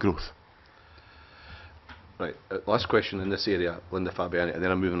economic growth. Right. Last question in this area, Linda Fabiani, and then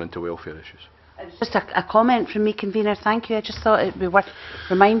I'm moving into welfare issues. Just a comment from me, Convener. Thank you. I just thought it would be worth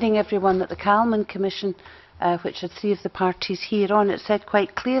reminding everyone that the Calman Commission, which had 3 of the parties here on, it said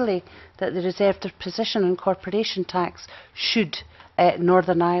quite clearly that the reserved position on corporation tax should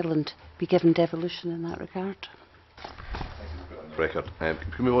Northern Ireland be given devolution in that regard. Record. Can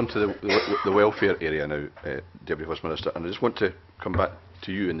we move on to the welfare area now, Deputy First Minister? And I just want to come back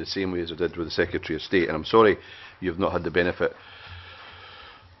to you in the same way as I did with the Secretary of State. And I'm sorry you've not had the benefit,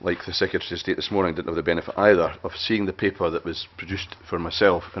 like the Secretary of State this morning didn't have the benefit either, of seeing the paper that was produced for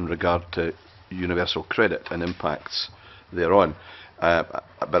myself in regard to universal credit and impacts thereon. But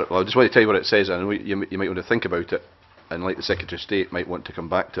I just want to tell you what it says, and I know you might want to think about it, and like the Secretary of State might want to come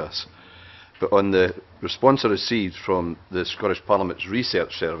back to us. But on the response I received from the Scottish Parliament's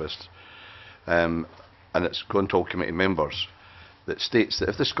Research Service, and it's gone to all committee members, that states that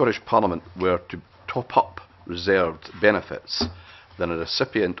if the Scottish Parliament were to top up reserved benefits, then a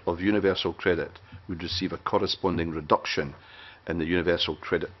recipient of universal credit would receive a corresponding reduction in the universal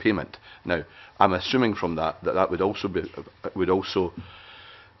credit payment. Now, I'm assuming from that that would also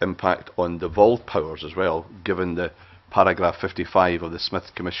impact on devolved powers as well, given the paragraph 55 of the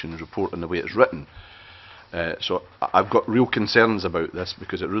Smith Commission report and the way it's written. So I've got real concerns about this,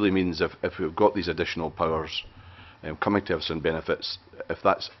 because it really means if we've got these additional powers coming to us in benefits, if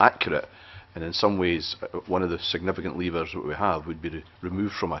that's accurate, and in some ways one of the significant levers that we have would be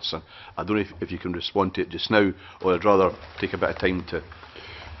removed from us. And I don't know if you can respond to it just now, or I'd rather take a bit of time to...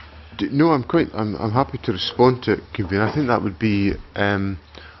 No, I'm happy to respond to it, Convener. I think that would be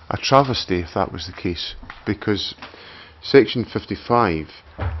a travesty if that was the case, because Section 55,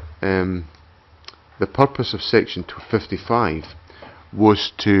 the purpose of Section 55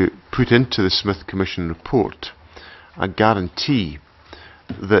 was to put into the Smith Commission report a guarantee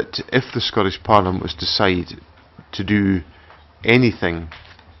that if the Scottish Parliament was to decide to do anything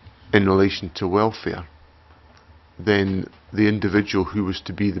in relation to welfare, then the individual who was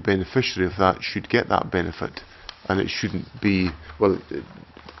to be the beneficiary of that should get that benefit, and it shouldn't be, well,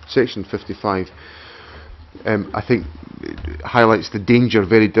 Section 55 I think it highlights the danger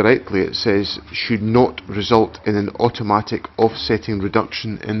very directly. It says should not result in an automatic offsetting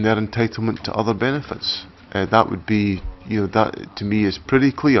reduction in their entitlement to other benefits. That would be, that to me is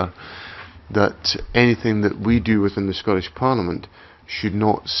pretty clear that anything that we do within the Scottish Parliament should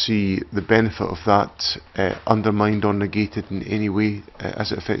not see the benefit of that undermined or negated in any way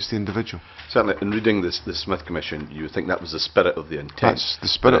as it affects the individual. Certainly, in reading the Smith Commission, you would think that was the spirit of the intent. That's the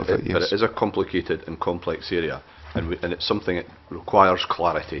spirit of it, yes. But it is a complicated and complex area, and it's something that requires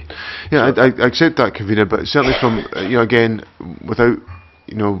clarity. Yeah, I accept that, Convener, but certainly from, again, without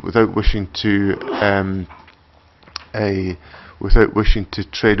wishing to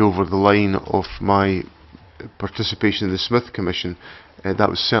tread over the line of my participation in the Smith Commission, that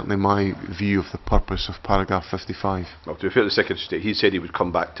was certainly my view of the purpose of paragraph 55. Well, to be fair to the Secretary of State, he said he would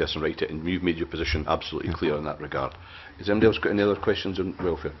come back to us and write it, and you've made your position absolutely clear in that regard. Has anybody else got any other questions on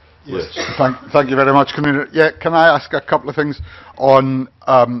welfare? Yes. Thank you very much, Convener. Yeah, can I ask a couple of things on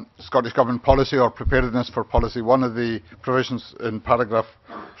Scottish Government policy or preparedness for policy? One of the provisions in paragraph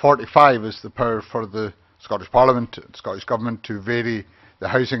 45 is the power for the Scottish Parliament, Scottish Government, to vary the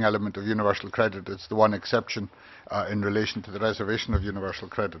housing element of universal credit. It's the one exception in relation to the reservation of universal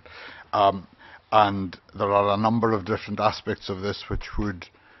credit. And there are a number of different aspects of this which would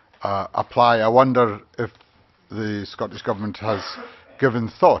apply. I wonder if the Scottish Government has given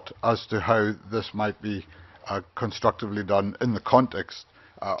thought as to how this might be constructively done in the context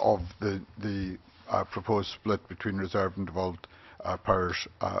of the proposed split between reserved and devolved powers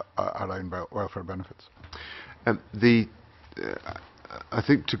around welfare benefits. I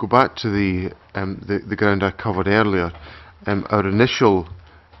think to go back to the ground I covered earlier, our initial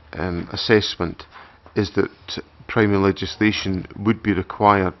assessment is that primary legislation would be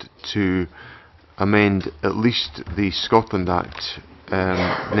required to amend at least the Scotland Act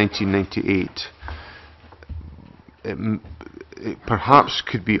 1998. It perhaps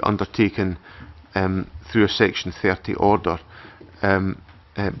could be undertaken through a Section 30 order,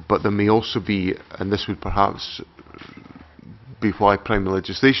 but there may also be, and this would perhaps be why primary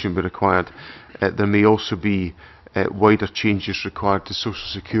legislation would be required, there may also be wider changes required to social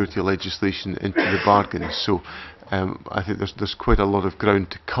security legislation into the bargain. So I think there's quite a lot of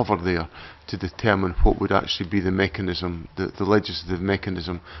ground to cover there to determine what would actually be the mechanism, the legislative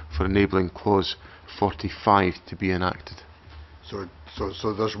mechanism for enabling clause 45 to be enacted. So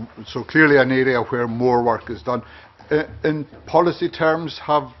there's clearly an area where more work is done. In policy terms,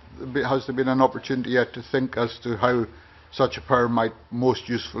 has there been an opportunity yet to think as to how such a power might most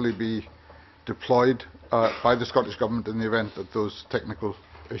usefully be deployed by the Scottish Government in the event that those technical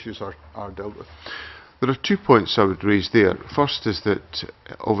issues are dealt with? There are 2 points I would raise there. First is that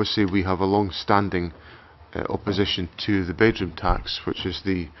obviously we have a long-standing opposition to the bedroom tax, which is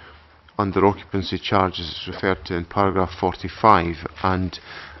the under occupancy charge as it's referred to in paragraph 45, and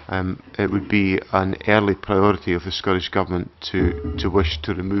it would be an early priority of the Scottish Government to wish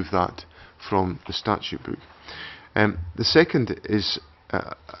to remove that from the statute book. The second is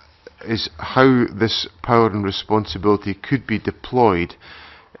how this power and responsibility could be deployed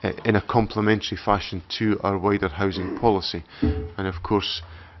in a complementary fashion to our wider housing policy. And of course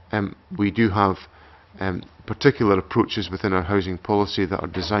we do have particular approaches within our housing policy that are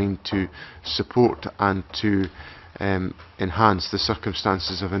designed to support and to enhance the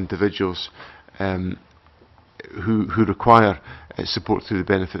circumstances of individuals who require support through the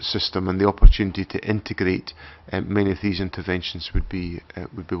benefit system, and the opportunity to integrate many of these interventions would be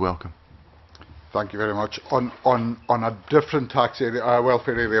welcome. Thank you very much. On a different tax area,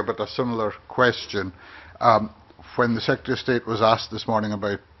 welfare area, but a similar question, when the Secretary of State was asked this morning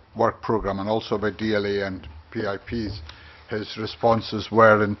about work programme and also about DLA and PIPs, his responses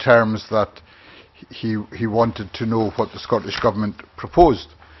were in terms that he wanted to know what the Scottish Government proposed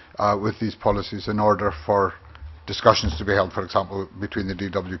with these policies in order for discussions to be held, for example, between the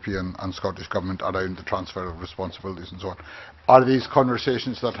DWP and Scottish Government around the transfer of responsibilities and so on. Are these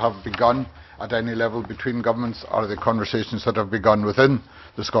conversations that have begun at any level between governments? Are they conversations that have begun within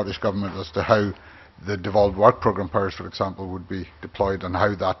the Scottish Government as to how the devolved work programme powers, for example, would be deployed and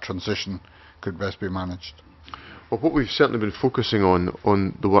how that transition could best be managed? Well, what we've certainly been focusing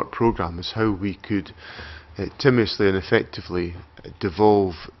on the work programme is how we could timorously and effectively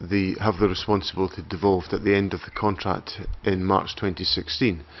have the responsibility devolved at the end of the contract in March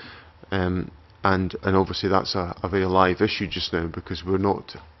 2016. And obviously that's a very live issue just now, because we're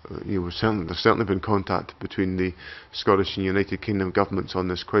not, there's certainly been contact between the Scottish and United Kingdom governments on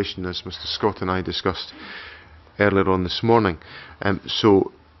this question, as Mr Scott and I discussed earlier on this morning. I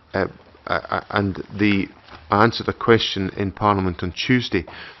answered a question in Parliament on Tuesday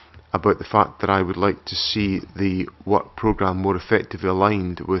about the fact that I would like to see the work programme more effectively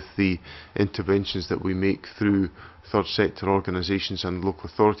aligned with the interventions that we make through third sector organisations and local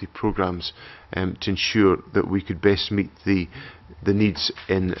authority programmes to ensure that we could best meet the needs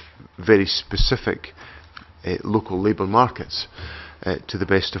in very specific local labour markets to the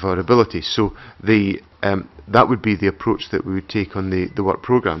best of our ability. So that would be the approach that we would take on the work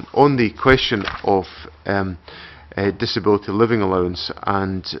programme. On the question of disability living allowance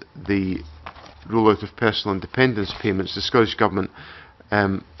and the rollout of personal independence payments, the Scottish Government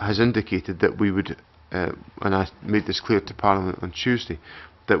has indicated that we would, and I made this clear to Parliament on Tuesday,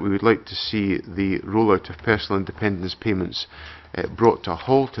 that we would like to see the rollout of personal independence payments brought to a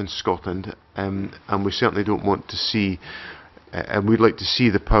halt in Scotland, and we certainly don't want to see, and we'd like to see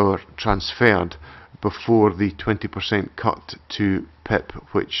the power transferred before the 20% cut to PIP,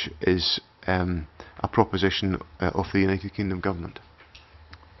 which is a proposition of the United Kingdom Government.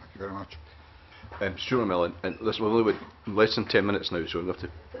 Thank you very much. Stuart Millen, and listen, we've only got less than 10 minutes now, so we have to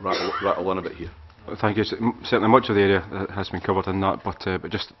rattle on a bit here. Thank you. Certainly much of the area has been covered in that, but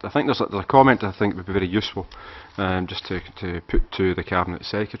just I think there's a comment I think would be very useful just to put to the Cabinet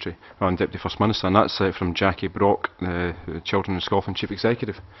Secretary and Deputy First Minister, and that's from Jackie Brock, the Children in Scotland Chief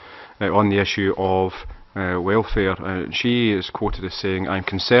Executive, on the issue of welfare. She is quoted as saying, "I'm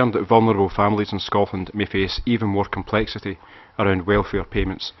concerned that vulnerable families in Scotland may face even more complexity around welfare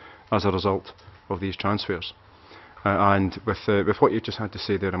payments as a result of these transfers." And with what you just had to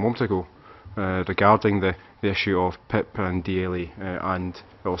say there a moment ago, regarding the issue of PIP and DLA and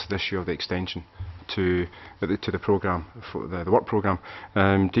also the issue of the extension to the programme, for the work programme,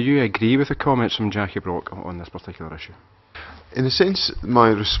 do you agree with the comments from Jackie Brock on this particular issue? In a sense, my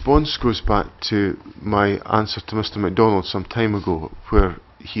response goes back to my answer to Mr MacDonald some time ago, where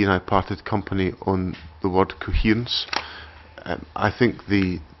he and I parted company on the word coherence. I think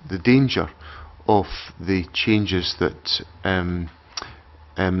the danger of the changes that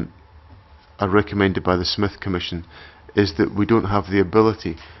are recommended by the Smith Commission is that we don't have the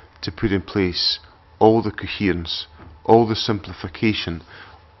ability to put in place all the coherence, all the simplification,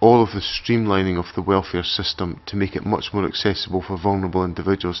 all of the streamlining of the welfare system to make it much more accessible for vulnerable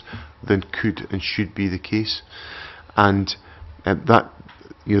individuals than could and should be the case. And that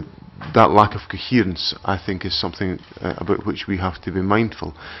lack of coherence, I think, is something about which we have to be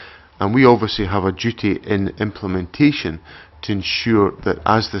mindful. And we obviously have a duty in implementation to ensure that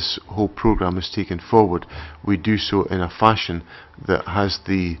as this whole programme is taken forward, we do so in a fashion that has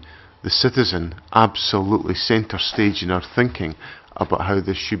the citizen absolutely centre stage in our thinking about how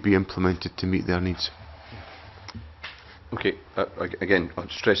this should be implemented to meet their needs. Okay, again, I'll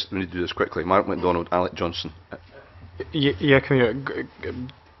stress we need to do this quickly. Mark MacDonald, Alec Johnson. Yeah, Convener,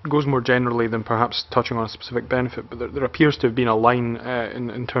 goes more generally than perhaps touching on a specific benefit, but there appears to have been a line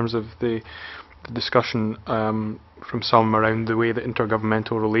in terms of the discussion from some around the way that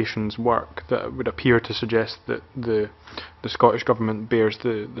intergovernmental relations work that would appear to suggest that the Scottish Government bears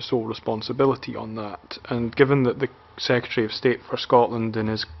the sole responsibility on that. And given that the Secretary of State for Scotland in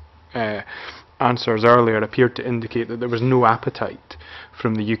his answers earlier appeared to indicate that there was no appetite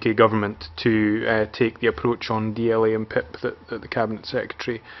from the UK Government to take the approach on DLA and PIP that the Cabinet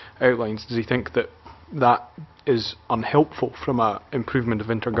Secretary outlines, does he think that that is unhelpful from an improvement of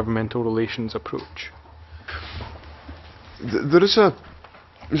intergovernmental relations approach? There's a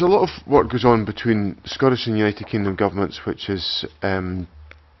lot of work goes on between Scottish and United Kingdom governments, which is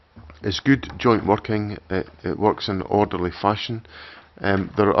good joint working. It works in an orderly fashion.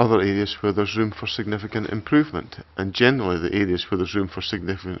 There are other areas where there's room for significant improvement, and generally the areas where there's room for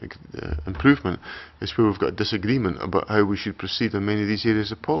significant improvement is where we've got a disagreement about how we should proceed in many of these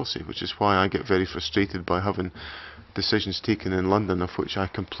areas of policy, which is why I get very frustrated by having decisions taken in London of which I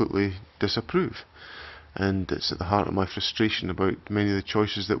completely disapprove. And it's at the heart of my frustration about many of the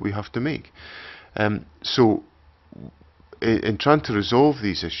choices that we have to make. So in trying to resolve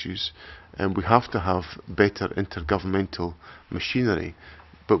these issues, we have to have better intergovernmental machinery,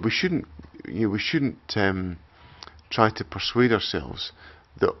 but we shouldn't try to persuade ourselves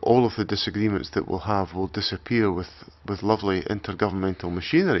that all of the disagreements that we'll have will disappear with lovely intergovernmental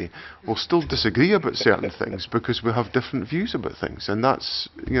machinery. We'll still disagree about certain things because we have different views about things, and that's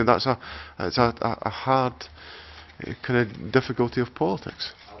a hard kind of difficulty of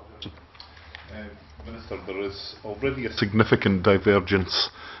politics. Minister, there is already a significant divergence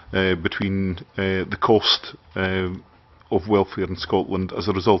between the cost of welfare in Scotland as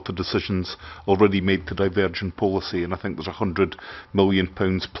a result of decisions already made to diverge in policy, and I think there's £100 million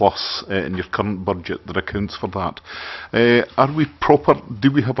plus in your current budget that accounts for that.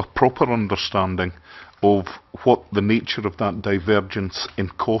 Do we have a proper understanding of what the nature of that divergence in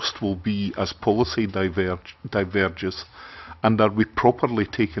cost will be as policy diverges? And are we properly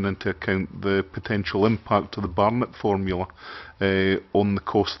taking into account the potential impact of the Barnett formula on the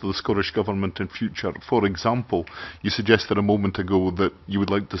cost of the Scottish Government in future? For example, you suggested a moment ago that you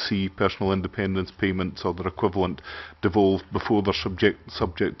would like to see personal independence payments or their equivalent devolved before they're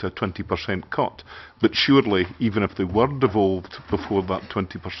subject to a 20% cut. But surely, even if they were devolved before that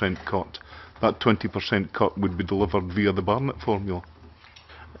 20% cut, that 20% cut would be delivered via the Barnett formula.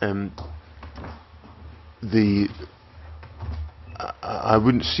 I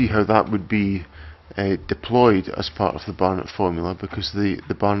wouldn't see how that would be deployed as part of the Barnett formula, because the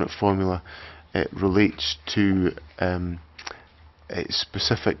Barnett formula relates to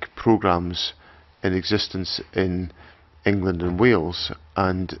specific programmes in existence in England and Wales,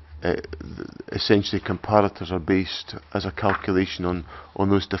 and essentially comparators are based as a calculation on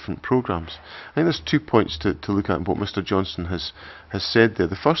those different programmes. I think there's 2 points to look at in what Mr Johnstone has said there.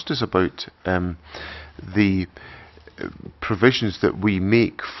 The first is about the provisions that we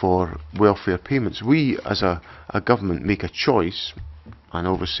make for welfare payments. We as a government make a choice, and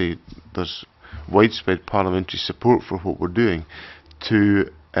obviously there's widespread parliamentary support for what we're doing, to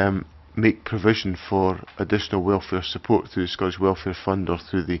make provision for additional welfare support through the Scottish Welfare Fund or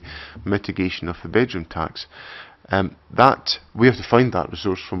through the mitigation of the bedroom tax. That we have to find that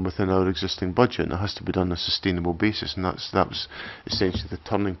resource from within our existing budget, and it has to be done on a sustainable basis, and that was essentially the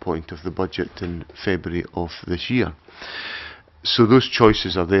turning point of the budget in February of this year. So those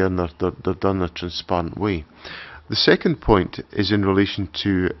choices are there, and they're done in a transparent way. The second point is in relation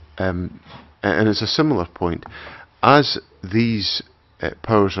to, and it's a similar point, as these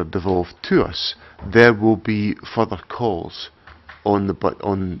powers are devolved to us, there will be further calls on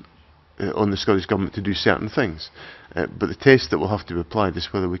the Scottish Government to do certain things. But the test that will have to be applied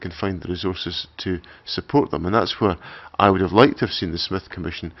is whether we can find the resources to support them. And that's where I would have liked to have seen the Smith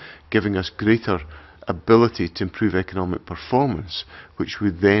Commission giving us greater ability to improve economic performance, which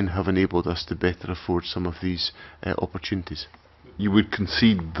would then have enabled us to better afford some of these opportunities. you would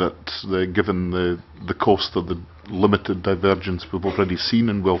concede that, given the cost of the limited divergence we've already seen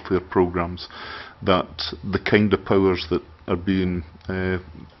in welfare programmes, that the kind of powers that are being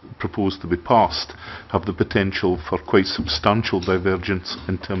proposed to be passed have the potential for quite substantial divergence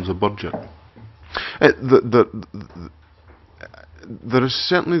in terms of budget. There is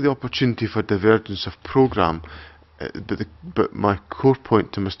certainly the opportunity for divergence of programme, but my core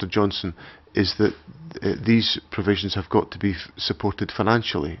point to Mr Johnson is that these provisions have got to be supported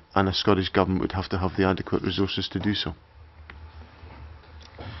financially, and a Scottish Government would have to have the adequate resources to do so.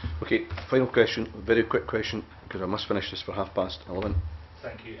 Okay, final question, very quick question, because I must finish this for 11:30.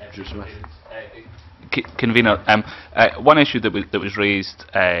 Thank you. Smith. Convener, one issue that was raised,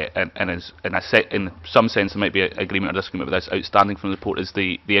 and is in some sense there might be agreement or disagreement with this, outstanding from the report, is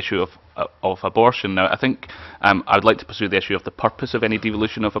the issue of abortion. Now, I think I would like to pursue the issue of the purpose of any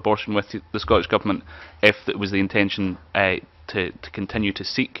devolution of abortion with the Scottish Government, if it was the intention to continue to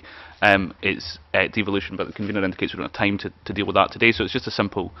seek its devolution, but the convener indicates we don't have time to deal with that today. So it's just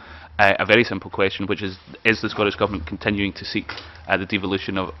a very simple question, which is the Scottish Government continuing to seek the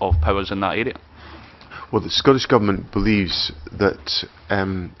devolution of powers in that area? Well, the Scottish Government believes that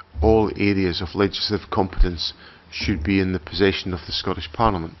all areas of legislative competence should be in the possession of the Scottish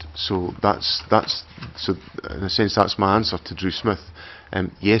Parliament. So so in a sense that's my answer to Drew Smith.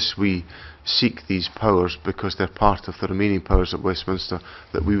 Yes, we seek these powers because they're part of the remaining powers at Westminster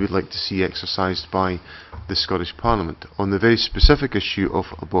that we would like to see exercised by the Scottish Parliament. On the very specific issue of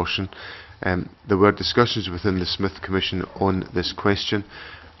abortion, there were discussions within the Smith Commission on this question,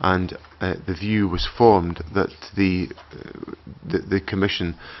 and the view was formed that the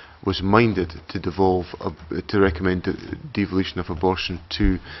Commission was minded to recommend devolution of abortion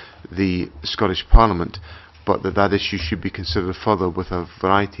to the Scottish Parliament, but that issue should be considered further with a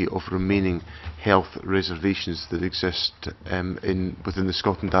variety of remaining health reservations that exist within the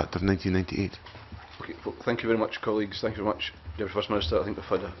Scotland Act of 1998. Okay, well, thank you very much, colleagues. Thank you very much, Deputy First Minister. I think we've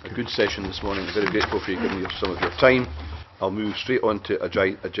had a good session this morning. I'm very grateful for you giving me some of your time. I'll move straight on to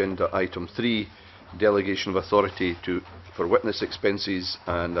agenda item 3, delegation of authority for witness expenses,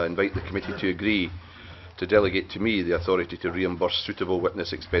 and I invite the committee to agree to delegate to me the authority to reimburse suitable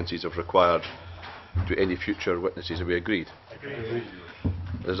witness expenses if required to any future witnesses. Have we agreed? Agreed.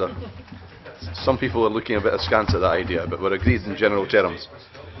 Some people are looking a bit askance at that idea, but we're agreed in general terms.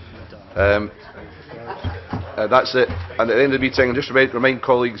 That's it. And at the end of the meeting, just remind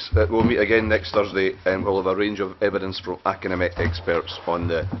colleagues that we'll meet again next Thursday, and we'll have a range of evidence from academic experts on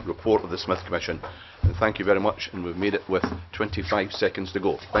the report of the Smith Commission. And thank you very much, and we've made it with 25 seconds to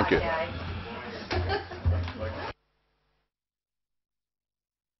go. Thank you.